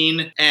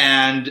 16,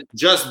 and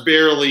just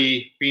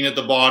barely being at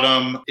the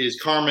bottom is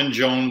Carmen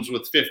Jones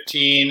with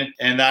 15,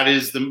 and that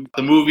is the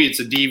movie. It's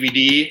a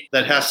DVD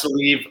that has to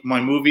leave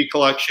my movie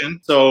collection.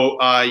 So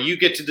you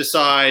get to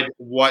decide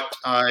what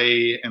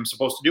I am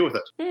supposed to do with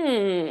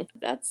it.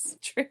 That's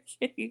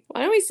tricky.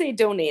 Why don't we say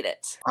donate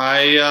it?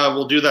 I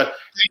will do that.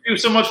 Thank you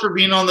so much for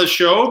being on the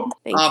show.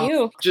 Thank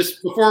you.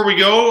 Just before we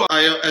go,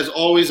 as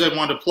always, I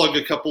want to plug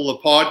a couple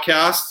of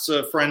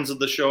podcasts, friends of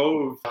the show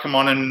who've come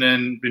on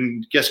and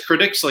been guest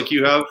critics like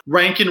you have.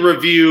 Rank and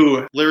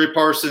Review, Larry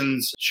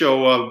Parsons'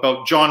 show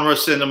about genre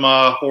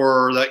cinema,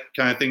 horror, that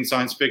kind of thing,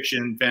 science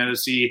fiction,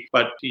 fantasy,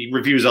 but he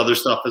reviews other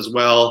stuff as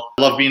well.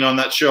 I love being on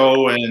that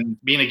show, and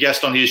being a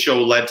guest on his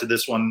show led to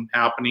this one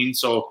happening.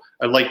 So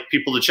I'd like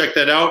people to check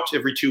that out.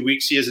 Every 2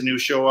 weeks, he has a new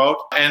show out.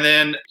 And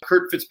then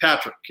Kurt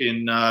Fitzpatrick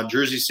in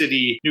Jersey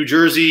City, New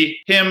Jersey.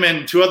 Him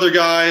and 2 other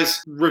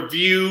guys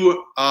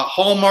review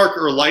Hallmark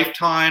or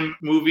Lifetime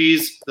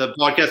movies. The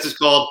podcast is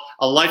called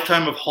A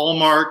Lifetime of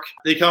Hallmark.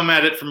 They come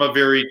at it from a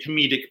very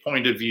comedic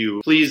point of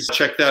view. Please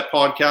check that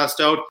podcast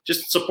out.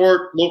 Just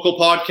support local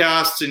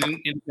podcasts and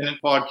independent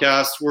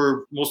podcasts,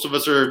 where most of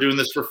us are doing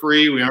this for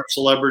free. We aren't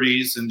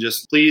celebrities. And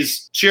just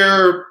please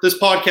share this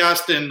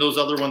podcast and those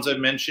other ones I've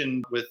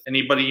mentioned with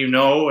anybody you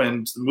know,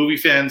 and the movie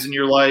fans in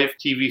your life,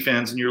 TV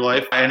fans in your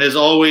life. And as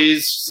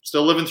always,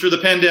 still living through the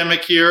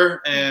pandemic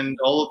here, and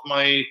all of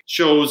my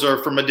shows are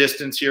from a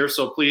distance here.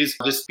 So please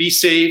just be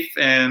safe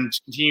and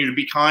continue to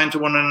be kind to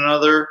one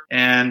another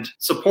and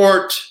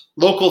support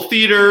local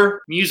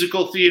theater,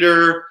 musical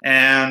theater,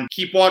 and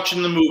keep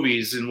watching the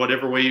movies in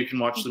whatever way you can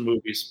watch the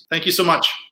movies. Thank you so much.